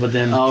listens, but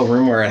then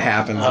Room Where It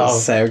Happens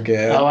is so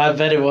good. Oh, I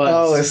bet it was.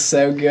 Oh, it's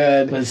so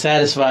good. But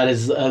Satisfied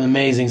is an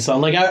amazing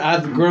song. Like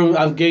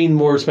I've gained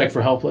more respect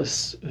for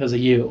Helpless because of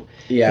you.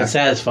 Yeah. But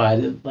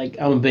Satisfied, like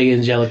I'm a big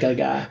Angelica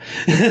guy.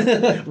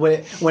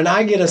 When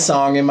I get a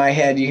song in my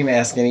head, you can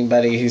ask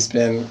anybody who's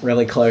been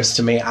really close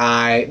to me.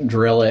 I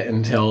drill it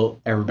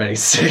until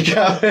everybody's sick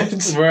of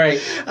it.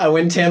 Right.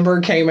 When Timber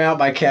came out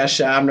by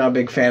Kesha, I'm not a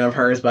big fan of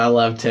hers, but I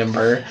love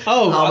Timber.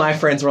 Oh, all my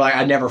friends were like,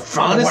 I never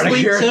want to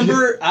hear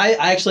Timber. I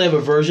actually have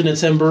a version of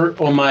Timber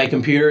on my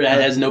computer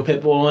that has no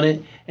Pitbull on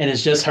it, and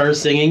it's just her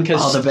singing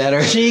because all the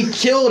better. She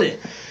killed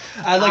it.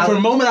 For a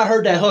moment I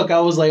heard that hook,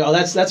 I was like, oh,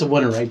 that's a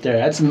winner right there.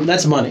 That's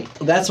money.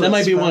 That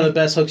might be one of the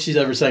best hooks she's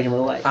ever sang in her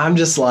life. I'm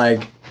just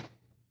like,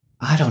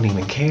 I don't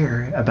even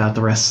care about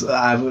the rest.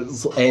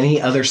 Any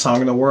other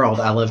song in the world.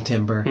 I love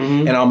Timber,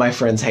 and all my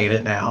friends hate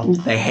it now.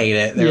 They hate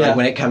it. They're like,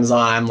 when it comes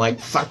on, I'm like,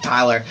 fuck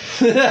Tyler,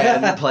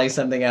 and play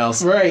something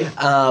else. Right.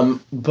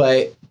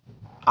 But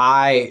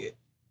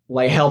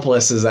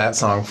Helpless is that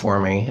song for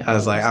me. I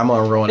was like, I'm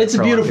gonna ruin it. It's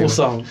a beautiful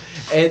song.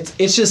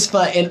 It's just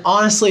fun, and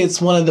honestly,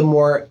 it's one of the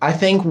more. I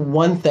think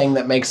one thing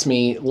that makes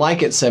me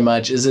like it so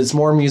much is it's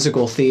more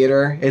musical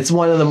theater. It's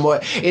one of the more.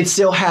 It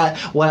still has.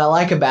 What I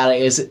like about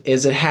it is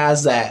it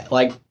has that,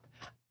 like,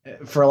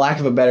 for lack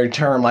of a better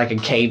term, like a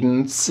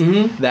cadence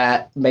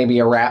that maybe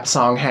a rap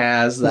song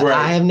has. That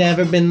I have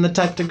never been the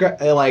type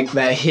to like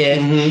that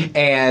hit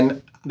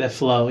and that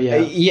flow.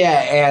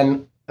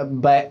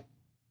 But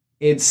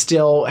it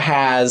still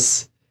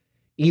has,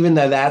 even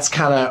though that's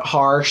kind of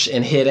harsh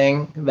and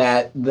hitting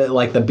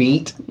the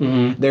beat,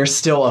 there's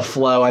still a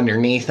flow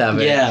underneath of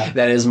it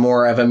that is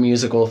more of a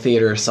musical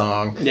theater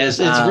song. Yes,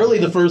 it's really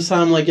the first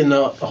time, like in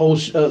the whole,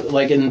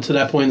 into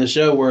that point in the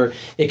show where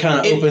it kind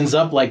of opens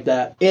up like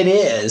that. It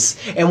is,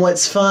 and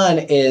what's fun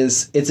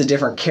is it's a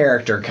different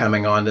character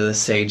coming onto the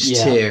stage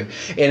too,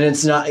 and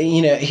it's not.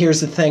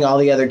 Here's the thing: all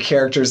the other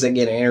characters that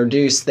get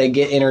introduced, they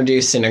get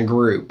introduced in a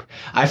group.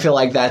 I feel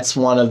like that's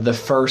one of the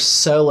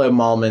first solo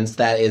moments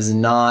that is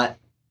not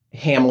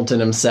Hamilton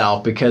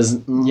himself,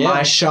 because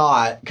My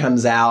Shot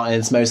comes out and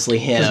it's mostly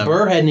him. Because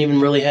Burr hadn't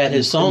even really had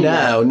his song.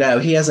 No,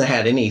 he hasn't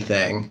had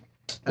anything.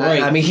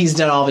 Right. I mean, he's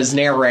done all of his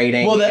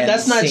narrating. Well,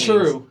 that's not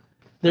true.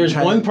 There's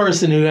one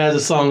person who has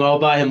a song all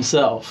by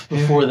himself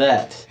before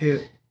that. Who?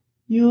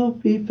 You'll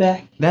be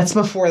back. That's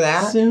before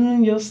that?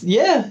 Soon I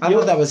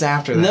thought that was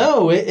after that.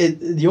 No,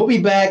 You'll Be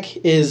Back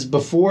is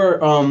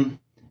before...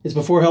 It's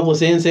before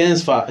Helpless and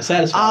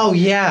Satisfied. Oh,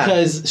 yeah.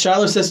 Because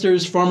Shiloh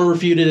Sisters, Farmer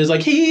Refuted is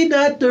like, he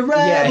not the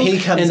rebel. Yeah, he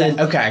comes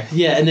in. Okay.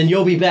 Yeah, and then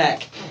You'll Be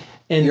Back.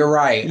 And you're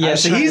right. Yeah,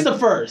 so he's the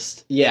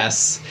first.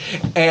 Yes.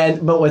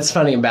 But what's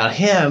funny about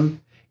him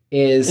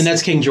is... And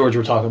that's King George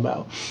we're talking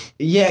about.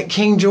 Yeah,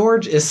 King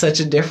George is such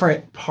a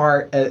different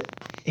part.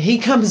 He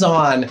comes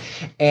on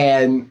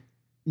and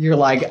you're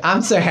like,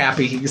 I'm so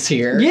happy he's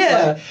here.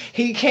 Yeah. Like,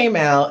 he came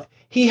out.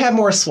 He had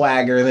more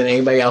swagger than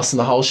anybody else in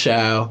the whole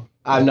show.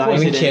 I'm not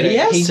even kidding. He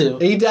has to.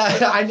 He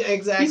does.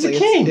 Exactly. He's a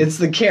king. It's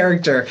the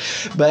character.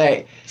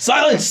 But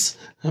silence.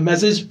 A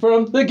message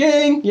from the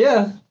king.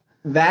 Yeah.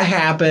 that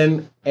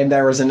happened, and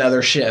there was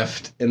another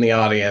shift in the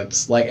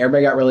audience. Like,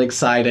 everybody got really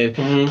excited,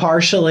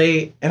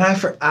 partially, and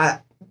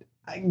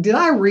did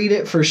I read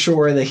it for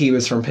sure that he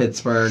was from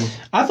Pittsburgh?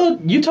 I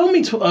thought you told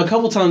me a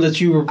couple times that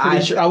you were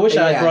pretty sure. I wish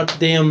I had brought the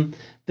damn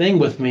thing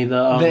with me. It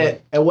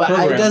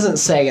doesn't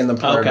say in the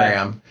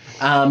program,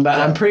 but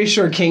I'm pretty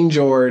sure King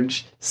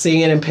George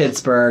singing in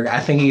Pittsburgh. I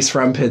think he's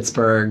from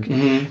Pittsburgh,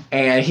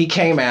 and he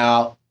came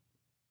out.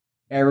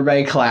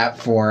 Everybody clapped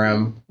for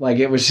him. Like,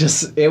 it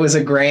was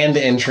a grand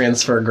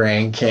entrance for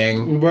Grand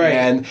King, right?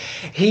 And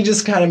he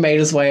just kind of made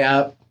his way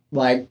up,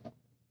 like,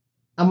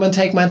 I'm gonna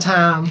take my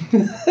time,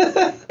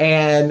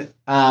 and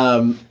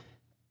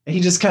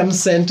he just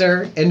comes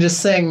center and just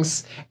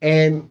sings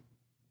and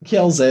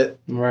kills it.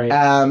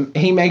 Right.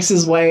 He makes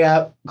his way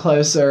up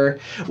closer.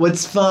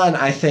 What's fun,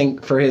 I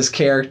think, for his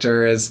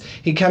character is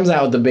he comes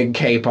out with the big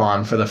cape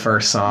on for the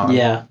first song.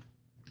 Yeah.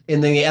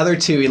 And then the other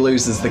two, he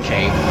loses the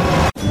cape.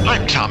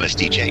 I'm Thomas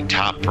DJ,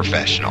 top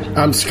professional.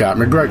 I'm Scott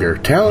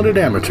McGregor, talented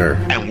amateur.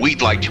 And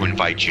we'd like to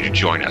invite you to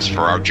join us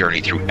for our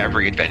journey through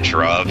every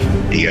adventure of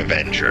the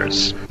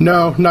Avengers.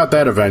 No, not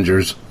that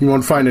Avengers. You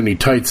won't find any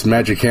tights,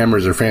 magic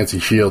hammers, or fancy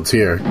shields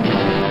here.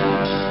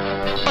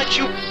 But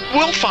you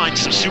will find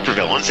some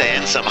supervillains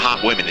and some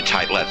hot women in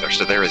tight leather,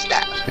 so there is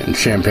that. And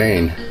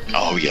champagne.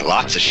 Oh, yeah,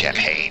 lots of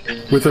champagne.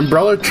 With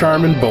Umbrella,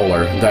 Charm, and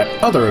Bowler, that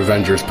other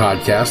Avengers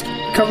podcast,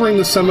 covering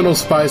the seminal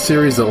spy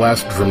series that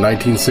lasted from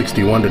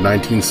 1961 to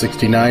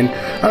 1969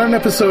 on an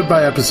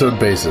episode-by-episode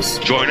basis.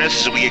 Join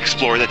us as we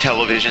explore the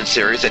television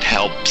series that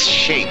helps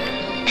shape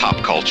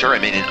pop culture. I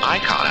mean, an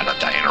icon out of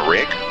Diana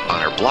Rigg,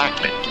 Honor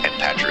Blackman, and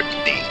Patrick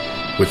Dean.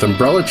 With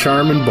Umbrella,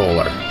 Charm, and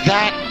Bowler.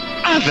 That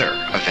other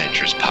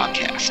Avengers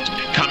podcast,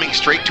 coming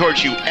straight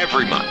towards you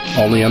every month.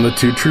 Only on the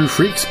Two True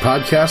Freaks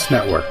podcast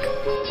network.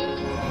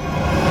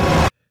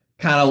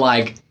 Kind of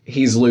like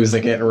he's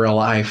losing it in real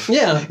life.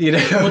 Yeah, you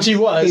know, which he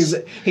was.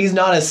 He's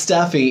not as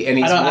stuffy,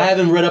 and I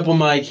haven't read up on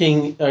my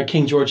King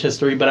George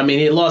history, but I mean,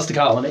 he lost the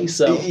colony,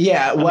 so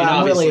yeah. What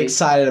I'm really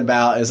excited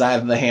about is I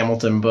have the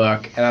Hamilton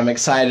book, and I'm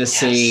excited to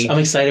see. I'm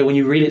excited when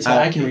you read it, so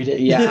I can read it.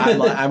 Yeah,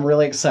 I'm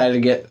really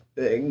excited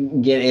to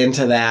get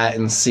into that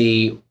and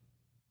see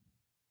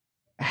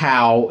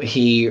how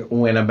he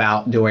went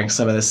about doing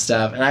some of this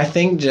stuff. And I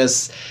think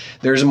just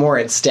there's more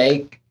at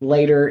stake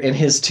later in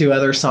his two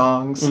other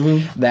songs.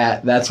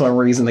 That's one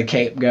reason the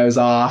cape goes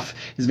off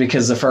is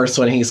because the first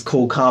one he's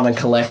cool, calm, and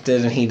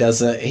collected, and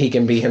he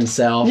can be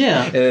himself.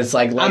 Yeah. And it's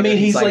like later, I mean,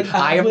 he's like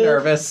I am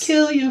nervous.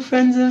 Kill your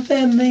friends and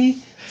family.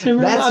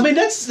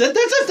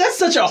 That's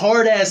such a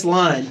hard ass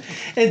line,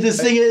 and to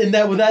sing it in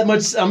that with that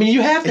much. I mean,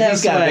 you have to have.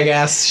 He's got a big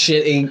ass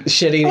shit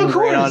eating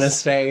grin on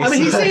his face. I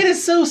mean, he's saying it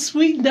so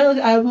sweet. Doug,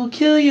 I will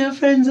kill your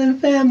friends and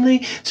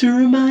family to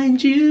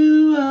remind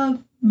you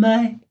of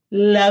my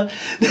love.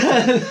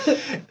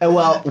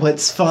 Well,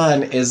 what's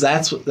fun is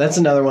that's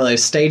another one of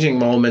those staging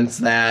moments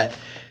that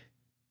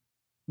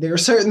there are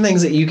certain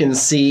things that you can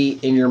see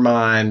in your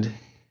mind.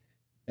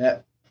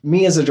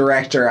 Me as a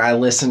director, I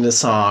listen to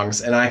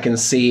songs and I can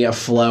see a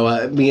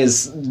flow. Me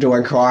as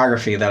doing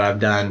choreography that I've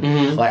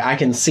done, like I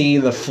can see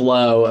the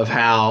flow of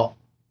how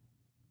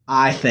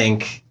I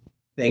think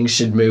things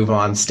should move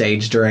on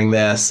stage during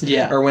this.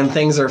 Yeah. Or when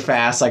things are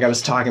fast, like I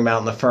was talking about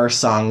in the first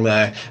song,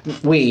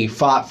 we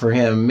fought for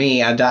him,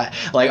 me, I died.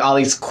 Like all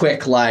these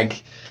quick,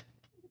 like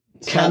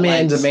come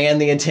in, demand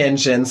the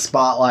attention,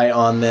 spotlight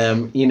on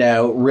them, you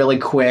know, really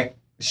quick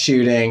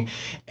shooting,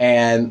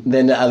 and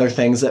then to other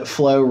things that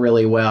flow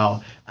really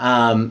well.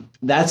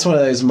 That's one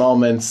of those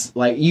moments,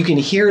 like you can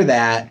hear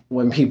that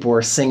when people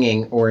are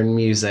singing or in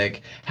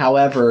music.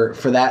 However,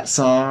 for that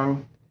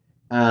song,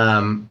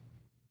 I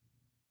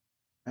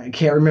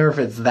can't remember if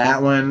it's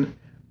that one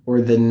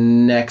or the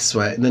next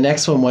one. The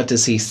next one, what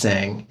does he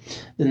sing?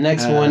 The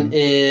next one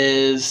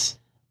is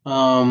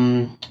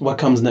What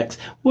Comes Next?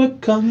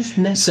 What Comes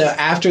Next? So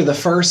after the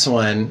first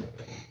one,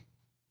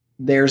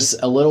 there's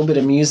a little bit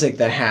of music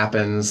that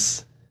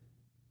happens.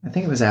 I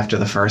think it was after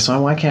the first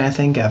one. Why can't I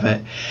think of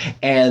it?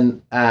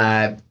 And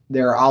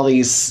there are all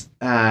these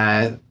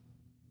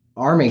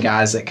army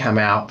guys that come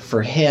out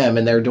for him,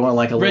 and they're doing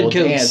like a red little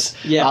coats.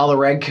 dance. Yeah. All the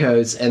red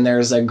coats, and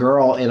there's a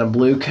girl in a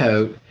blue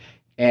coat,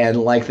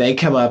 and like they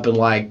come up and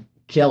like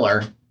kill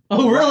her.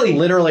 Oh, really?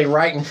 Literally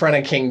right in front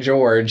of King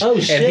George. Oh,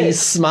 shit. And he's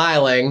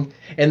smiling,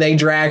 and they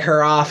drag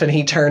her off, and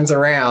he turns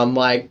around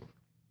like,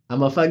 I'm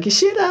gonna fuck your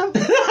shit up.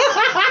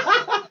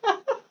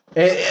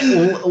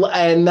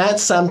 And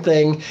that's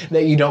something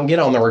that you don't get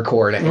on the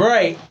recording.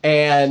 Right.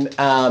 And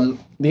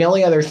the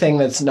only other thing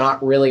that's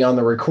not really on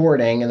the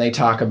recording, and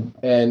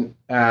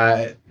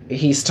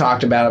he's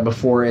talked about it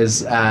before,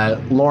 is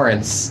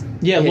Lawrence.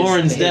 Yeah,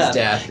 Lauren's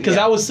death. Because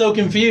I was so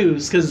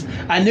confused, because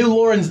I knew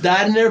Lawrence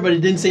died in there, but it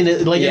didn't seem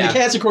to, like in the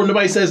cast recording,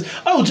 nobody says,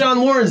 oh,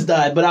 John Lawrence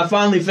died. But I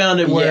finally found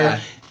it where,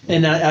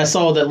 and I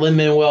saw that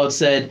Lin-Manuel had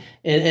said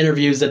in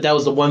interviews that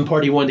was the one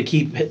part he wanted to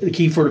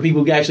keep for the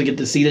people who actually get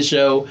to see the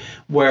show,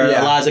 where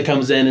Eliza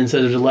comes in and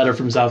says there's a letter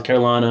from South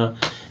Carolina,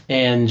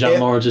 and John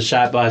Lawrence was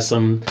shot by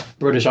some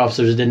British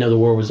officers that didn't know the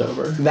war was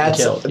over.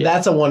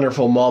 That's a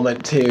wonderful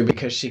moment too,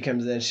 because she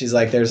comes in, she's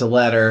like, "There's a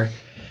letter,"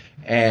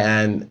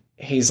 and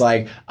he's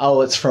like,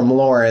 "Oh, it's from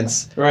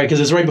Lawrence." Right, because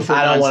it's right before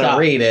I don't want to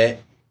read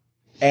it.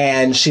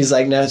 And she's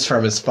like, "No, it's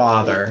from his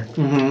father."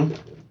 Mm-hmm.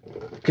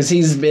 Because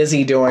he's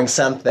busy doing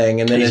something,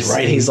 and then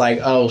he's like,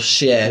 "Oh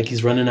shit!" Like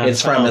he's running out.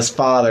 It's from his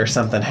father.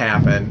 Something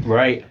happened.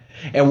 Right.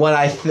 And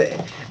what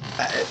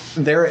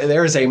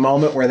there's a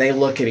moment where they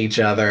look at each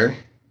other.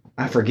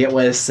 I forget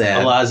what it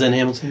said. Eliza and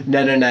Hamilton.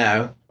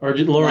 No. Or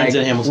Lawrence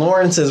and Hamilton.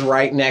 Lawrence is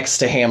right next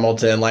to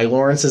Hamilton. Like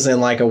Lawrence is in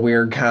like a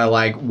weird kind of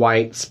like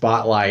white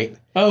spotlight.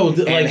 Oh,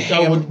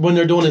 when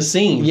they're doing a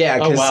scene. Yeah,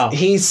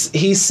 because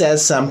he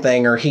says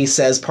something, or he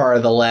says part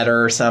of the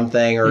letter or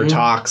something, or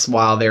talks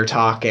while they're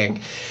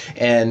talking.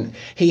 And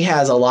he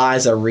has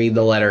Eliza read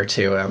the letter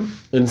to him.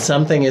 And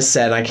something is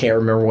said, I can't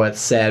remember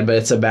what's said, but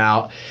it's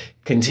about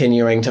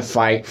continuing to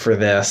fight for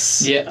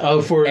this.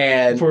 Yeah, for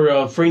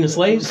freeing the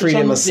slaves?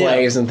 Freedom of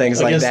slaves and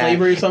things like that. Against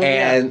slavery or something?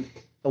 And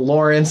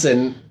Lawrence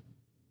and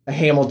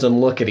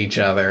Hamilton look at each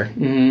other,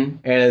 and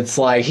it's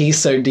like he's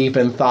so deep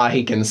in thought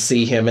he can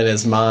see him in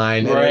his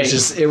mind. And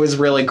right. it was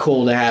really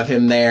cool to have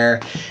him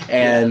there.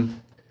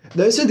 And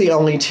those are the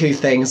only two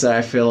things that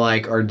I feel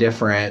like are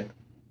different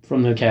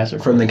from the cast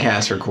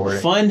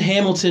recording. Fun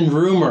Hamilton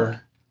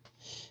rumor,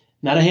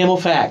 not a Hamill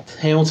fact.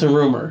 Hamilton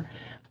rumor.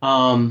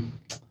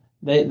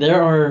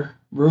 There are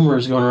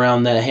rumors going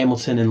around that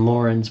Hamilton and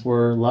Lawrence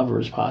were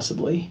lovers,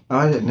 possibly. Oh,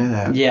 I didn't know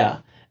that. Yeah,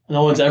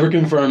 no one's ever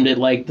confirmed it.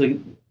 Like the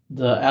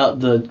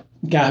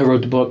guy who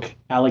wrote the book,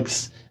 Ron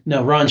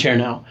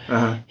Chernow.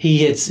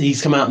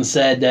 He's come out and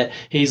said that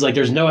he's like,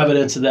 there's no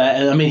evidence of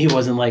that. And I mean, he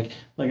wasn't like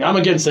I'm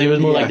against it. He was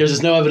more like, there's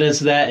just no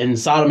evidence of that, and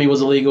sodomy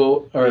was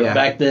illegal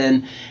back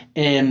then,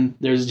 and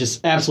there's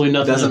just absolutely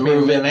nothing. Doesn't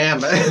prove it,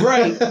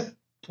 right?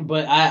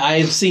 But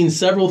I've seen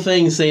several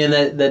things saying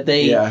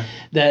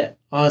that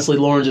honestly,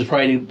 Lawrence is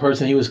probably the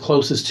person he was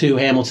closest to,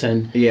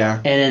 Hamilton. Yeah.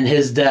 And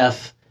his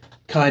death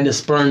kind of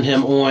spurned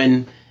him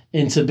on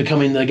into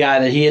becoming the guy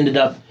that he ended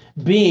up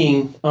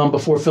being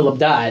before Philip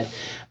died.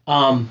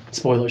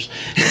 Spoilers.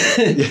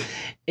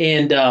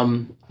 And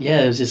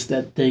it was just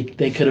that they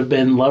could have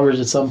been lovers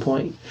at some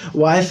point.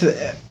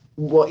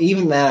 Well,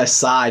 even that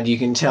aside, you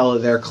can tell that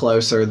they're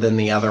closer than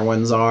the other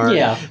ones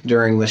are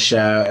during the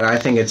show. And I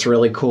think it's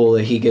really cool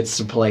that he gets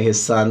to play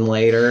his son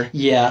later.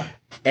 Yeah.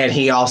 And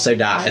he also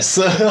dies.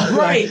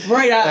 Right.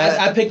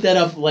 I picked that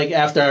up like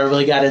after I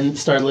really got in,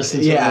 started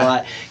listening to it a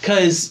lot.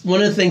 Because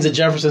one of the things that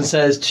Jefferson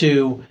says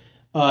to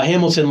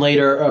Hamilton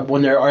later,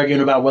 when they're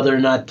arguing about whether or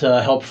not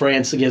to help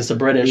France against the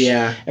British,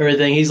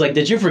 everything, he's like,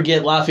 "Did you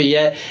forget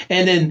Lafayette?"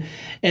 And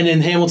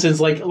then Hamilton's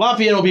like,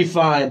 "Lafayette will be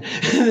fine,"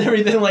 and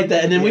everything like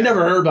that. And then we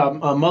never heard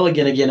about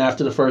Mulligan again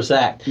after the first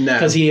act,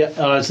 because he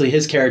honestly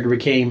his character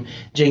became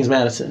James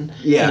Madison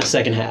in the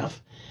second half.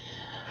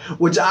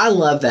 Which I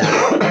love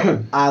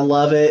that. I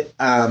love it.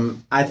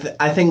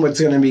 I think what's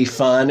going to be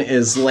fun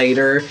is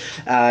later,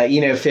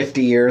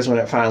 50 years when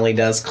it finally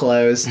does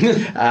close,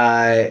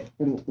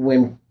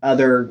 when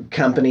other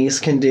companies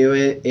can do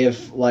it.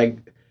 If, like,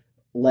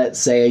 let's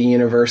say a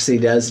university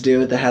does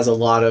do it that has a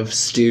lot of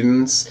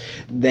students,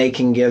 they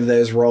can give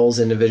those roles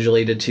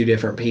individually to two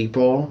different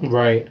people.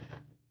 Right.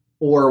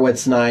 Or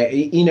what's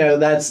nice,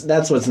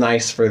 that's what's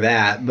nice for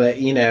that. But,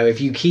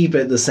 if you keep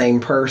it the same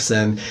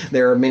person,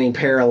 there are many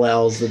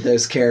parallels that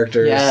those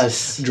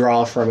characters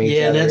draw from each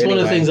other. Yeah, and that's one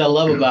of the things I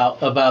love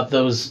about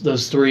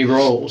those three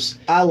roles.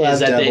 I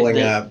love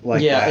doubling up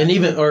like that. And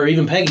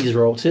even Peggy's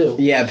role, too.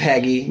 Yeah,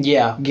 Peggy.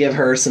 Yeah. Give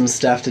her some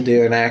stuff to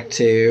do in Act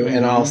 2.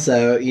 And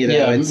also,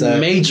 it's a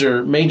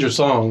major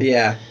song.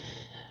 Yeah.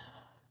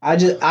 I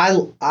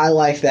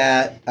like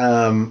that.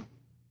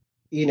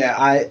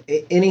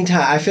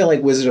 Anytime I feel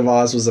like Wizard of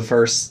Oz was the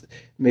first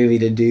movie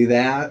to do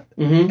that.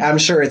 Mm-hmm. I'm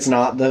sure it's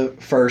not the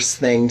first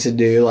thing to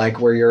do,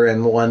 like where you're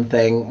in one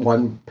thing,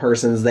 one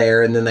person's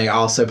there, and then they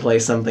also play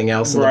something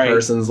else in the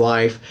person's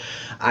life.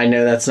 I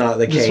know that's not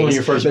the case. It's one of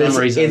your first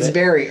memories. It's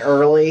very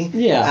early.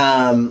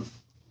 Yeah.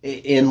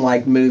 In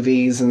like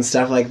movies and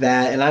stuff like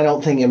that, and I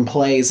don't think in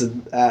plays.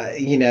 I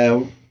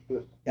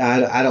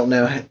don't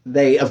know.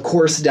 They, of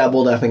course,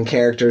 doubled up in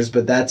characters,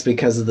 but that's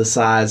because of the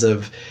size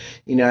of,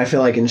 I feel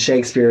like in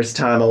Shakespeare's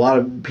time, a lot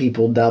of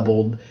people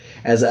doubled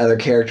as other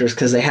characters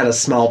because they had a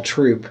small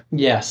troupe.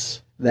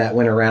 Yes. That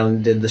went around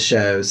and did the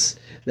shows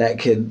that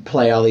could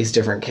play all these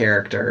different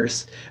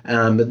characters.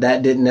 But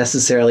that didn't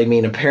necessarily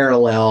mean a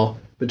parallel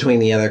between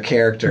the other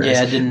characters.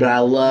 Yeah, it didn't. But I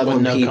love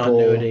when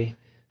people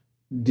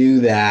do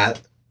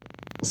that,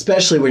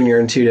 especially when you're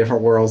in two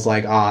different worlds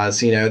like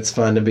Oz. It's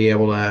fun to be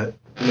able to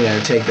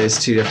take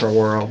those two different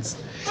worlds.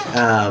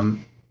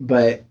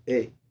 But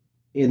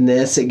in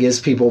this, it gives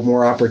people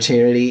more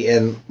opportunity.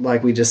 And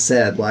like we just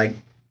said, like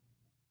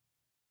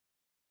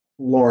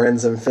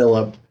Lawrence and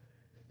Philip.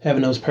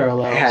 Having those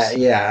parallels. I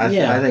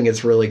think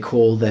it's really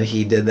cool that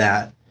he did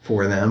that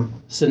for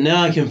them. So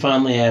now I can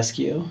finally ask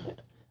you,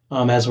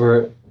 as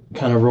we're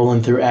kind of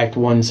rolling through Act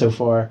 1 so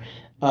far,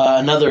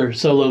 another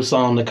solo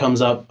song that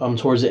comes up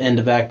towards the end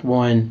of Act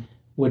 1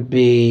 would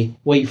be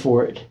Wait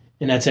For It.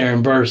 and that's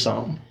Aaron Burr's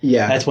song.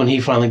 Yeah. That's when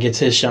he finally gets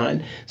his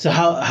shine. So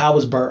how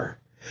was Burr?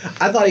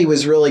 I thought he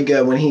was really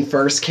good when he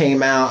first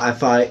came out. I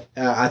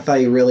thought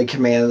he really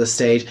commanded the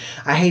stage.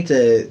 I hate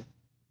to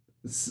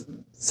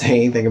say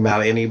anything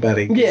about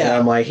anybody. Yeah.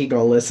 I'm like, he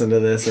gonna listen to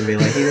this and be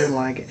like, he didn't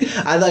like it.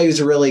 I thought he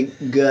was really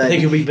good. I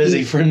think he'll be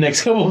busy for the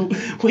next couple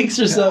weeks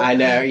or so. I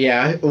know,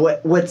 yeah.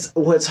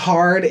 What's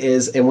hard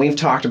is, and we've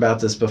talked about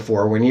this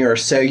before, when you are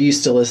so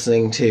used to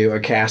listening to a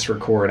cast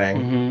recording,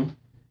 Mm-hmm.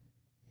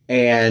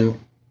 and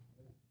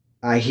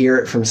I hear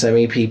it from so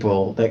many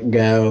people that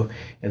go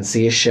and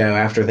see a show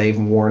after they've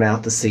worn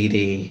out the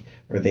CD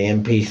or the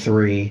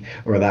MP3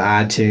 or the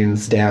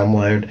iTunes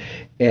download.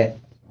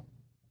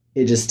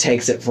 It just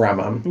takes it from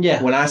them.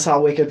 Yeah. When I saw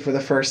Wicked for the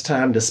first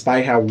time,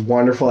 despite how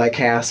wonderful that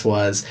cast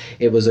was,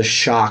 it was a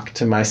shock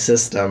to my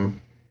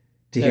system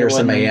to hear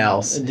somebody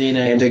else. Dina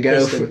And to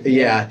go,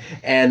 Kristen.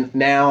 And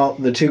now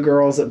the two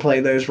girls that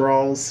play those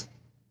roles,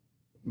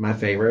 my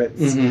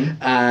favorites.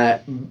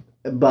 Mm-hmm.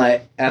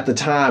 But at the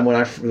time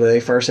when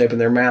they first opened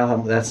their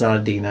mouth, that's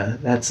not a Dina.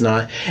 That's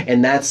not,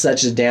 and that's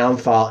such a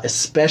downfall,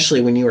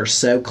 especially when you are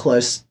so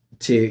close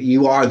to.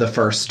 You are the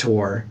first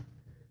tour.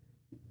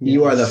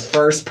 You are the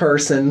first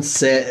person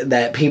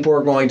that people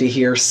are going to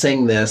hear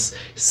sing this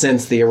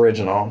since the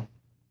original.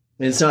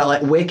 It's not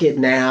like Wicked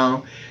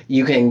now.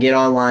 You can get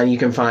online. You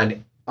can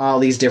find all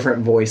these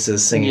different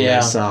voices singing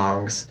those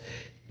songs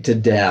to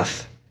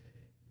death.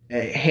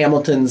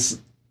 Hamilton's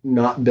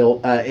not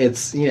built.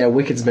 It's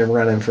Wicked's been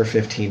running for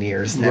 15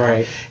 years now.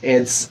 Right.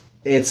 It's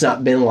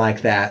not been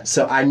like that.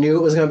 So I knew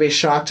it was going to be a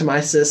shock to my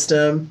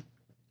system,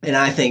 and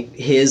I think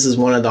his is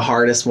one of the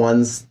hardest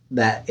ones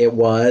that it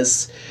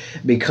was,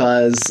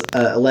 because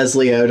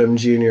Leslie Odom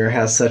Jr.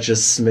 has such a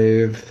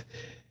smooth,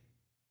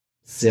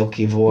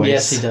 silky voice.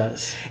 Yes, he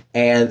does.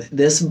 And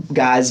this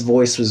guy's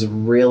voice was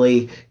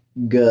really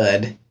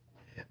good,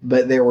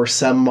 but there were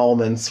some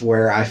moments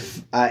where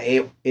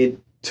it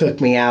took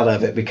me out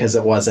of it because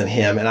it wasn't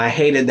him, and I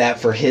hated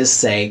that for his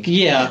sake.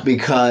 Yeah.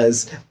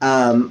 Because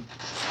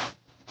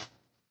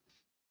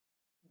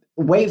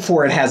Wait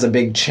For It has a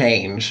big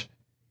change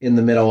in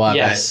the middle of it.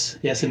 Yes,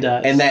 it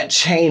does. And that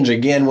change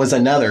again was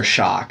another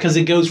shock. because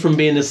it goes from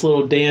being this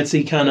little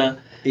dancey kind of,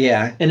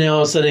 Yeah. and then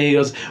all of a sudden he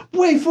goes,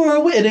 "Wait for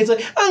it," and it's like,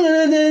 yeah,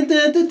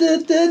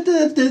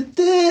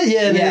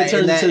 and then it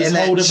turns into this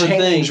whole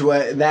different thing.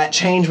 That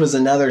change was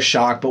another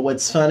shock. But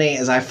what's funny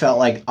is I felt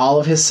like all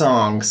of his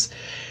songs,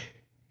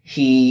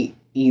 he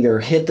either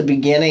hit the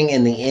beginning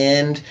and the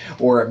end,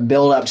 or it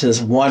built up to this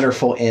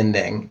wonderful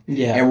ending.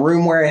 Yeah. And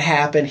Room Where It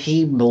Happened,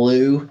 he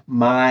blew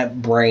my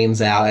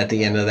brains out at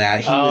the end of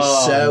that. He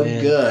was so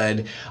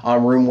good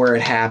on Room Where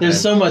It Happened.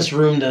 There's so much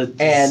room to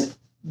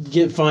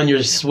find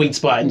your sweet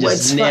spot and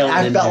just nail it.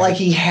 I in felt there. like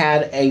he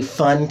had a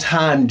fun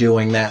time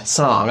doing that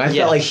song. I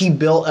felt like he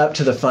built up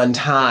to the fun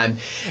time.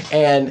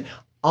 And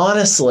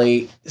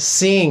honestly,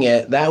 seeing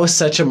it, that was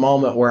such a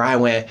moment where I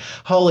went,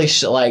 holy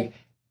shit, like,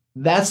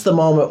 that's the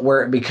moment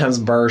where it becomes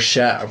Burr's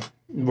show.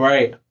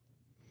 Right.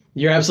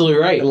 You're absolutely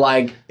right.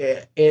 Like,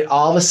 it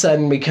all of a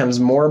sudden becomes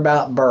more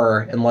about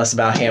Burr and less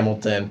about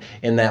Hamilton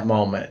in that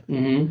moment.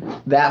 Mm-hmm.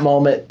 That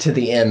moment to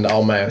the end,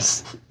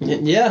 almost.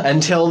 Yeah.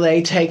 Until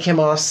they take him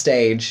off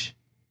stage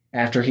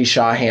after he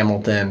shot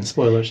Hamilton.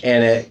 Spoilers.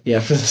 And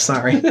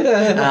sorry.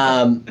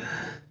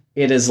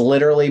 It is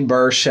literally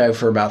Burr's show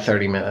for about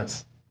 30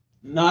 minutes.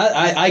 No,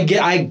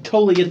 I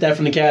totally get that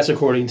from the cast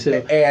recording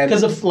too. And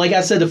because like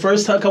I said, the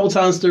first couple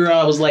times through,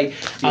 I was like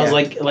I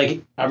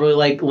really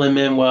like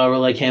Lin-Manuel, I really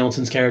like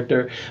Hamilton's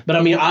character. But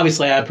I mean,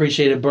 obviously, I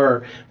appreciated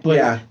Burr.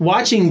 But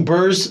watching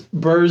Burr's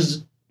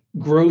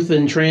growth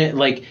and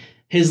like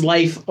his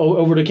life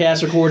over the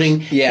cast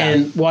recording,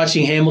 and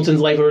watching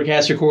Hamilton's life over the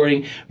cast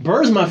recording,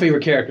 Burr's my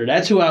favorite character.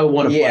 That's who I would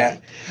want to play.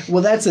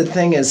 Well, that's the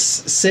thing, is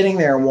sitting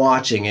there and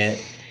watching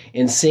it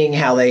and seeing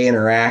how they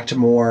interact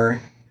more.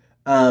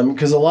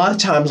 Because a lot of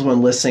times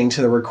when listening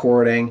to the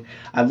recording,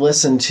 I've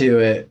listened to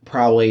it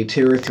probably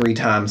 2 or 3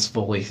 times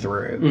fully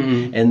through.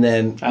 Mm-hmm. And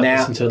then I've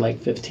listened to it like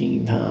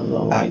 15 times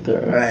all the way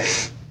through.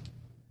 Right.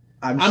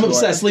 I'm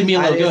obsessed. Leave me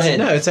alone. Go ahead.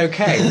 No, it's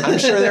okay. I'm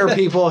sure there are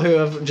people who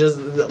have just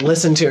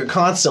listened to it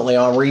constantly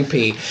on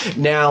repeat.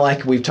 Now,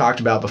 like we've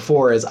talked about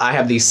before, is I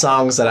have these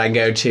songs that I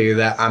go to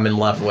that I'm in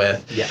love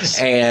with. Yes.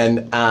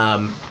 And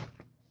also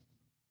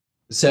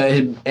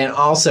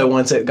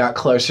once it got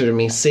closer to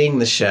me seeing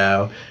the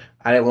show,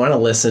 I didn't want to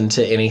listen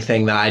to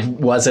anything that I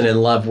wasn't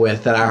in love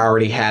with that I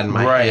already had in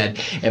my head.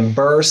 And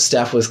Burr's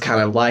stuff was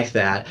kind of like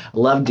that. I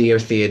love Dear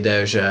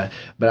Theodosia,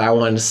 but I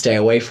wanted to stay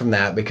away from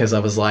that because I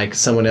was like,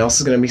 someone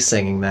else is going to be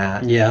singing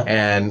that. Yeah.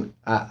 And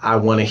I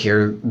want to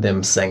hear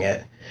them sing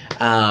it.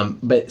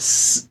 But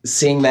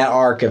seeing that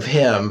arc of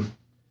him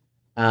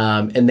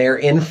and their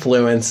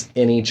influence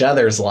in each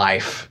other's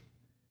life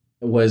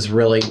was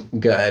really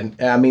good.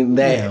 I mean,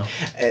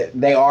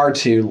 they are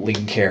 2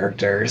 lead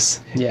characters.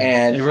 Yeah,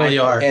 and they really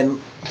are.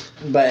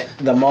 But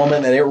the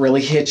moment that it really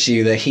hits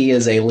you that he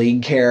is a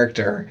lead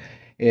character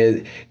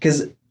is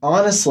because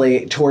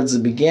honestly, towards the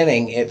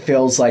beginning, it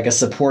feels like a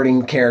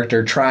supporting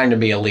character trying to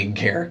be a lead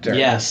character.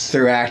 Yes.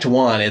 Through Act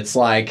 1, it's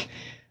like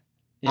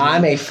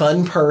I'm a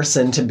fun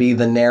person to be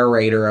the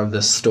narrator of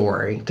the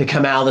story, to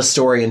come out of the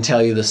story and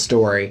tell you the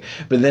story.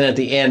 But then at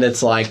the end,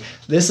 it's like,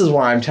 this is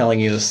why I'm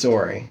telling you the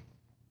story.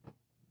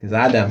 Because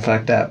I done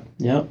fucked up.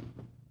 Yep.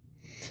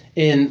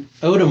 And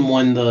Odom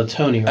won the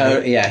Tony, right? Oh,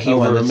 yeah, he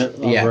won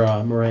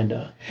over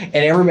Miranda. And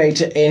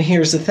everybody, and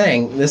here's the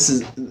thing, this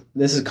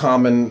is a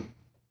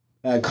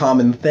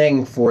common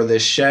thing for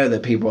this show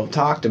that people have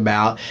talked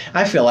about.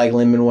 I feel like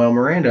Lin-Manuel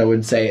Miranda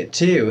would say it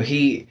too.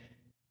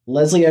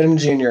 Leslie Odom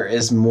Jr.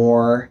 is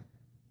more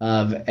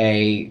of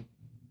a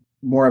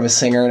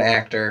singer and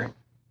actor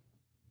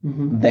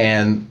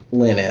than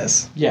Lynn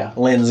is. Yeah.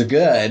 Lynn's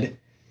good,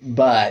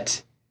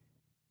 but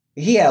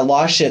he had a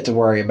lot of shit to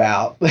worry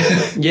about.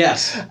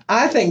 Yes.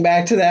 I think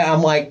back to that,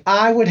 I'm like,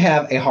 I would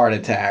have a heart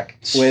attack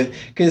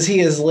because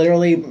he is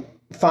literally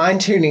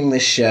fine-tuning the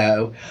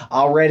show.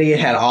 Already it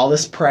had all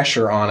this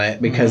pressure on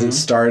it because it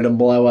started to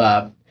blow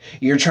up.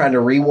 You're trying to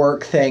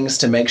rework things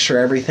to make sure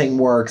everything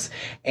works,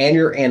 and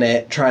you're in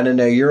it, trying to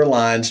know your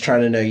lines, trying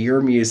to know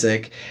your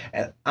music.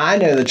 And I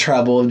know the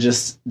trouble of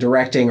just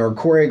directing or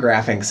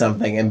choreographing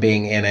something and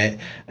being in it.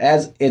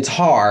 As it's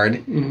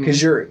hard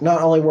because you're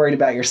not only worried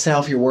about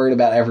yourself, you're worried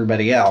about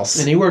everybody else.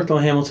 And he worked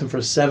on Hamilton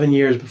for 7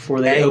 years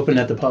before they opened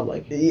at the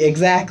public.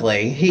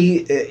 Exactly.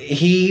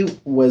 He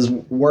was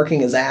working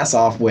his ass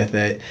off with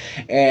it,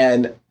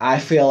 and I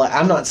feel like,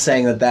 I'm not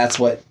saying that that's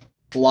what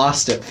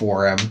lost it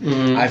for him.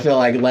 I feel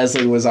like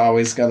Leslie was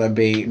always going to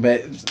be,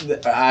 but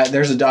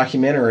there's a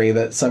documentary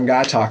that some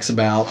guy talks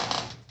about.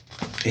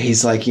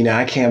 He's like,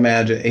 I can't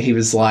imagine. He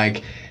was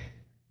like,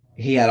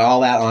 he had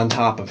all that on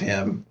top of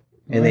him,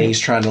 and then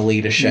he's trying to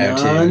lead a show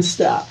too.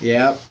 Non-stop.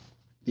 Yep.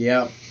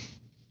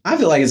 I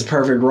feel like it's a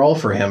perfect role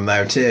for him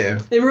though too.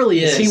 It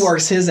really is. He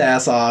works his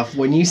ass off.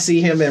 When you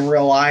see him in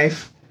real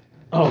life,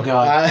 oh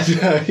God!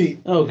 He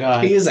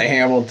is a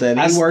Hamilton.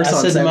 He works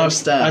on so much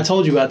stuff. I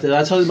told you about that.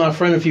 I told my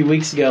friend a few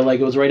weeks ago. Like,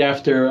 it was right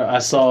after I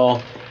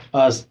saw,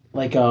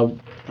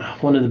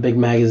 one of the big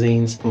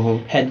magazines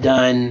had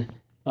done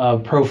a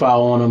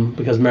profile on him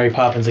because Mary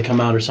Poppins had come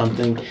out or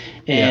something,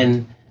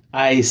 and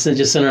I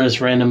just sent her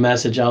this random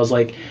message. I was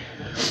like,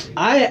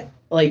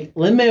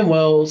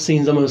 Lin-Manuel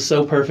seems almost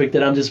so perfect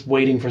that I'm just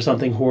waiting for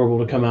something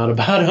horrible to come out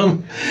about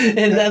him,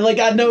 and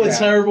I know it's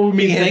terrible for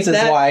me to think that.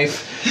 He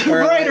hits his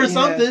wife, or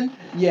something.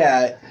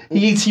 Yeah.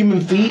 He eats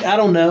human feet. I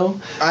don't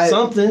know.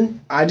 Something.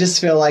 I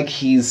just feel like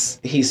he's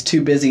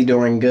too busy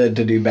doing good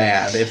to do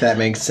bad, if that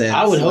makes sense.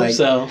 I would hope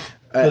so.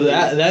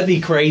 That'd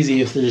be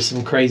crazy if there's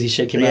some crazy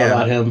shit came out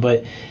about him.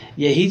 But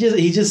yeah, he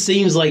just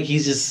seems like he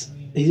just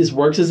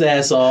works his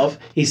ass off.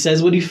 He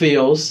says what he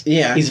feels.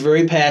 Yeah. He's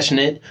very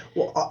passionate.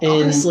 Well,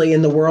 honestly,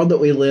 in the world that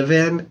we live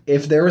in,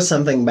 if there was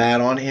something bad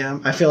on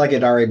him, I feel like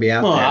it'd already be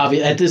out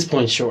there. At this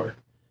point, sure.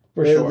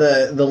 For sure.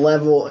 The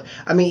level,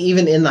 I mean,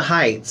 even in the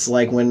Heights,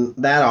 like when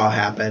that all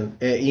happened,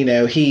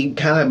 he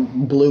kind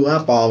of blew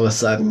up all of a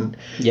sudden.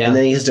 Yeah. And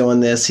then he's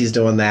doing this, he's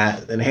doing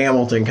that. And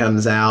Hamilton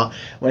comes out.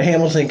 When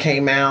Hamilton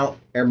came out,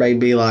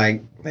 everybody'd be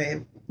like,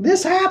 man,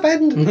 this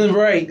happened.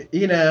 Right.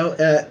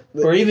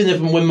 Or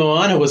even when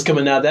Moana was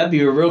coming out, that'd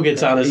be a real good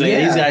time to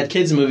say, he's got a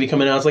kids movie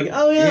coming out. It's like,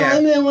 oh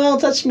yeah,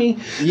 touch me.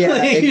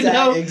 Yeah,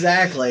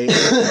 exactly.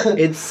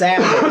 It's sad,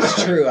 but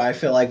it's true. I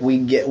feel like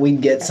we'd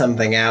get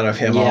something out of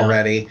him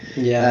already.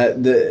 Yeah.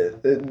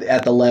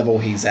 At the level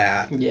he's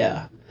at.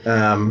 Yeah.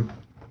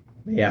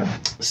 Yeah.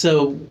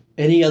 So,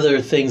 any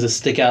other things that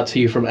stick out to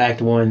you from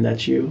Act 1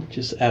 that you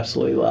just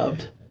absolutely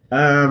loved?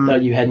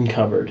 That you hadn't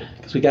covered?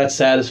 Because we got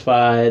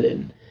Satisfied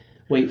and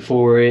Wait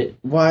for It.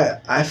 Well,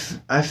 I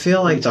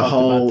feel like the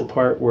whole... about the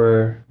part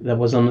where that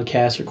was on the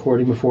cast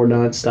recording before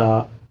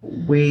Nonstop.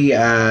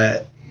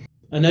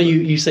 I know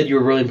you said you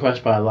were really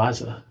impressed by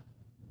Eliza.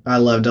 I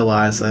loved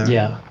Eliza.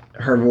 Yeah.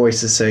 Her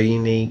voice is so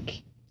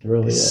unique. It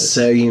really is.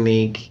 So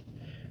unique.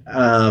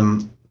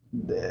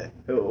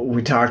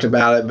 We talked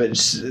about it, but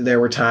there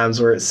were times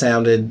where it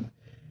sounded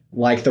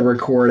like the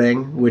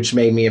recording, which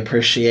made me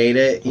appreciate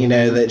it. You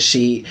know, that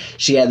she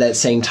had that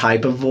same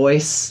type of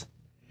voice,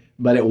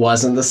 but it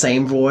wasn't the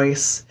same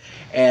voice.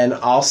 And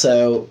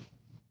also,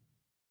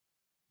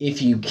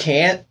 if you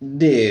can't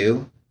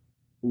do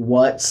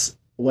what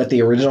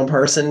the original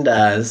person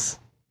does,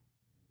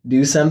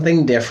 do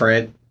something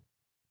different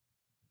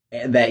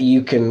that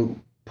you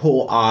can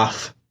pull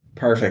off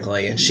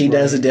perfectly. And she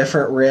does a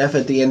different riff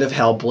at the end of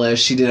Helpless.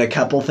 She did a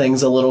couple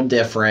things a little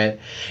different,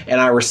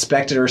 and I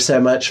respected her so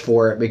much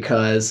for it,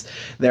 because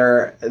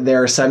there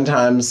are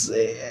sometimes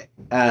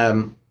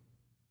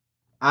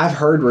I've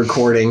heard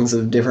recordings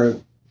of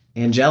different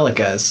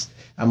Angelicas.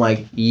 I'm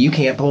like, you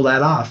can't pull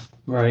that off.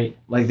 Right.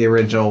 Like the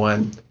original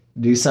one.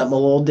 Do something a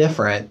little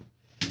different.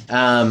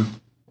 The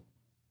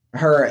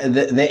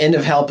end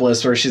of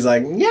Helpless, where she's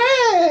like,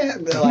 yeah,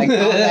 like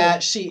all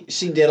that, she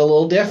did a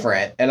little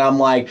different, and I'm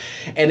like,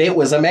 and it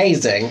was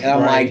amazing, and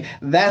I'm like,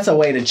 that's a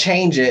way to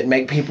change it and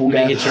make people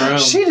go, it your own.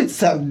 She did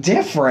something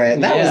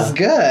different, that was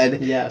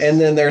good. Yes. And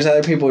then there's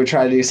other people who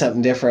try to do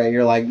something different.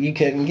 You're like, you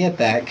couldn't get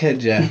that,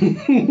 could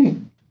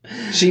you?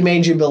 She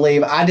made you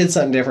believe I did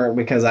something different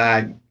because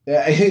I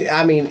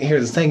I mean,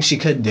 here's the thing: she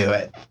could do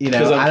it. You know,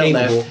 'Cause I'm I don't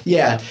capable. know.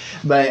 Yeah,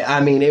 but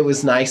I mean, it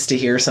was nice to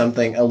hear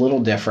something a little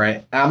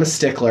different. I'm a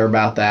stickler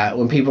about that.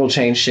 When people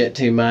change shit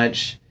too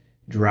much,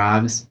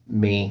 drives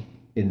me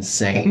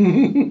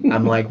insane.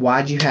 I'm like,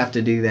 why'd you have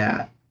to do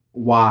that?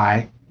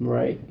 Why?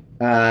 Right.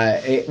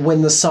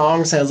 When the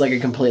song sounds like a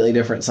completely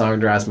different song, it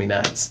drives me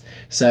nuts.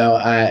 So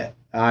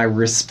I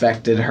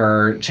respected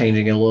her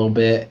changing it a little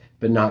bit,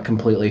 but not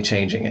completely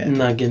changing it.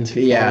 Not getting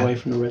too far away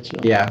from the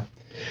original. Yeah.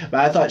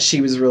 But I thought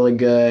she was really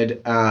good.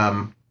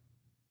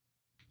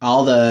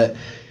 All the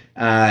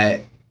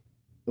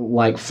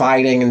like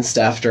fighting and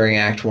stuff during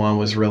Act 1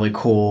 was really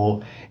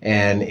cool,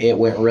 and it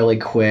went really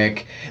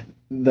quick.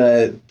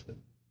 Here,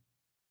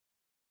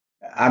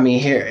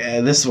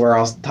 this is where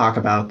I'll talk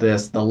about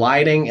this. The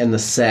lighting and the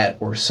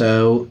set were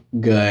so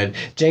good.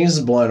 James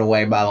was blown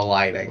away by the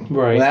lighting.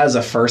 Right. That was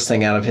the first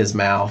thing out of his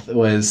mouth,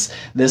 was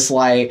this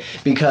light,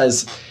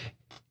 because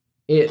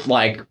it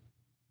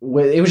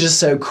was just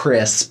so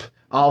crisp.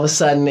 All of a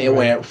sudden it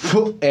went,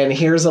 and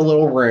here's a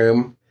little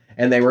room,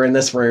 and they were in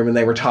this room and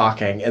they were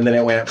talking, and then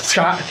it went,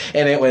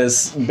 and it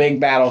was big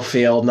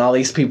battlefield, and all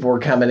these people were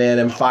coming in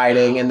and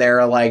fighting, and there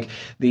are like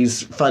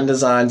these fun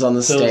designs on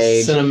the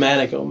stage.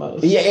 Cinematic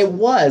almost. Yeah, it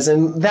was,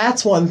 and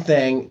that's one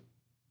thing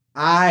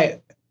I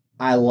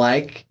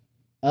like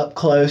up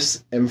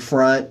close and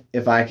front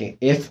if I can,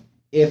 if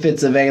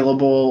it's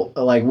available.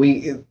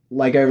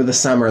 Like over the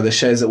summer, the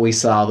shows that we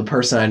saw, the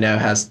person I know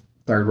has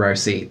third row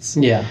seats.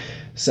 Yeah.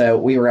 So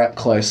we were up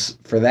close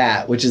for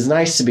that, which is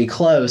nice to be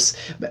close.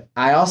 But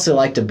I also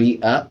like to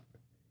be up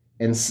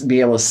and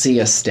be able to see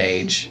a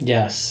stage.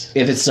 Yes.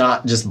 If it's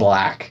not just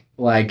black.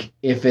 Like,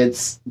 if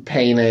it's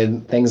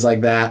painted, things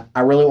like that. I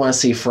really want to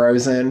see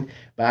Frozen,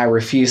 but I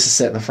refuse to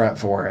sit in the front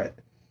for it.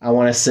 I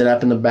want to sit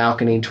up in the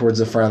balcony towards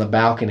the front of the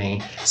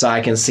balcony so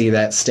I can see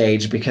that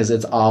stage, because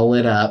it's all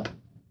lit up.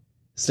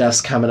 Stuff's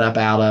coming up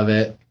out of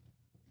it.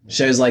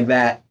 Shows like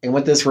that. And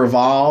with this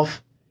Revolve,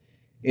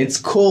 it's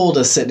cool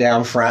to sit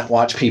down front,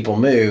 watch people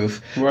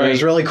move. Right. But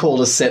it's really cool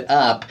to sit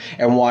up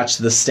and watch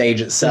the stage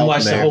itself And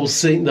watch move.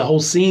 the whole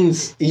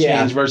scenes Yeah.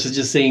 change versus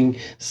just seeing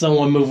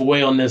someone move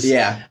away on this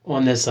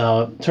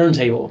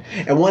turntable.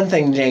 And one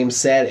thing James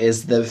said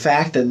is the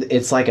fact that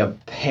it's like a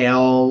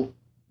pale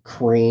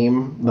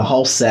cream. The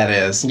whole set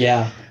is.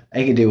 Yeah.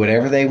 They could do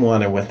whatever they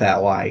wanted with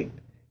that light.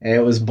 And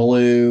it was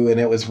blue and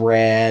it was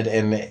red,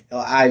 and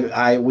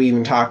we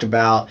even talked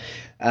about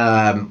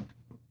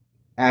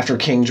after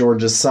King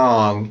George's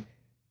song,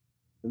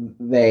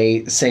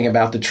 they sing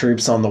about the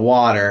troops on the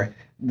water.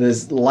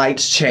 The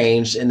lights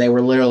changed and they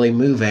were literally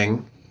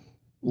moving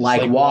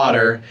like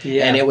water.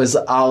 Yeah. And it was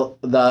all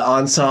the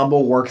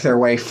ensemble worked their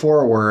way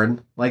forward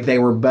like they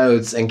were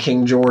boats, and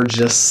King George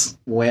just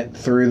went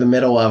through the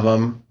middle of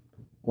them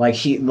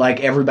like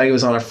everybody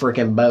was on a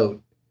freaking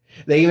boat.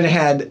 They even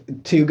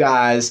had two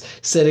guys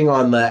sitting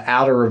on the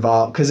outer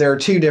revolve, because there are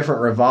two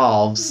different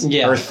revolves,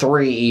 or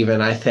three even,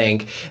 I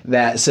think,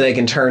 so they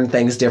can turn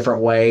things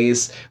different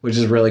ways, which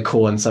is really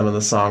cool in some of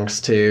the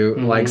songs too.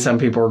 Mm-hmm. Like, some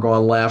people were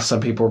going left,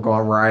 some people were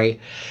going right,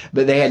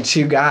 but they had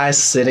two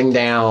guys sitting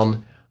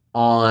down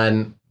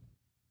on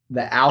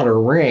the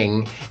outer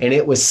ring, and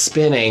it was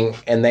spinning,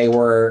 and they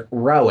were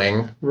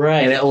rowing,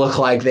 right? And it looked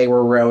like they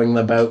were rowing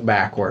the boat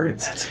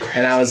backwards. That's crazy.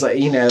 And I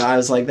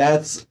was like,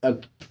 that's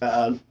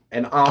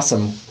an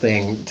awesome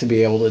thing to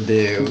be able to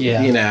do.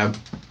 Yeah.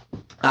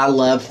 I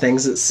love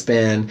things that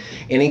spin.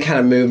 Any kind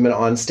of movement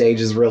on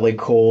stage is really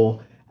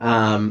cool.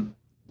 And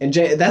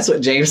that's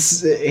what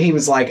James, he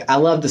was like, I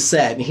love the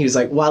set. And he was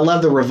like, well, I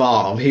love the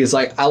Revolve. He was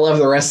like, I love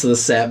the rest of the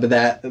set, but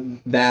that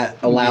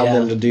allowed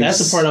them to do That's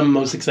the part I'm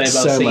most excited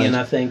about seeing,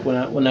 I think,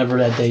 whenever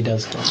that day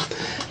does come.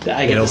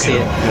 I get to see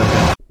it.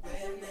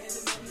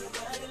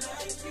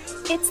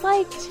 It's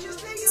like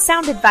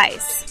sound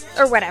advice,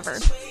 or whatever.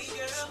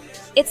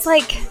 It's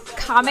like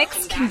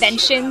comics,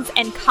 conventions,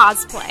 and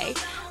cosplay,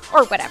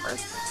 or whatever.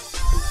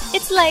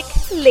 It's like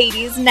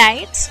ladies'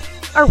 night,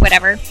 or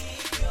whatever.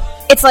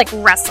 It's like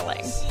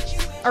wrestling,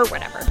 or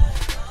whatever.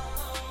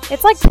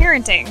 It's like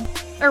parenting,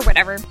 or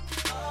whatever.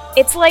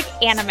 It's like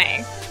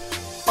anime,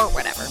 or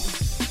whatever.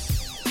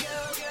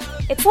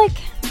 It's like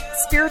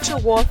spiritual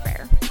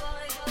warfare,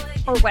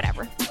 or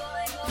whatever.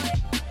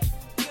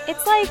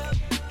 It's like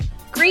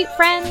great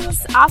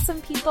friends, awesome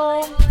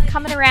people,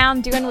 coming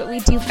around doing what we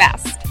do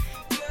best.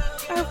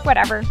 Or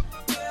whatever.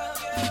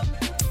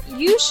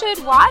 You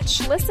should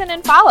watch, listen,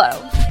 and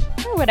follow.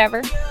 Or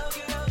whatever.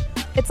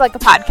 It's like a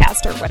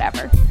podcast or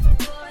whatever.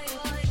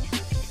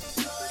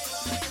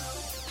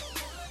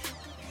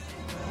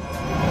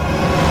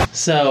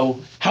 So,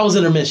 how was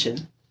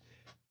intermission?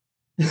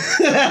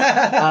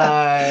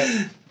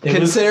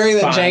 Considering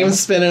that James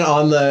spent it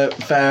on the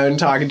phone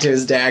talking to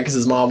his dad because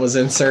his mom was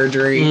in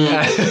surgery,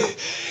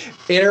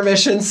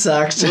 intermission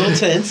sucked. A little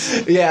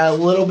tense. Yeah, a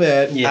little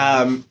bit.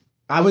 Yeah.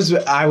 I was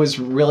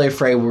really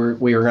afraid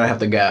we were going to have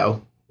to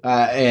go.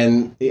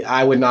 And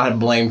I would not have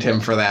blamed him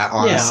for that,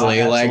 honestly.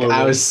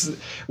 Yeah,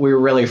 we were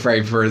really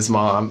afraid for his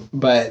mom.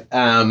 But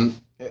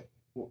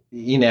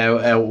we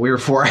were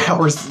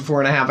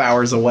 4.5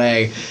 hours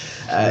away.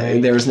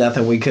 There was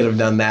nothing we could have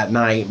done that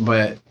night,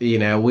 but we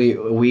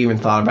even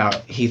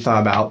he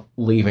thought about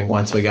leaving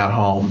once we got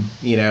home,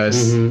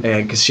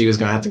 because she was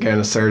going to have to go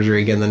into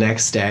surgery again the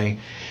next day.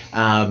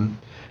 But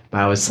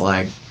I was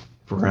like,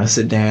 we're going to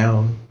sit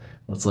down.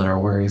 Let's let our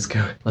worries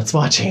go. Let's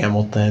watch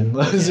Hamilton.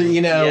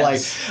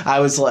 Yes. I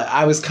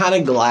was kind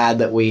of glad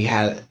that we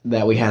had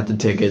the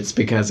tickets,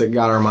 because it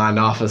got our mind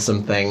off of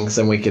some things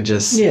and we could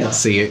just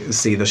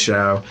see the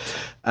show.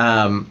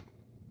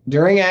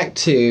 During Act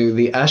 2,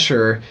 the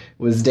usher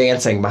was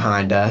dancing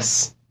behind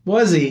us.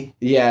 Was he?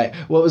 Yeah.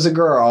 Well, it was a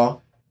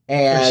girl,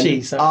 and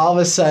Or she, all of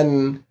a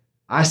sudden,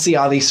 I see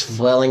all these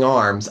flailing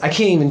arms. I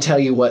can't even tell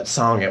you what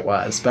song it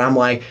was, but I'm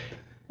like,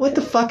 what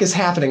the fuck is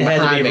happening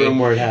behind me? It had to be a room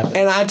where it happened.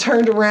 And I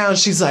turned around.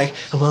 She's like,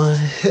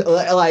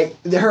 like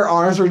her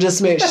arms were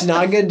just made. She's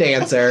not a good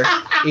dancer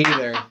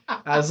either.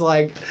 I was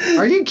like,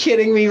 are you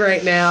kidding me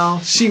right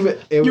now? You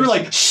were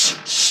like, shh,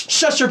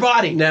 shush your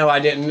body. No, I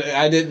didn't.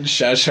 I didn't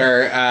shush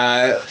her.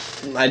 I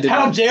didn't.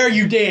 How dare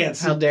you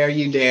dance? How dare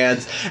you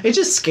dance? It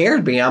just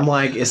scared me. I'm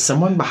like, is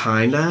someone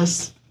behind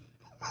us?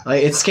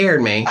 Like, it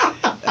scared me.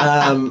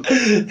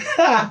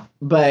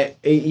 But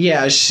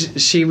yeah,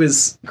 she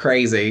was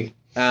crazy.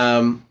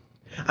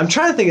 I'm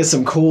trying to think of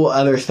some cool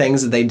other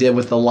things that they did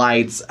with the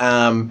lights.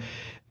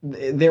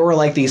 There were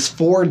like these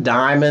 4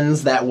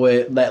 diamonds that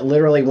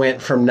literally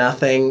went from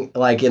nothing,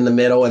 like in the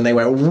middle, and they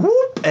went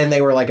whoop, and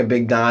they were like a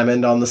big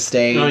diamond on the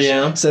stage. Oh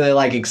yeah. So they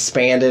like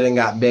expanded and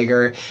got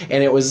bigger,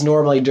 and it was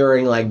normally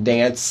during like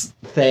dance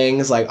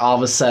things, like all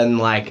of a sudden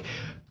like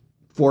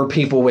 4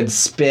 people would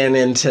spin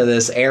into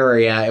this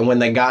area, and when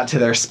they got to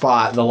their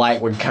spot, the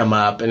light would come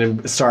up and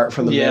it'd start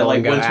from the middle like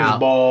and go Winter's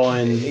out. Ball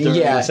and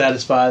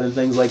Satisfied and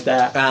things like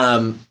that.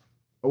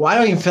 Well, I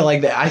don't even feel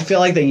like that. I feel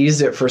like they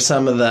used it for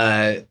some of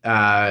the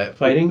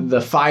fighting.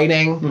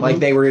 Mm-hmm. Like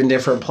they were in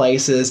different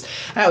places.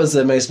 That was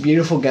the most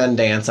beautiful gun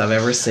dance I've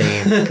ever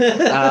seen.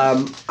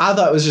 I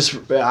thought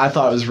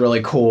it was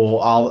really cool.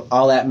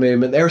 All that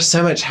movement. There was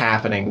so much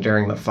happening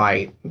during the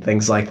fight,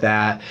 things like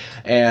that,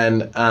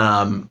 and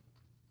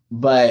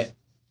but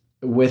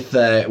with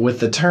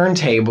the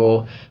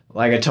turntable,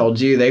 like I told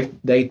you,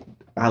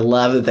 I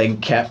love that they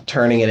kept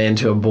turning it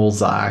into a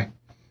bullseye.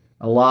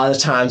 A lot of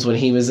times when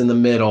he was in the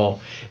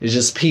middle, it's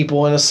just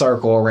people in a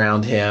circle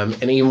around him,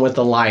 and even with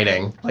the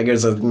lighting, like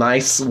there's a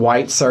nice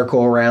white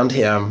circle around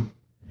him,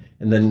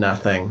 and then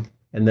nothing,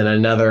 and then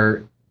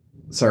another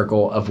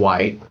circle of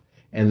white,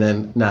 and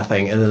then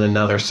nothing, and then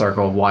another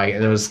circle of white,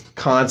 and it was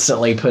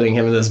constantly putting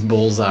him in this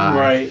bullseye.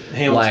 Right,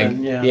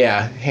 Hamilton.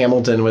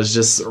 Hamilton was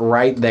just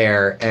right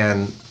there,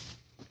 and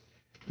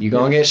you're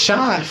gonna get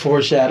shot.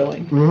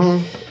 Foreshadowing.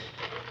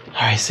 Mm-hmm.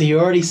 All right, so you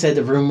already said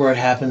the room where it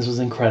happens was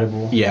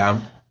incredible.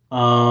 Yeah.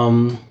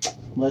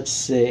 Let's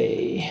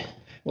see.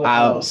 What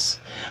else?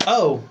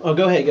 Oh,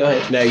 go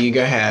ahead. No, you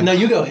go ahead. No,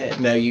 you go ahead.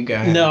 No, you go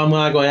ahead. No, I'm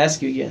not going to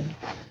ask you again.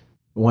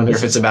 Wonder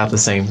if it's about the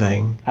same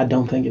thing. I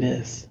don't think it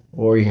is.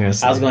 What were you going to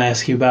say? I was going to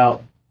ask you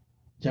about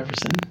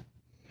Jefferson.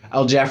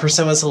 Oh,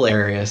 Jefferson was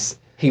hilarious.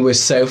 He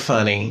was so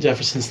funny.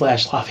 Jefferson /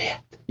 Lafayette.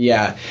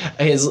 Yeah,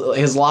 his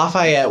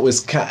Lafayette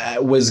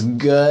was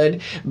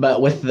good, but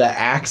with the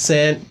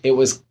accent, it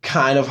was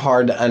kind of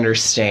hard to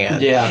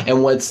understand. Yeah,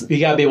 and you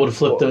gotta be able to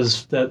flip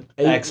that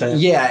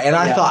accent. Yeah, and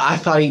I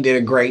thought he did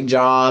a great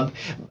job.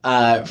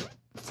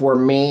 For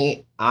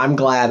me, I'm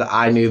glad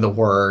I knew the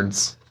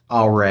words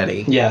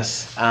already.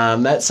 Yes,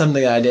 that's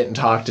something that I didn't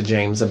talk to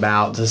James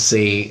about to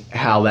see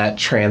how that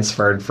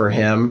transferred for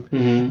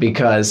him,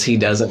 because he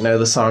doesn't know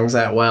the songs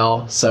that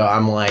well. So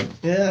I'm like,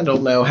 I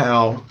don't know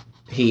how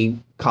he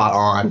caught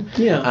on.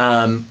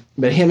 Yeah.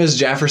 But him as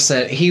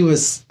Jefferson, he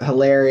was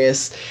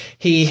hilarious.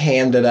 He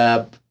hammed it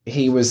up.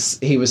 He was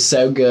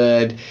so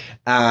good.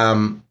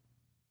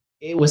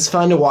 It was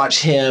fun to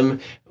watch him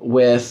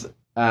with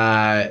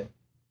oh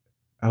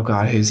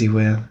God, who's he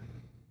with?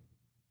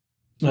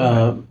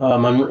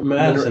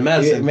 Madison.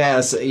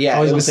 Yeah, I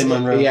was gonna say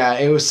Monroe. Yeah,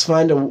 it was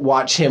fun to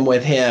watch him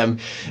with him,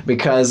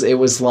 because it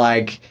was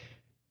like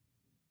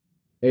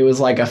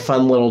a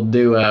fun little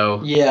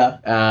duo. Yeah.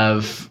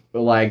 Of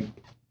like,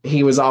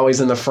 he was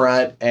always in the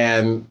front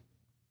and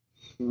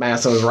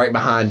Madison was right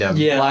behind him.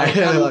 Yeah,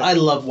 I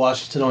love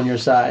Washington on Your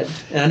Side.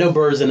 And I know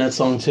Burr's in that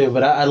song too,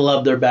 but I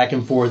love their back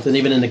and forth, and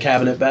even in the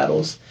cabinet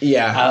battles.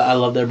 Yeah. I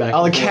love their back and forth.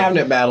 All the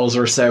cabinet battles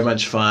were so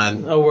much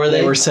fun. Oh, were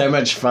they? They were so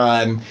much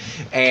fun.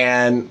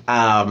 And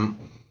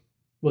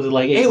was it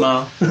like 8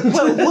 Mile?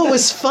 what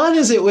was fun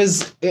is it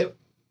was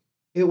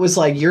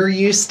like, you're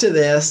used to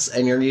this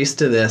and you're used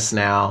to this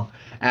now.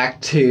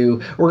 Act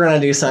 2, we're going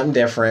to do something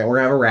different. We're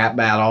going to have a rap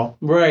battle.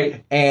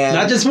 Right. And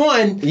not just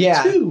one.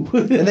 Yeah. 2.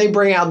 And they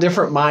bring out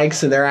different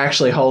mics, and they're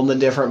actually holding the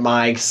different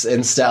mics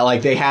and stuff.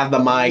 Like, they have the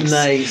mics.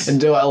 Nice. And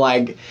do it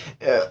like,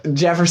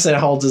 Jefferson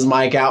holds his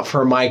mic out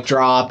for a mic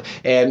drop,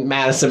 and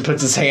Madison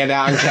puts his hand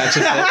out and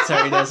catches it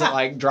so he doesn't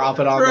like drop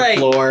it on the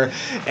floor.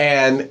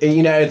 And,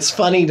 it's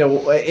funny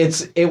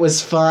it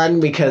was fun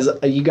because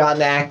you got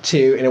in Act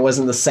 2 and it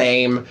wasn't the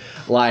same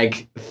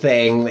like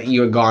thing that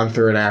you had gone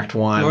through in Act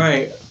 1.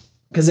 Right.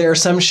 because there are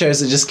some shows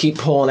that just keep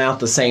pulling out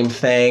the same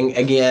thing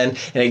again,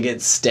 and it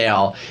gets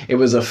stale. It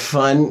was a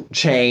fun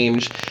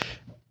change.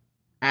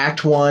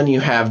 Act 1, you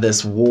have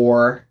this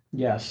war.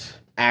 Yes.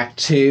 Act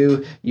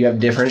 2, you have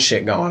different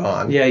shit going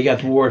on. Yeah, you got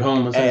the war at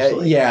home,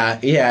 essentially. Yeah,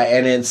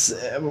 and it's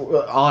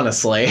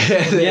honestly,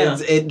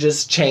 it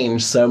just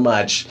changed so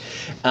much,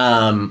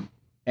 and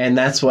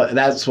that's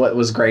what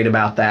was great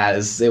about that.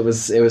 Is it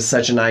was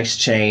such a nice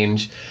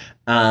change.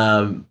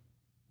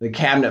 The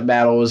cabinet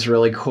battle was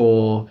really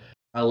cool.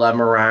 I love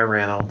Mariah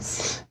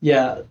Reynolds.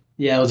 Yeah.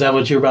 Was that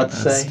what you were about to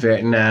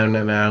say?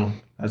 No.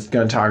 I was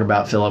going to talk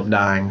about Philip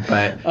dying,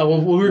 but we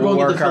were going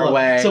to work our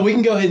way. So we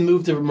can go ahead and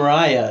move to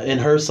Mariah in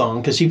her song,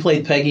 because she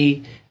played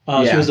Peggy.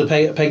 She was the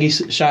Peggy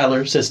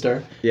Schuyler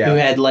sister, who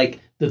had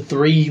like the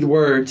 3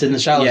 words in the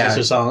Schuyler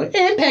sister song.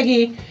 And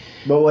Peggy.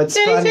 But what's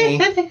funny,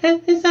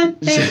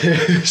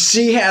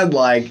 she had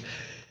like,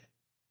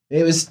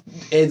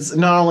 it's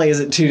not only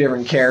is it 2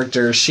 different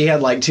characters, she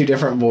had like 2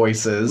 different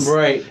voices.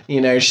 Right.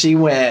 You know, she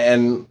went,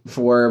 and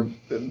for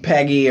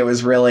Peggy, it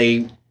was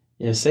really...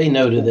 Yeah, say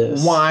no to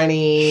this.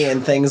 Whiny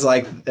and things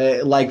like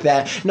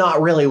that.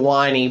 Not really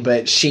whiny,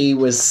 but she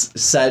was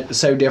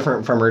so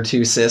different from her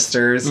 2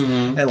 sisters.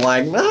 Mm-hmm. And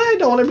like, I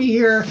don't want to be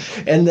here.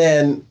 And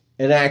then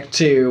in Act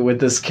 2, with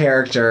this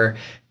character,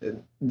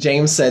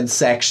 James said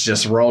sex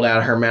just rolled out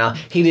of her mouth.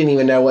 He didn't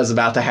even know what was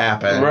about to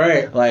happen.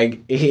 Right.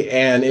 Like,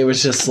 and it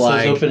was just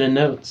like... So opening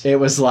notes. It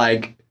was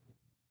like,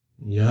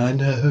 yeah, I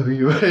know.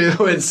 It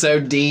went so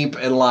deep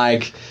and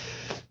like...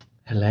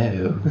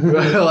 Hello.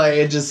 Like,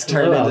 it just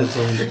turned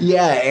into...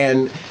 Yeah,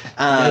 and...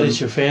 Notice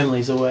your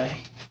family's away.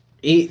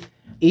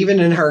 Even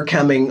in her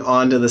coming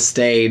onto the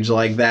stage,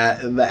 like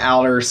that, the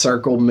outer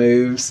circle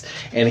moves,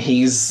 and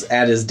he's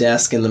at his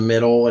desk in the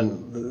middle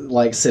and,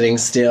 like, sitting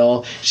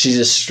still. She's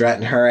just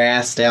strutting her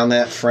ass down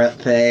that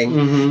front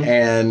thing,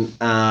 and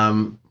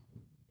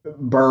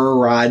Burr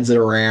rides it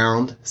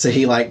around, so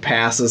he, like,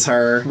 passes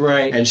her.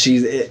 Right. And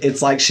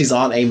it's like she's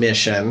on a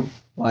mission.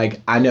 Like,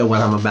 I know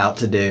what I'm about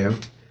to do.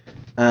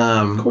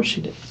 Of course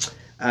she did.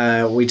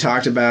 We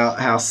talked about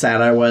how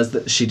sad I was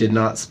that she did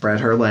not spread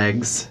her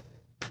legs.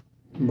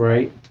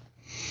 Right.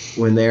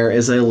 When there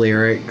is a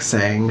lyric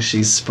saying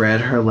she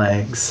spread her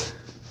legs.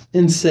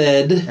 And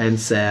said.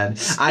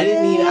 I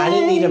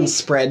didn't need them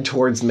spread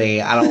towards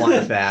me. I don't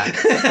like that.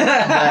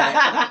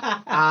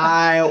 But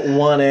I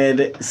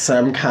wanted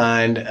some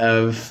kind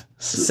of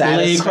satisfaction.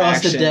 Lay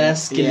across the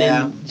desk and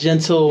then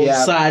gentle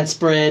side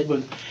spread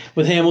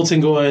with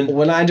Hamilton going...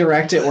 When I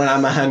direct it when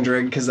I'm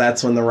 100, because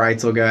that's when the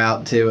rights will go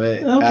out to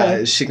it,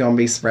 okay. She gonna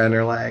be spreading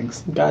her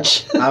legs.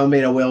 Gotcha. I'm gonna be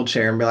in a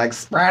wheelchair and be like,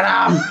 spread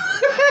them!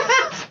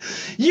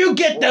 You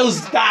get those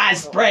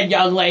thighs spread,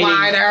 young lady!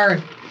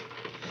 Wider!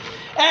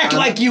 Act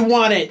like you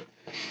want it!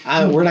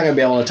 We're not gonna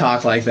be able to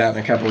talk like that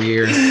in a couple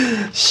years.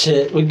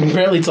 Shit, we can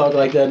barely talk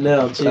like that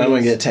now. Jeez. I'm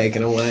gonna get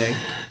taken away.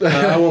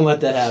 I won't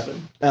let that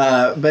happen.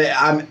 But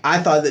I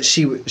thought that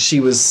she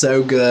was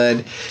so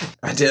good.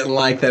 I didn't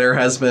like that her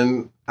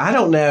husband... I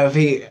don't know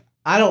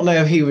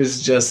if he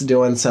was just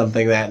doing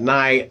something that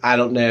night. I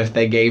don't know if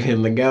they gave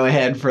him the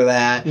go-ahead for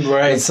that.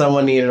 Right. And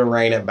someone needed to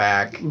rein it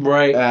back.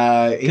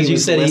 Right. He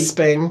was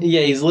lisping.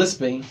 He's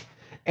lisping.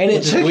 And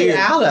it took it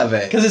out of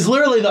it. Because it's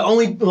literally the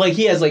only... Like,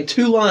 he has, like,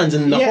 2 lines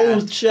in the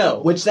whole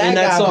show. Which that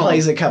guy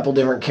plays a couple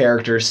different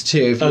characters,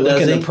 too. If you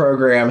look at the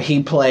program,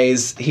 he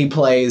plays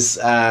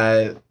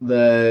the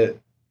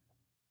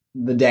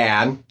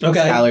dad. Okay.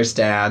 Skylar's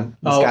dad.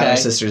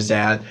 Skylar's sister's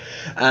dad.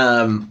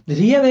 Did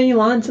he have any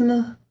lines in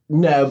the...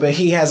 No, but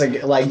he has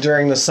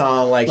during the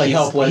song,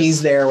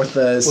 he's there with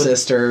the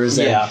sisters.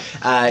 And,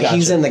 gotcha.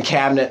 He's in the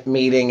cabinet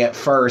meeting at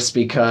first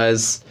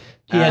because...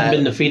 He hadn't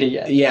been defeated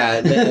yet. Yeah.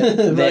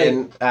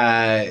 Then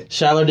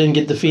Schuyler didn't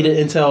get defeated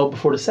until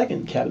before the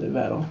second cabinet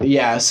battle.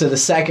 Yeah, so the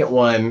second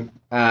one,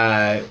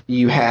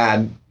 you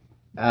had...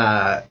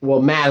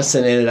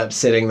 Madison ended up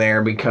sitting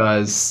there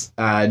because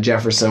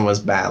Jefferson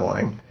was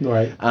battling.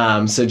 Right.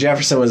 So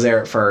Jefferson was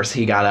there at first.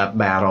 He got up,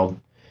 battled,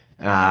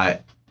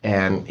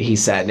 and he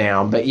sat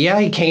down. But yeah,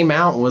 he came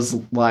out and was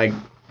like,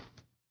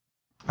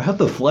 I hope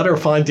the flutter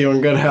find you in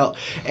good health.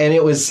 And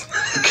it was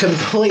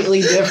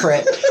completely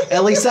different.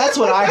 At least that's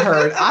what I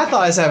heard. I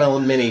thought I was having a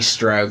mini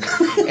stroke.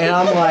 And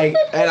I'm like,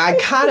 and I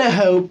kind of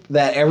hope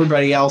that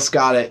everybody else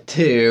got it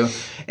too.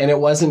 And it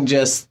wasn't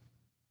just...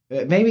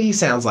 Maybe he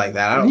sounds like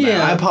that. I don't know.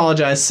 I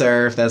apologize,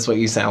 sir, if that's what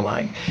you sound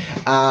like.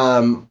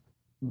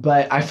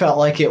 But I felt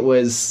like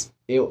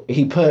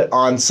he put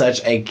on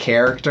such a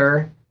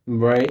character.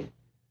 Right.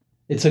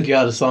 It took you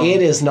out of song.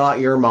 It is not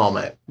your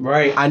moment.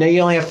 Right. I know you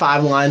only have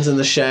 5 lines in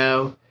the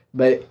show,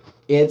 but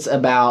it's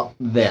about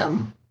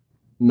them,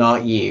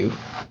 not you.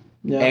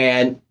 Yeah.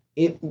 And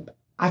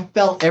I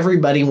felt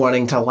everybody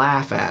wanting to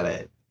laugh at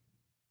it.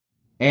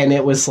 And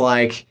it was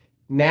like...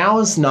 Now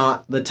is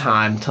not the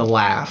time to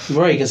laugh.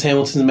 Right, because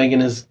Hamilton's making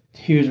his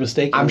huge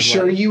mistake. I'm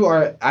sure you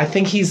are. I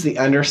think he's the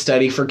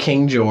understudy for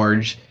King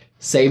George.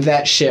 Save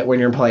that shit when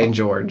you're playing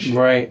George.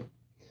 Right.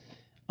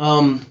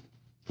 Well,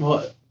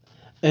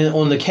 and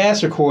on the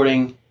cast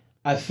recording,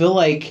 I feel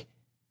like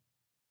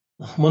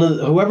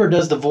whoever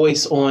does the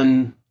voice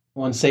on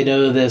on Say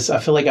No to This. I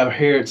feel like I've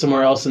heard it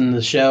somewhere else in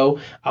the show.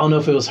 I don't know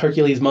if it was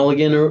Hercules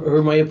Mulligan or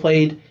who might have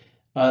played.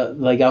 I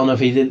don't know if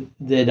he did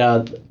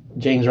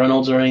James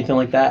Reynolds or anything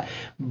like that.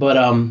 But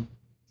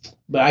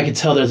I could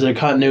tell there's a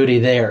continuity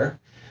there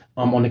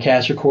on the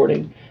cast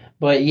recording.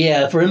 But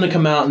yeah, for him to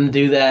come out and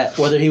do that,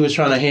 whether he was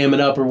trying to ham it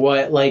up or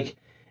what, like,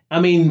 I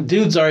mean,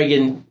 dude's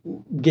already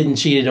getting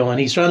cheated on.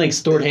 He's trying to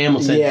extort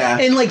Hamilton. Yeah.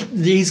 And, like,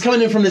 he's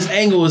coming in from this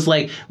angle is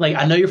like,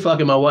 I know you're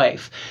fucking my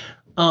wife.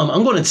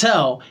 I'm going to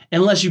tell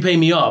unless you pay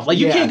me off. Like,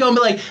 you can't go and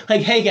be like,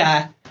 hey,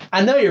 guy,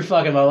 I know you're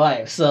fucking my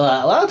wife. So,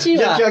 why don't you...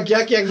 yuck.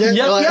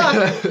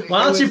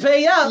 Why don't you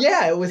pay up?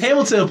 Yeah, it was...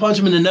 Hamilton will punch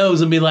him in the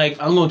nose and be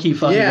like, I'm going to keep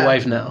fucking your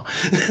wife now.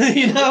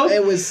 You know?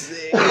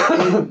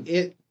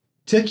 It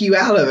took you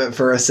out of it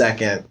for a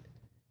second.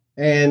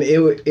 And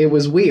it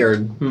was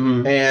weird.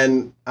 Mm-hmm.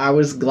 And I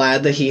was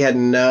glad that he had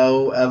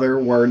no other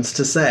words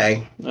to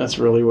say. That's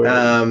really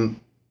weird.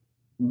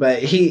 But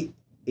he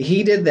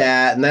did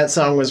that, and that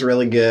song was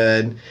really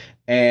good.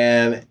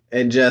 And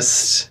it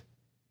just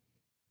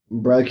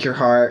broke your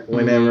heart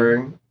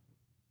whenever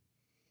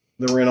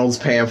the Reynolds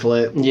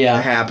pamphlet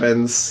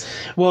happens.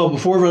 Well,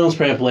 before Reynolds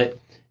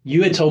pamphlet,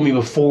 you had told me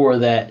before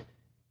that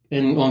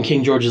on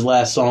King George's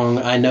last song,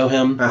 I Know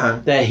Him,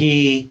 that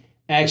he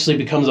actually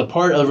becomes a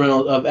part of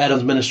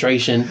Adam's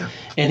administration,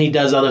 and he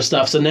does other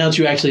stuff. So now that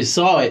you actually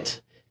saw it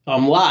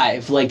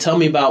live, like, tell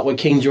me about what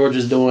King George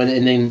is doing,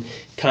 and then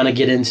kind of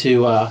get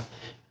into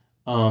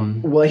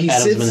well, he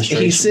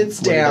sits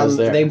down.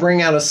 They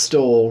bring out a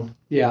stool.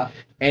 Yeah,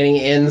 and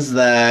he ends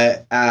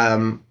the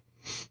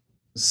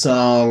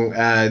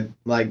song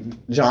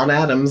like John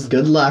Adams,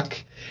 "Good Luck,"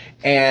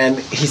 and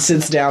he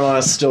sits down on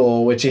a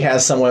stool, which he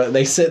has someone.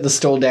 They sit the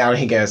stool down. And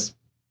he goes,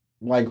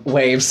 like,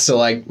 waves to,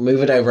 like,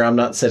 move it over. I'm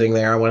not sitting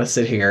there. I want to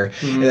sit here.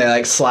 And they,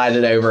 like, slide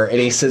it over. And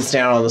he sits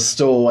down on the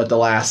stool at the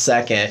last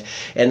second.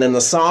 And then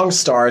the song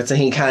starts, and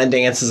he kind of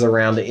dances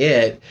around to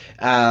it.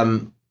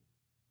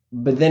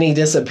 But then he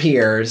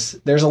disappears.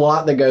 There's a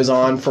lot that goes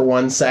on for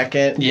 1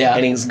 second. Yeah.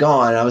 And he's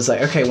gone. I was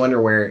like, okay,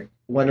 wonder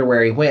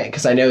where he went.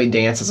 Because I know he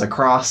dances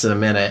across in a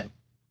minute.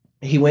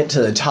 He went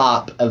to the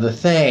top of the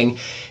thing,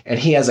 and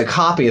he has a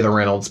copy of the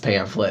Reynolds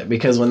pamphlet,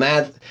 because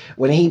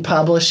when he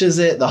publishes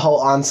it, the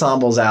whole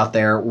ensemble's out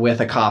there with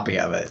a copy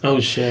of it.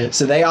 Oh, shit.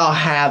 So they all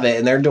have it,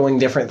 and they're doing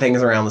different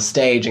things around the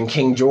stage, and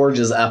King George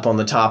is up on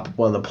the top of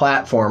one of the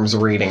platforms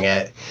reading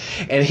it,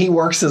 and he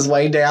works his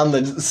way down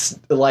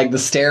the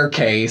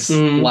staircase,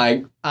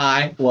 like,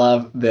 I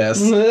love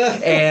this.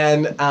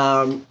 And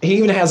he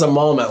even has a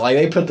moment, like,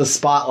 they put the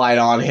spotlight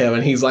on him,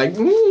 and he's like,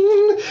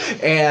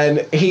 and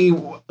he,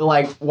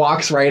 like,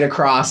 walks right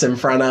across in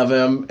front of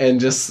him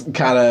and just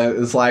kind of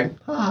is like,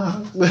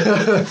 I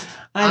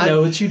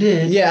know what you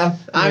did. Yeah,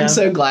 I'm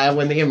so glad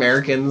when the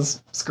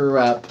Americans screw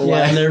up.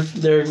 Yeah, and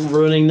they're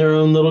ruining their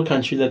own little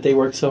country that they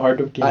worked so hard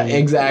to get.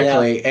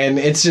 Exactly, and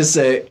it's just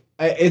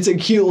it's a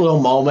cute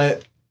little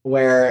moment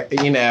where,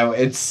 you know,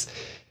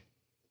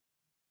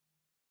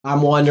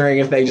 I'm wondering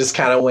if they just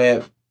kind of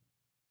went,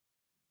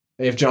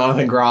 if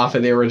Jonathan Groff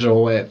in the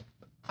original went,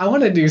 I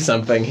want to do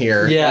something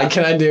here. Yeah. Like,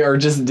 can I do, or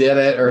just did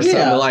it, or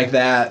something like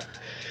that.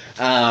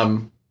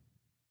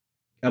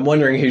 I'm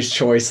wondering whose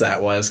choice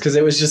that was, because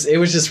it was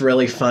just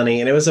really funny,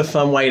 and it was a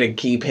fun way to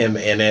keep him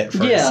in it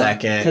for a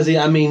second. Because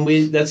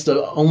that's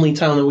the only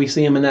time that we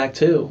see him in Act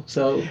 2,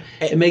 so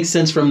it makes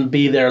sense for him to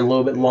be there a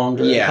little bit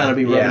longer, and kind of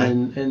be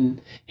rubbing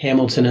in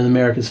Hamilton and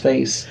America's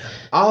face.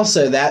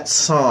 Also, that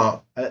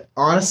song,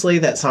 honestly,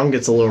 that song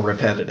gets a little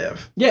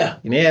repetitive. Yeah.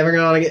 You're never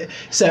gonna get.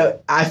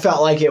 So I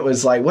felt like it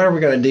was like, what are we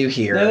gonna do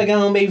here? Never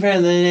gonna be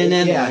friends,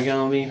 never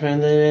gonna be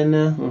friends.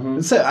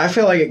 Mm-hmm. So I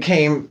feel like it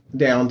came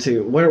down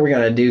to, what are we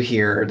gonna do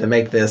here to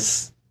make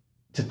this,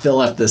 to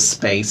fill up this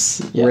space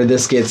where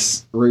this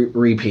gets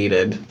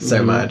repeated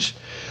so much.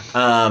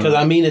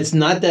 Because it's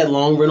not that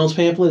long. Reynolds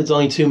pamphlet. It's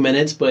only 2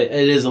 minutes, but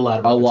it is a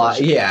lot of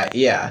repetition.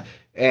 Yeah.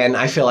 And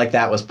I feel like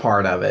that was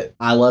part of it.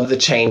 I love the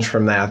change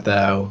from that,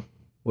 though,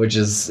 which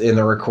is in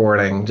the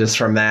recording. Just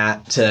from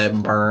that to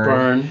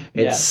Burn.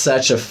 It's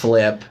such a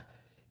flip.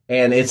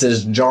 And it's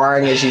as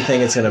jarring as you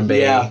think it's going to be.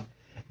 Yeah.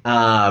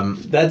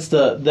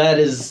 That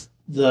is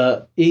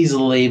the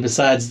easily,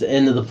 besides the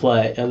end of the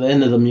play, at the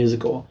end of the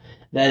musical,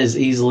 that is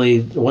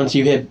easily, once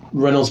you hit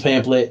Reynolds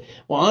pamphlet,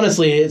 well,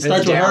 honestly, it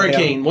starts with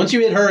Hurricane. Once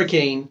you hit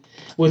Hurricane,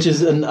 which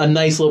is a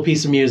nice little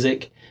piece of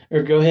music,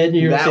 or go ahead.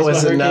 That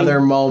was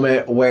another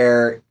moment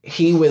where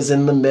he was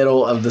in the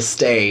middle of the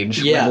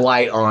stage with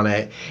light on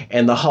it,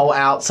 and the whole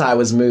outside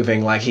was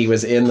moving like he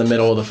was in the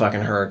middle of the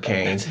fucking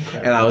hurricane.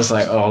 And I was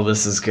like, oh,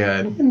 this is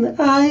good. In the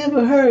eye of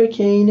a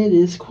hurricane, it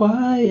is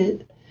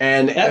quiet.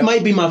 And that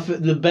might be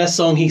the best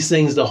song he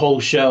sings the whole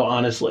show,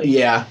 honestly.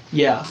 Yeah.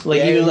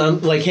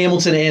 Even like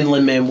Hamilton and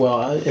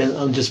Lin-Manuel, and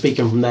I'm just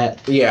speaking from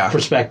that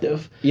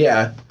perspective.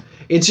 Yeah.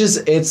 It's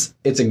just, it's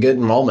a good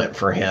moment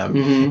for him.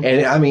 Mm-hmm.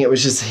 And it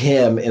was just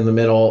him in the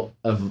middle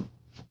of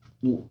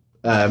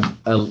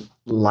a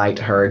light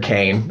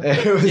hurricane.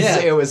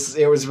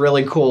 It was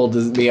really cool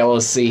to be able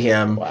to see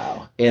him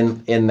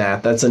in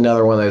that. That's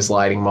another one of those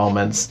lighting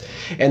moments.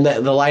 And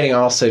the lighting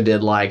also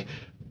did, like,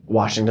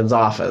 Washington's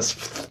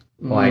office,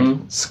 like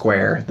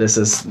square. This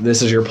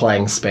is your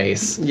playing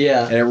space.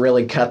 Yeah. And it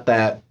really cut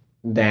that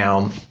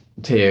down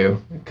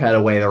too. Cut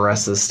away the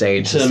rest of the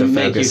stage To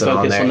make you focus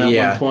on that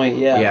one point.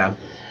 Yeah. Yeah.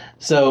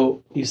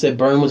 So you said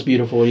Burn was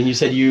beautiful, and you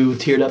said you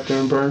teared up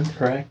during Burn,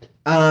 correct?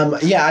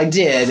 Yeah, I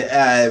did.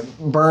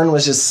 Burn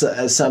was just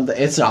something.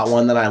 It's not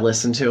one that I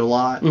listen to a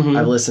lot.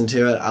 I've listened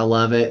to it. I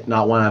love it.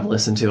 Not one I've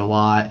listened to a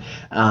lot.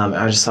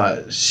 I just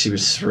thought she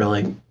was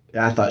really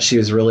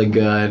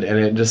good, and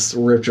it just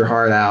ripped your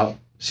heart out.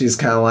 She's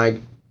kind of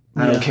like,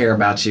 I don't care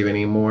about you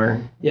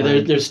anymore. Yeah,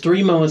 like, there's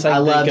 3 moments I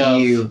think love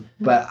you,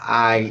 but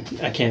I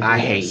can't. I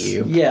hate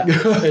you. Yeah,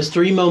 there's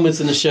 3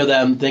 moments in the show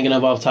that I'm thinking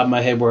of off the top of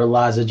my head where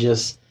Eliza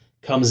just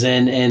comes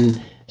in and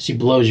she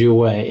blows you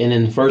away. And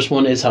then the first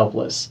one is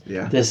Helpless.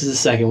 Yeah. This is the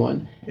second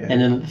one. Yeah.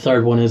 And then the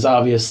third one is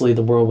obviously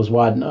The World Was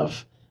Wide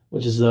Enough,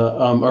 which is the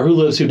or Who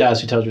Lives, Who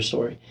Dies, Who Tells Your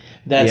Story.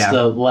 That's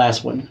the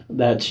last one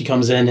that she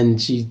comes in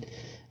and she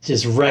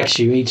just wrecks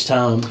you each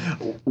time.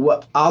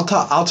 Well, I'll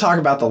talk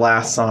about the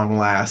last song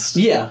last.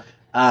 Yeah.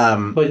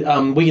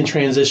 But we can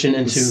transition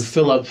into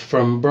Philip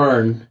from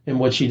Burn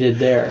and what she did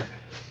there.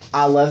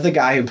 I love the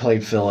guy who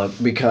played Philip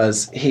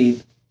because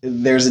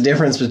there's a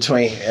difference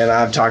between, and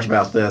I've talked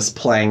about this,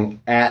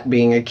 playing at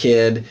being a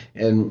kid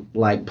and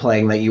like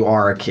playing that you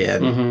are a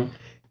kid.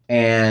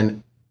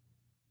 And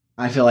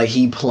I feel like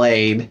he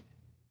played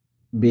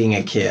being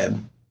a kid.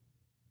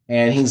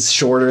 And he's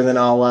shorter than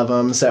all of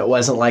them, so it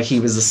wasn't like he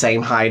was the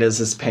same height as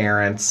his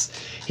parents.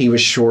 He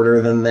was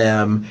shorter than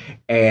them,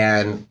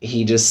 and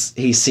he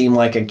seemed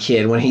like a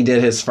kid when he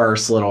did his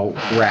first little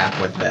rap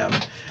with them.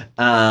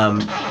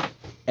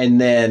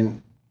 And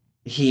then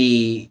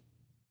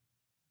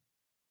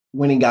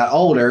when he got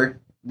older,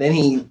 then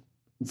he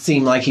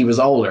seemed like he was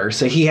older.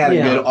 So he had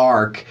a good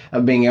arc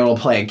of being able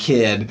to play a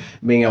kid,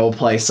 being able to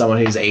play someone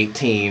who's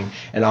 18,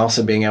 and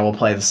also being able to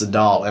play this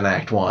adult in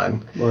Act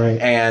 1. Right.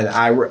 And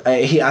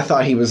I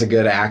thought he was a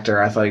good actor.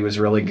 I thought he was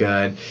really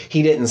good.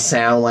 He didn't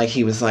sound like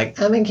he was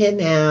like, I'm a kid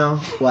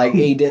now. Like,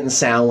 he didn't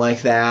sound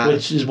like that.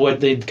 Which is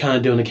what they kind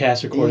of do in the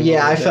cast recording.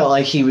 Yeah, I felt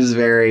like he was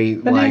very,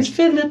 My name's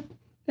Philip.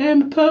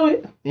 I'm a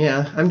poet.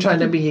 Yeah, I'm trying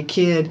to be a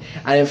kid.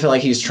 I didn't feel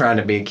like he was trying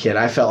to be a kid.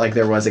 I felt like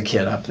there was a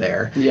kid up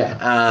there.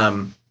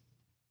 Yeah.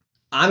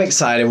 I'm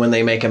excited when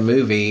they make a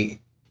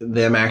movie,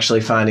 them actually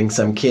finding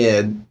some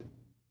kid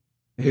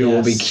who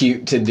will be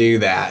cute to do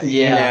that.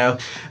 Yeah.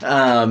 You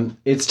know?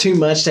 It's too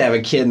much to have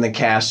a kid in the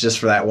cast just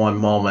for that one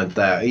moment,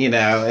 though. You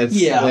know,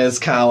 it's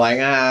kind of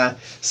like,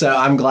 So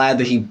I'm glad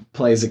that he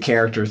plays a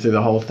character through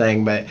the whole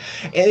thing. But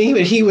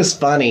he was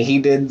funny. He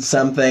did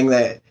something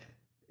that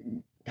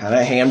kind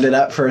of hammed it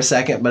up for a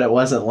second, but it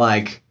wasn't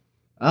like,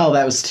 oh,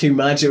 that was too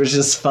much. It was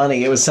just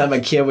funny. It was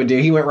something a kid would do.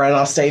 He went right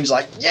off stage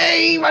like,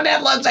 yay, my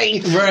dad loves me.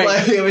 Right.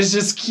 Like, it was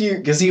just cute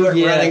because he went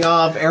running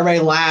off. Everybody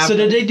laughed. So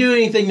did they do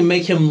anything to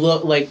make him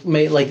look like,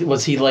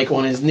 was he like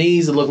on his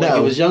knees? It looked like he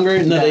was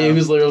younger? No, he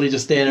was literally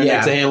just standing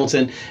next to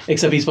Hamilton,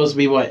 except he's supposed to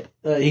be what?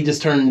 He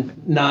just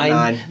turned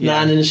 9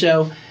 in the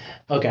show?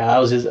 Okay, I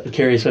was just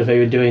curious if they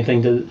would do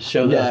anything to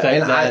show the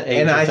effect.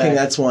 I think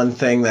that's one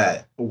thing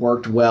that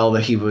worked well,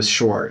 that he was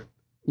short.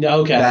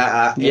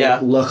 Okay.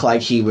 It looked like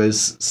he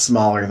was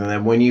smaller than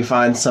them. When you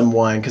find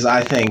someone, because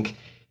I think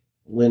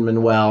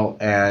Lin-Manuel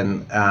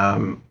and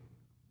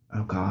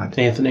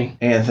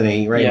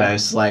Anthony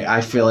Ramos, like I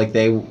feel like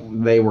they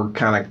were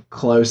kind of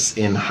close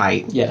in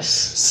height. Yes.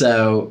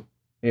 So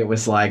it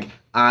was like,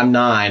 I'm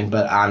 9,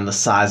 but I'm the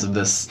size of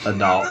this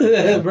adult.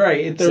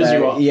 Right. It throws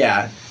you off.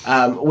 Yeah.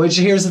 Which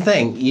here's the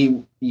thing,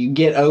 you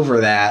get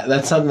over that.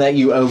 That's something that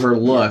you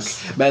overlook,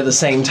 but at the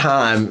same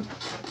time,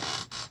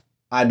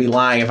 I'd be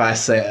lying if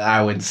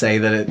I would say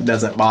that it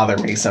doesn't bother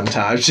me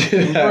sometimes.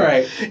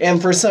 Right.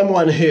 And for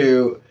someone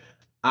who,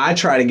 I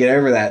try to get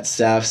over that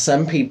stuff,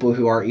 some people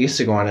who aren't used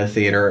to going to the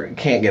theater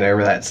can't get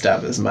over that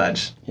stuff as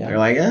much. Yeah. They're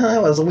like, oh,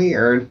 that was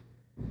weird.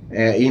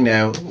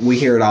 We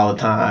hear it all the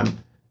time.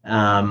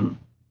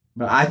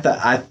 But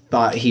I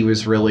thought he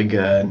was really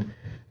good.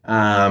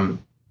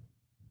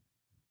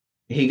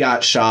 He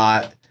got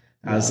shot.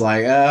 I was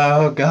like,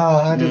 oh,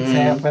 God, it's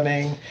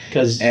happening.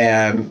 Because,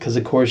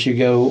 of course, you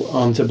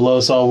go to Blow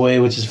Us All Away,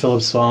 which is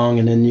Philip's song,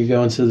 and then you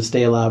go into the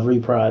Stay Alive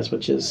reprise,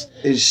 which is...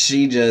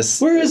 She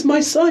just... Where is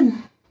my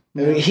son? I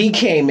mean, he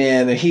came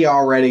in, and he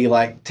already,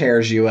 like,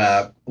 tears you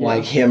up,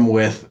 like him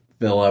with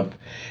Philip.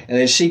 And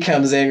then she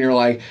comes in, and you're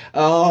like,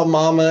 oh,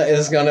 Mama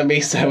is going to be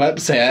so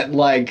upset.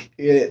 Like...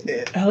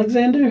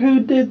 Alexander,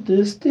 who did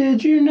this?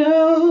 Did you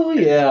know?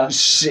 Yeah.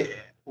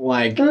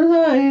 Like,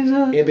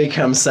 Eliza. It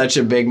becomes such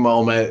a big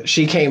moment.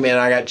 She came in,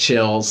 I got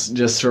chills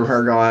just from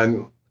her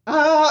going,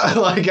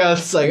 like, I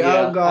was like,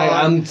 oh, God.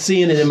 I'm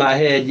seeing it in my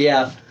head,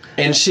 yeah.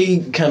 And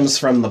she comes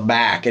from the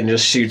back and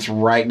just shoots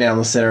right down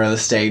the center of the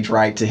stage,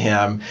 right to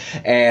him.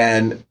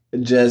 And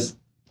just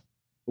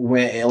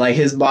when, like,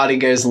 his body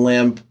goes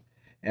limp.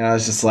 And I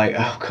was just like,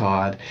 oh,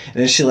 God. And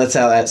then she lets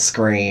out that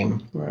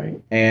scream. Right.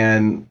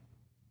 And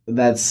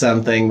that's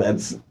something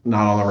that's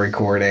not on the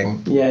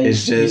recording. Yeah.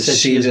 It's just,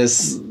 she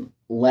just...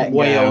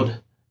 wailed.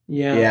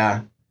 Yeah.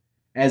 Yeah.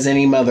 As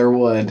any mother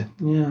would.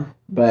 Yeah.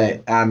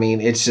 But, I mean,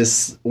 it's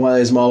just one of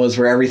those moments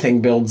where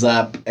everything builds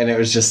up and it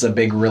was just a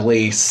big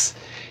release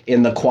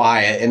in the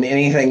quiet. And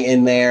anything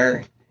in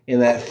there, in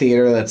that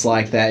theater that's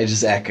like that, it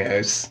just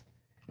echoes.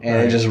 And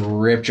it just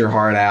ripped your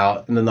heart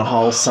out. And then the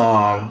whole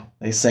song,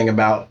 they sing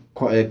about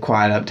Quiet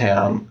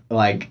Uptown.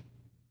 Like,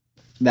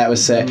 that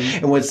was set.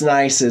 And what's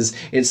nice is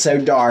it's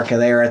so dark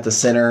and they are at the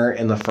center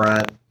in the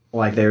front.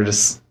 Like, they were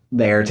just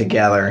there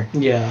together.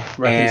 Yeah,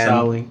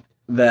 reconciling.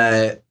 And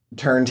the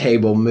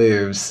turntable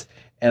moves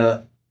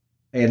and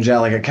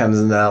Angelica comes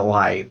into that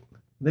light.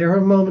 There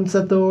are moments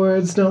that the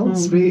words don't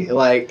speak.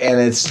 Like, and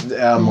it's,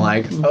 I'm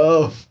like,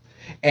 oh.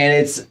 And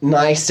it's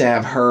nice to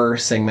have her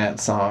sing that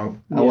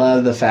song. I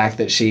love the fact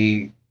that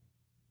she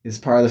is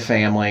part of the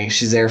family.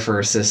 She's there for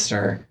her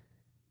sister.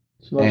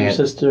 She loves her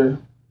sister.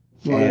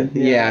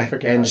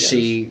 And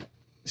she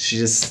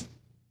just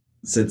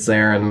sits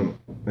there and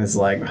is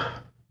like,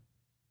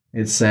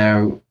 it's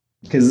so,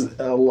 because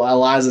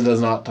Eliza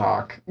does not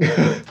talk.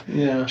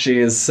 Yeah. She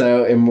is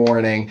so in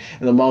mourning.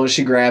 And the moment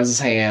she grabs his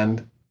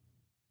hand,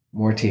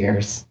 more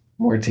tears.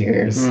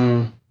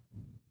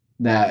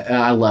 That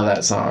I love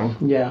that song.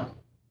 Yeah.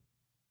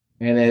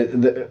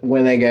 And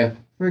when they go,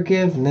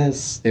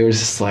 forgiveness, it was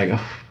just like,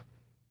 oh.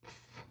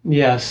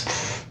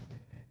 Yes.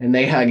 And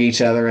they hug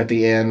each other at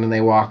the end and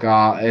they walk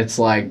off. It's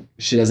like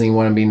she doesn't even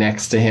want to be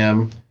next to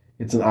him.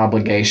 It's an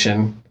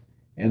obligation.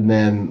 And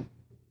then,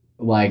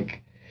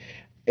 like,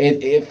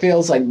 it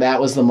feels like that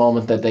was the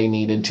moment that they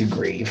needed to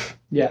grieve.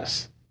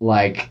 Yes.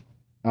 Like,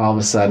 all of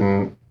a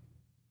sudden,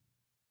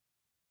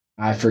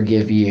 I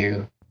forgive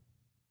you.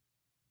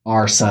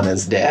 Our son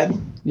is dead.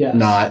 Yes.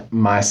 Not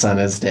my son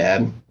is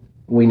dead.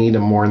 We need to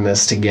mourn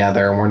this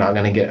together, and we're not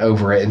going to get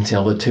over it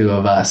until the two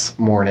of us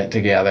mourn it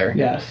together.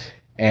 Yes.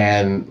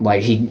 And,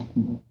 like, he,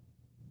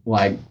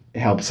 like,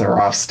 helps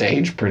her off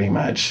stage pretty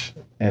much.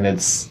 And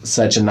it's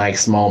such a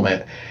nice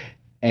moment.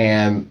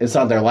 And it's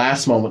not their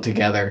last moment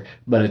together,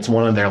 but it's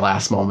one of their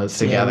last moments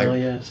together. Yeah, it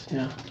really is.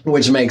 Yeah.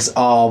 Which makes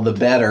all the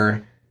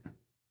better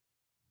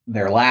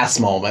their last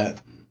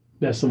moment.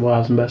 Best of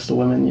wives and best of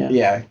women, yeah.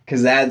 Yeah,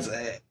 because that's,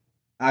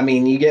 I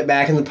mean, you get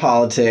back into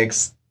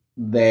politics,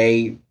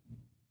 they,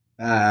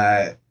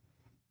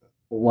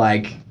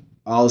 like,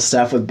 all the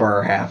stuff with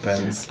Burr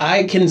happens.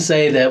 I can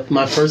say that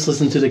my first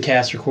listen to the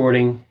cast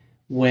recording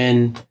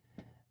when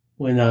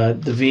the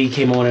V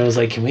came on, it was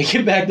like, can we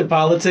get back to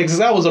politics?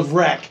 That was a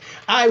wreck.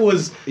 I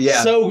was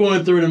so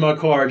going through it in my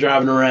car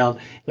driving around.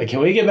 Like, can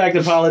we get back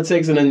to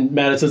politics? And then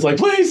Madison's like,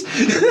 please.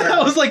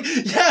 I was like,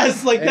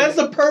 yes, like that's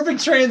the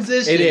perfect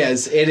transition. It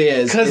is. It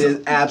is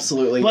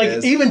absolutely like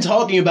is. Even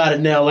talking about it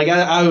now, like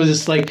I was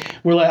just like,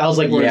 we're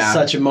in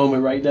such a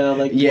moment right now.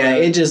 Like,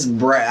 it just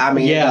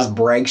it just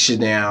breaks you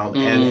down,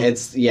 and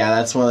it's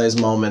that's one of those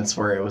moments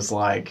where it was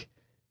like,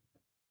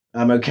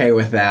 I'm okay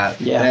with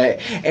that.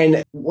 Yeah.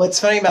 And what's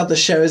funny about the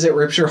show is it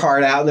rips your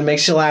heart out and then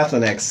makes you laugh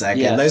the next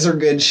second. Yes. Those are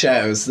good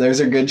shows.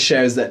 Those are good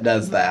shows that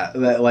does that.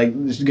 That, like,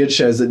 good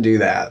shows that do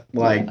that.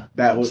 Like,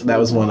 that was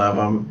one of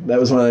them. That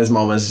was one of those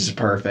moments just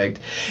perfect.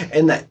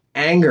 And the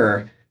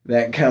anger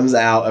that comes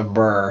out of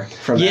Burr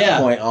from that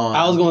point on.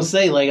 I was going to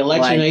say, like,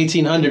 election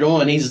 1800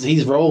 on,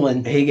 he's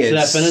rolling he gets to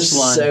that finish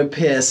line. So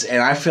pissed.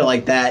 And I feel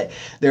like that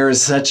there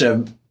is such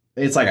a...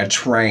 It's like a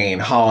train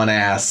hauling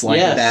ass, like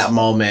at that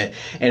moment,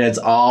 and it's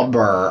all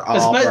Burr,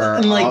 Burr.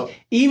 And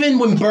like even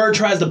when Burr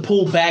tries to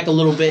pull back a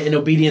little bit in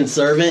Obedient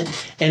Servant,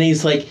 and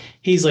he's like,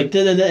 and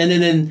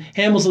then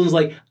Hamilton's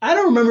like, I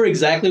don't remember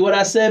exactly what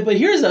I said, but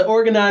here's a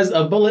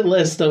bullet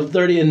list of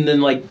 30, and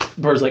then like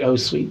Burr's like, oh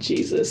sweet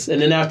Jesus, and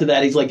then after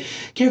that he's like,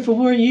 careful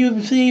where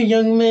you see,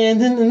 young man,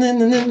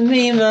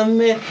 me, my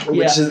man.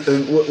 Which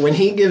is when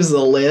he gives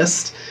the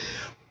list.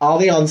 All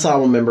the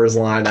ensemble members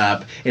line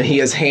up, and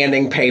he is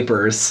handing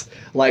papers,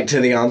 like, to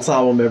the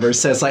ensemble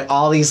members. So it's like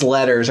all these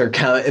letters are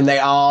coming, and they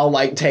all,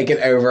 like, take it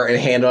over and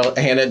hand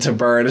it to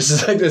Burr. It's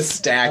just like this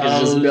stack is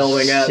just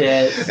building up.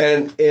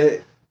 And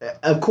it,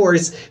 of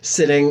course,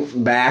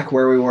 sitting back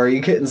where we were,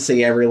 you couldn't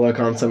see every look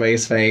on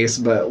somebody's face,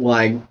 but,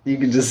 like, you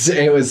could just,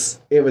 it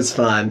was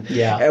fun.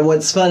 Yeah. And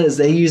what's fun is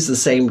they use the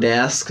same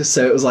desk,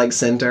 so it was, like,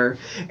 center,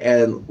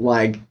 and,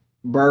 like,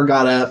 Burr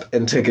got up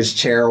and took his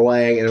chair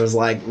away, and it was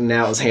like,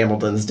 now it's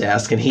Hamilton's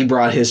desk, and he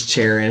brought his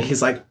chair in.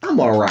 He's like, I'm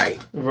all right.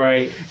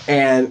 Right.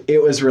 And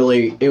it was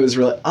really,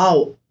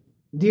 oh,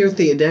 dear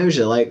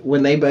Theodosia, like,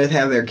 when they both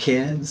have their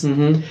kids,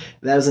 that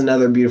was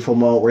another beautiful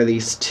moment where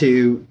these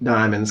two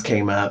diamonds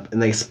came up, and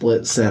they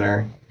split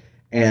center,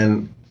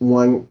 and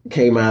one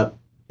came up,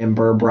 and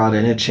Burr brought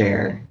in a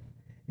chair,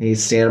 and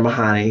he's standing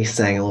behind it, he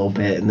sang a little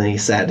bit, and then he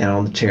sat down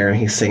on the chair, and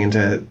he's singing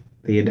to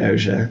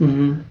Theodosia.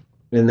 And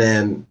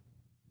then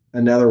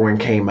another one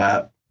came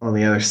up on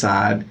the other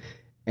side,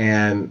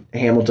 and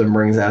Hamilton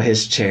brings out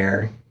his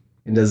chair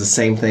and does the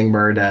same thing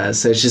Burr does.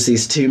 So it's just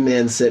these two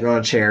men sitting on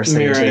a chair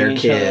singing to their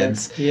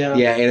kids. Yeah,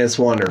 and it's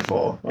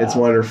wonderful. Wow. It's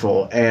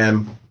wonderful.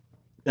 And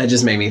that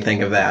just made me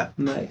think of that.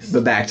 Nice.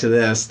 But back to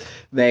this.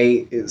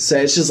 So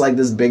it's just like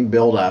this big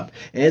build-up.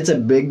 And it's a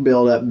big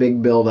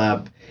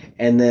build-up.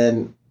 And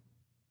then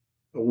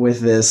with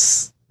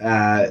this,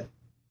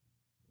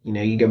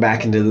 you go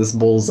back into this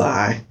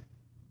bullseye.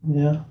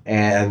 Yeah.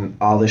 And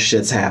all this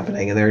shit's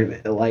happening, and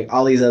they're like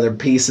all these other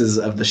pieces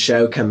of the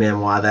show come in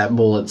while that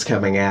bullet's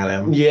coming at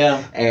him.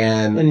 Yeah.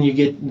 And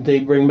they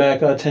bring back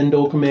 10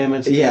 Dual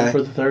Commandments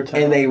for the third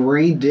time. And they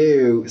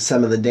redo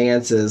some of the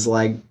dances,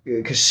 like,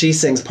 because she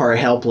sings part of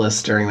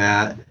Helpless during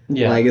that.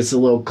 Yeah. Like, it's a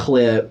little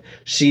clip.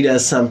 She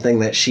does something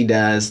that she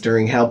does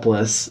during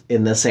Helpless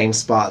in the same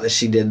spot that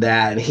she did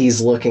that, and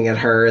he's looking at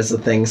her as the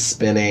thing's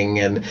spinning,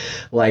 and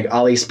like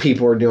all these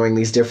people are doing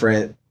these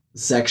different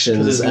sections.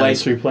 Because his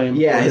lights replaying.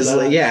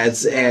 Yeah,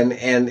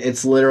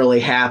 it's literally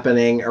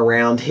happening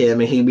around him,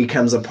 and he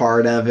becomes a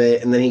part of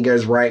it, and then he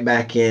goes right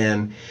back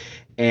in,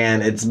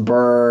 and it's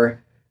Burr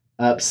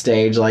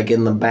upstage, like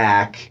in the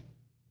back,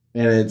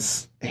 and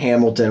it's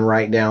Hamilton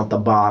right down at the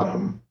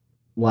bottom,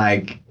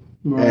 like,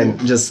 right. And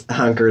just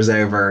hunkers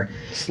over.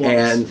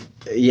 Slumps.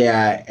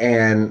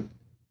 And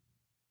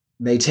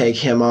they take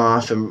him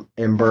off,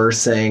 and Burr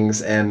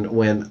sings,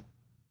 and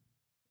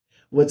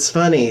what's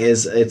funny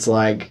is it's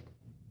like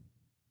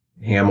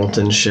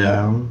Hamilton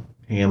show,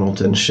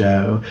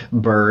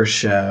 Burr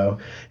show.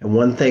 And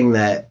one thing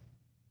that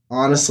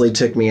honestly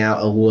took me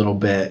out a little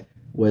bit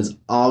was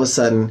all of a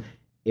sudden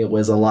it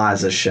was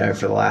Eliza's show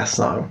for the last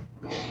song.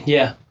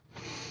 Yeah.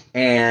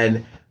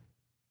 And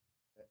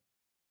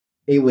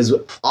it was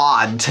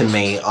odd to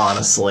me,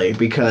 honestly,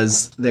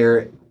 because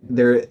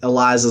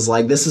Eliza's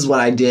like, this is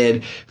what I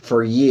did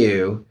for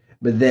you,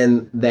 but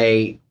then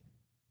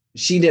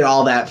she did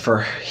all that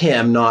for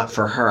him, not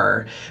for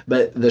her.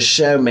 But the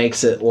show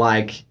makes it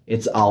like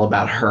it's all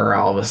about her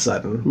all of a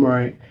sudden.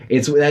 Right.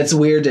 That's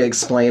weird to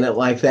explain it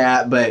like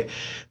that, but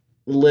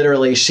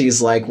literally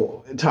she's like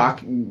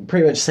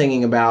pretty much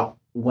singing about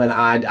when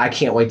I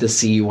can't wait to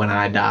see you when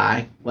I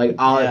die. Like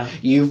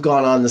you've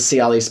gone on to see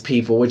all these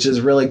people, which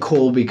is really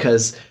cool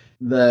because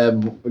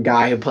the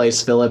guy who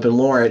plays Philip and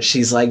Lawrence,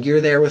 she's like,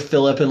 you're there with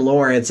Philip and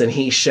Lawrence, and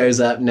he shows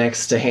up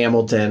next to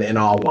Hamilton in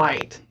all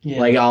white.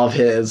 Yeah. Like all of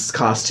his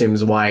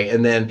costumes white.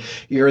 And then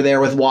you're there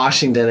with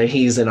Washington, and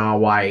he's in all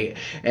white.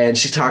 And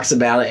she talks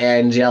about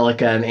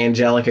Angelica, and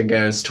Angelica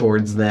goes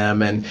towards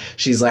them, and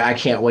she's like, I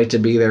can't wait to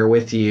be there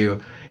with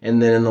you.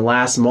 And then in the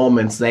last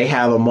moments, they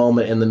have a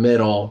moment in the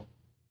middle,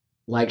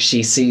 like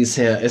she sees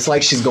him. It's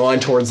like she's going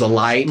towards the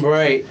light.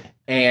 Right.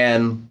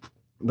 And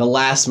the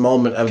last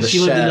moment of the show. She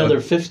lived another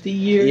 50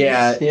 years.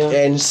 Yeah,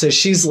 and so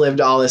she's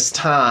lived all this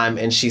time,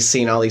 and she's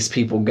seen all these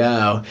people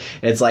go.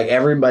 It's like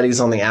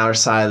everybody's on the outer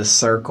side of the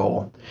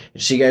circle.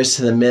 She goes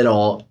to the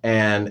middle,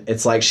 and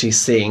it's like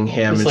she's seeing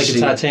him. It's like a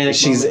Titanic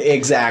She's moment.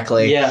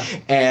 Exactly.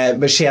 Yeah.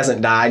 But she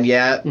hasn't died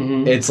yet.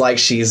 Mm-hmm. It's like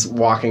she's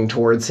walking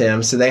towards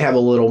him. So they have a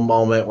little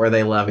moment where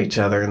they love each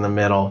other in the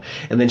middle.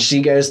 And then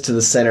she goes to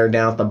the center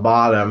down at the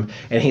bottom,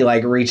 and he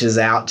like reaches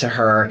out to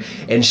her,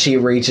 and she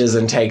reaches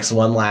and takes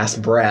one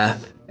last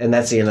breath. And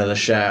that's the end of the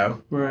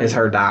show, is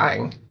her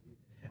dying.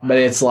 But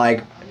it's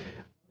like,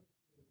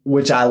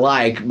 which I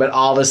like, but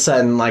all of a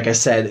sudden, like I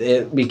said,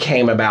 it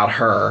became about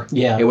her.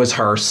 Yeah. It was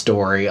her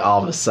story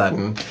all of a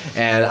sudden.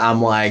 And I'm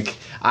like,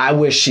 I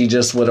wish she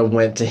just would have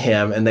went to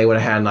him and they would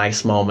have had a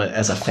nice moment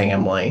as a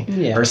family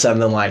or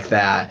something like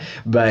that.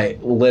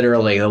 But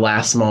literally, the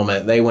last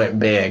moment, they went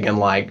big and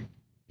like,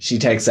 she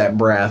takes that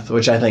breath,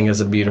 which I think is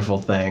a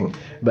beautiful thing.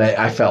 But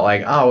I felt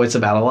like, oh, it's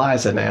about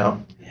Eliza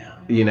now. Yeah.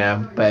 You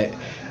know, but...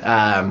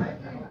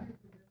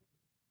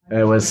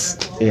 it was,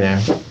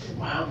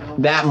 wow.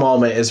 That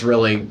moment is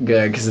really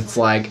good because it's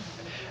like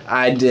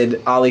I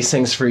did all these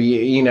things for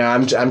you.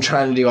 I'm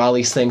trying to do all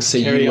these things so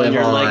you live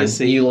on.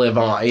 Legacy. You live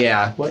on,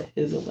 yeah. What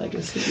is a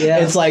legacy? Yeah,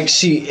 it's like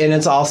and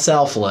it's all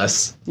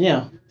selfless.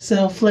 Yeah,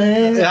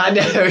 selfless. I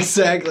know,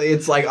 exactly.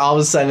 It's like all of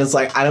a sudden it's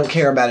like I don't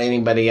care about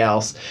anybody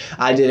else.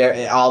 I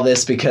did all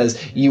this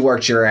because you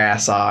worked your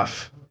ass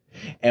off.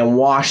 And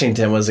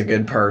Washington was a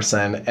good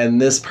person,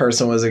 and this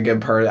person was a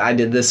good person. I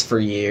did this for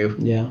you.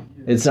 Yeah.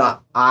 It's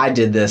not, I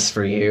did this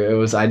for you. It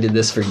was, I did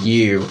this for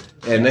you.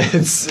 And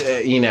it's,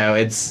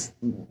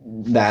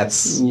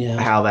 that's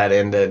how that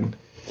ended.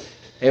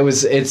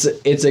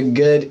 It's a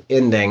good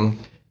ending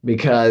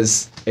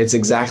because it's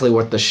exactly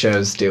what the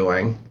show's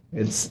doing.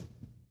 It's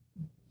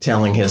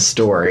telling his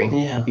story.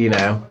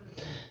 Yeah.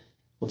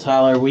 Well,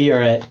 Tyler, we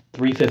are at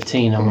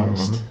 3:15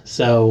 almost. Mm-hmm.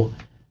 So...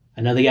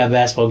 I know they got a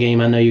basketball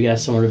game. I know you got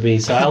somewhere to be.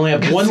 So I only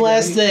have one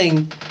last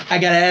thing I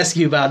got to ask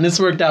you about, and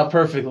this worked out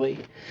perfectly.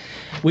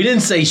 We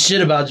didn't say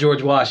shit about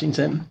George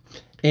Washington,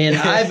 and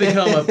I've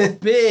become a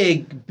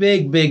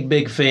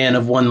big fan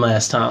of One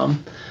Last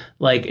Time,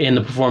 like in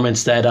the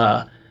performance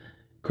that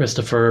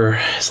Christopher,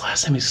 his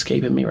last name is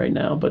escaping me right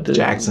now, but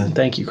Jackson.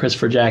 Thank you,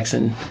 Christopher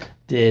Jackson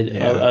did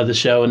the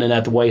show, and then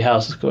at the White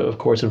House, of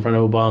course, in front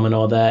of Obama and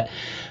all that.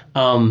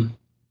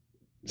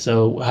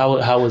 So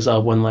how was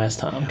One Last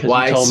Time?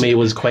 Because you told me it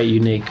was quite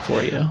unique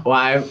for you.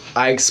 Well,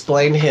 I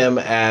explained him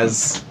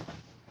as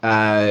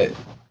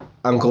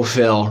Uncle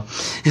Phil.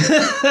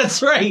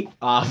 That's right.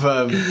 Off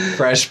of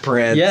Fresh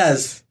Prince.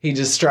 Yes. He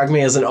just struck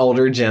me as an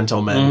older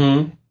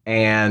gentleman.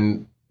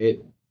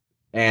 Mm-hmm.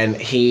 And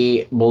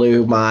he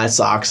blew my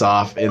socks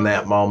off in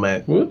that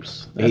moment.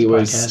 Whoops. He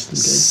was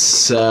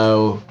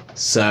so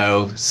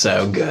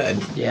good.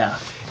 Yeah.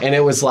 And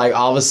it was like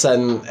all of a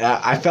sudden,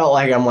 I felt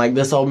like I'm like,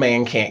 this old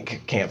man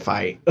can't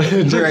fight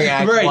during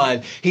Act Right.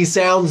 1. He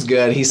sounds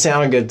good. He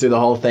sounded good through the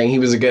whole thing. He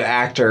was a good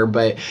actor,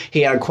 but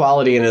he had a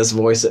quality in his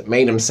voice that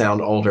made him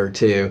sound older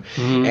too.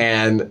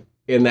 And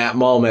in that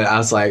moment, I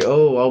was like,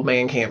 oh, old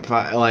man can't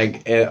fight.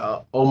 Like,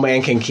 old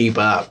man can keep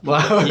up.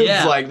 I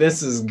was like,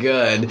 this is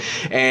good.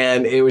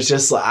 And it was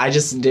just like, I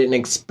just didn't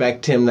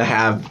expect him to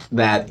have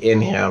that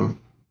in him.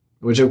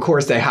 Which, of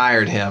course, they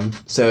hired him,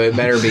 so it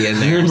better be in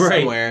there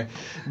somewhere.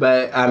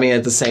 But, I mean,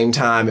 at the same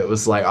time, it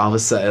was like all of a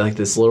sudden, like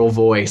this little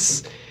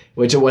voice,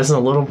 which it wasn't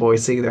a little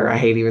voice either. I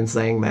hate even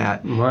saying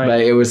that. Right.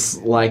 But it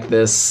was like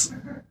this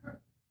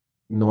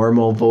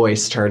normal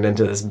voice turned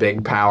into this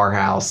big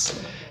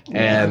powerhouse.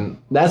 And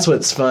that's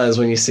what's fun is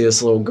when you see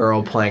this little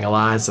girl playing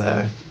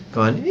Eliza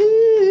going,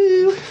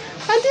 ooh,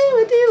 I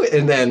do,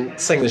 and then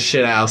sing the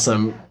shit out of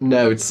some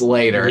notes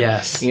later.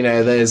 Yes. You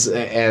know,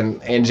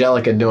 and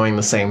Angelica doing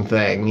the same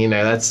thing. You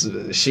know, I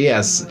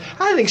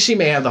think she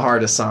may have the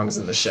hardest songs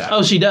in the show.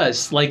 Oh, she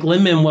does. Like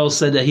Lin-Manuel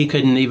said that he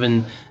couldn't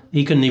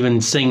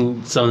even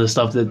sing some of the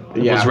stuff that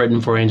was written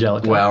for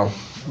Angelica. Well,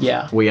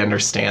 yeah. We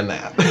understand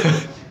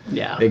that.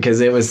 Yeah. Because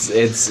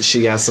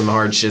she has some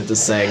hard shit to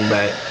sing,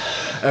 but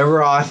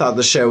overall I thought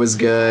the show was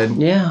good.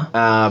 Yeah.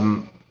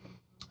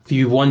 If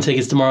you won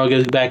tickets tomorrow,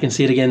 go back and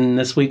see it again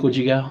this week, would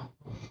you go?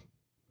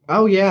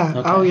 Oh, yeah.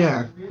 Okay. Oh,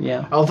 yeah.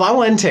 Yeah. Oh, if I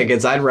won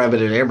tickets, I'd rub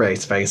it in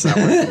everybody's face. I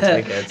want some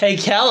tickets. Hey,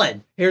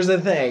 Kellen. Here's the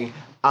thing.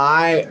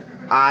 I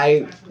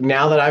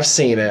now that I've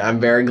seen it, I'm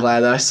very glad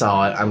that I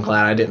saw it. I'm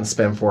glad I didn't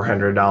spend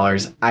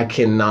 $400. I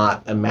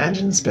cannot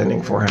imagine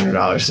spending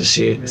 $400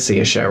 to see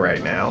a show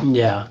right now.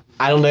 Yeah.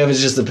 I don't know if it's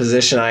just the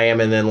position I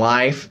am in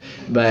life,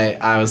 but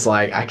I was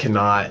like, I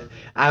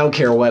don't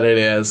care what it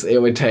is.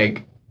 It would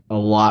take a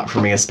lot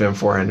for me to spend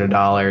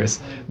 $400.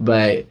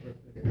 But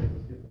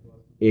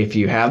if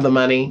you have the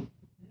money,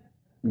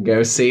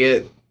 go see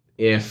it.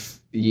 If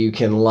you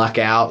can luck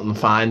out and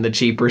find the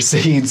cheaper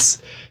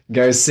seats,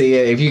 go see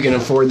it. If you can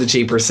afford the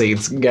cheaper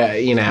seats,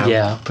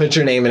 go, put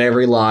your name in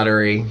every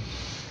lottery,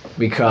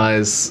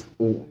 because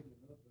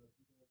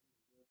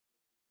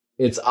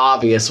it's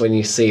obvious when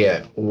you see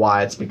it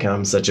why it's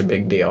become such a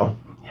big deal.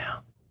 Yeah.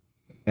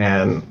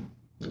 And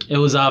it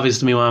was obvious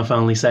to me when I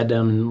finally sat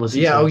down and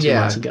listened to it 2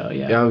 months ago.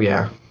 Yeah. Oh,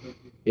 yeah.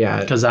 Yeah.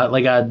 Because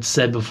like I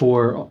said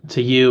before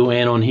to you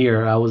and on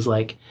here, I was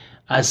like,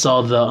 I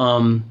saw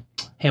the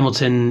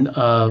Hamilton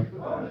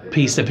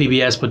piece that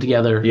PBS put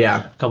together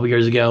a couple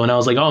years ago, and I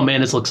was like, oh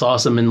man, this looks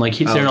awesome, and like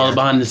hearing all the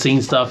behind the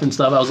scenes stuff and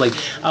stuff, I was like,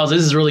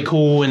 this is really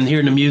cool, and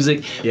hearing the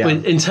music.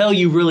 But until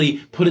you really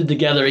put it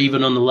together,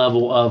 even on the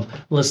level of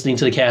listening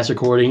to the cast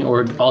recording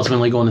or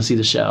ultimately going to see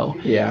the show,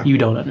 you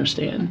don't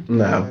understand.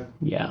 No.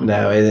 Yeah.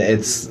 No,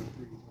 it's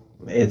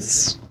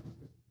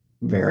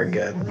very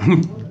good.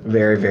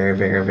 Very, very,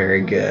 very,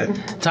 very good.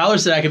 Tyler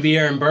said I could be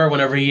Aaron Burr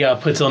whenever he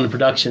puts on the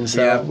production,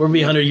 so we'll be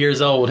 100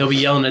 years old. He'll be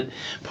yelling at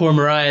poor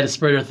Mariah to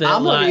spread her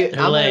I'm legs.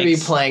 going to be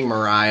playing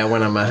Mariah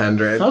when I'm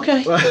 100.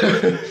 Okay.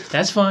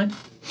 That's fine.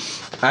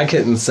 I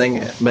couldn't sing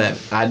it, but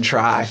I'd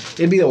try.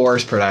 It'd be the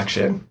worst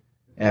production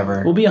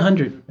ever. We'll be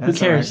 100. Who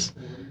cares?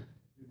 Right.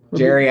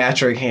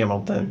 Geriatric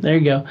Hamilton. There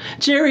you go.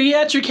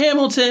 Geriatric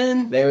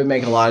Hamilton. They would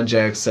make a lot of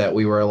jokes that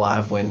we were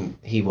alive when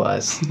he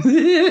was.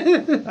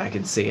 I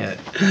could see it.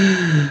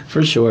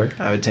 For sure.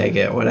 I would take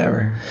it,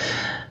 whatever.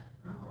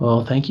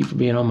 Well, thank you for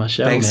being on my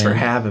show, Thanks man. for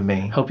having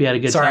me. Hope you had a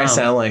good time. Sorry I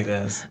sound like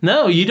this.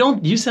 No, you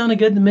don't. You sounded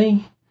good to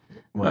me.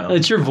 Well,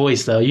 it's your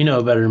voice, though. You know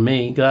it better than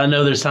me. Because I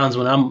know there's times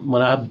when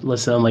I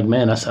listen, I'm like,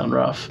 man, I sound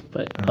rough.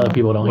 But other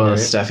people don't hear it. Well,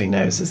 the stuffy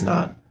nose is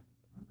not.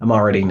 I'm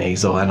already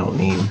nasal. I don't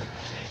need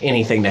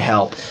anything to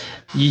help.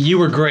 You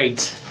were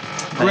great.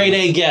 Great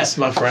A guest,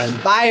 my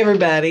friend. Bye,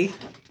 everybody.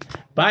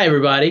 Bye,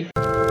 everybody.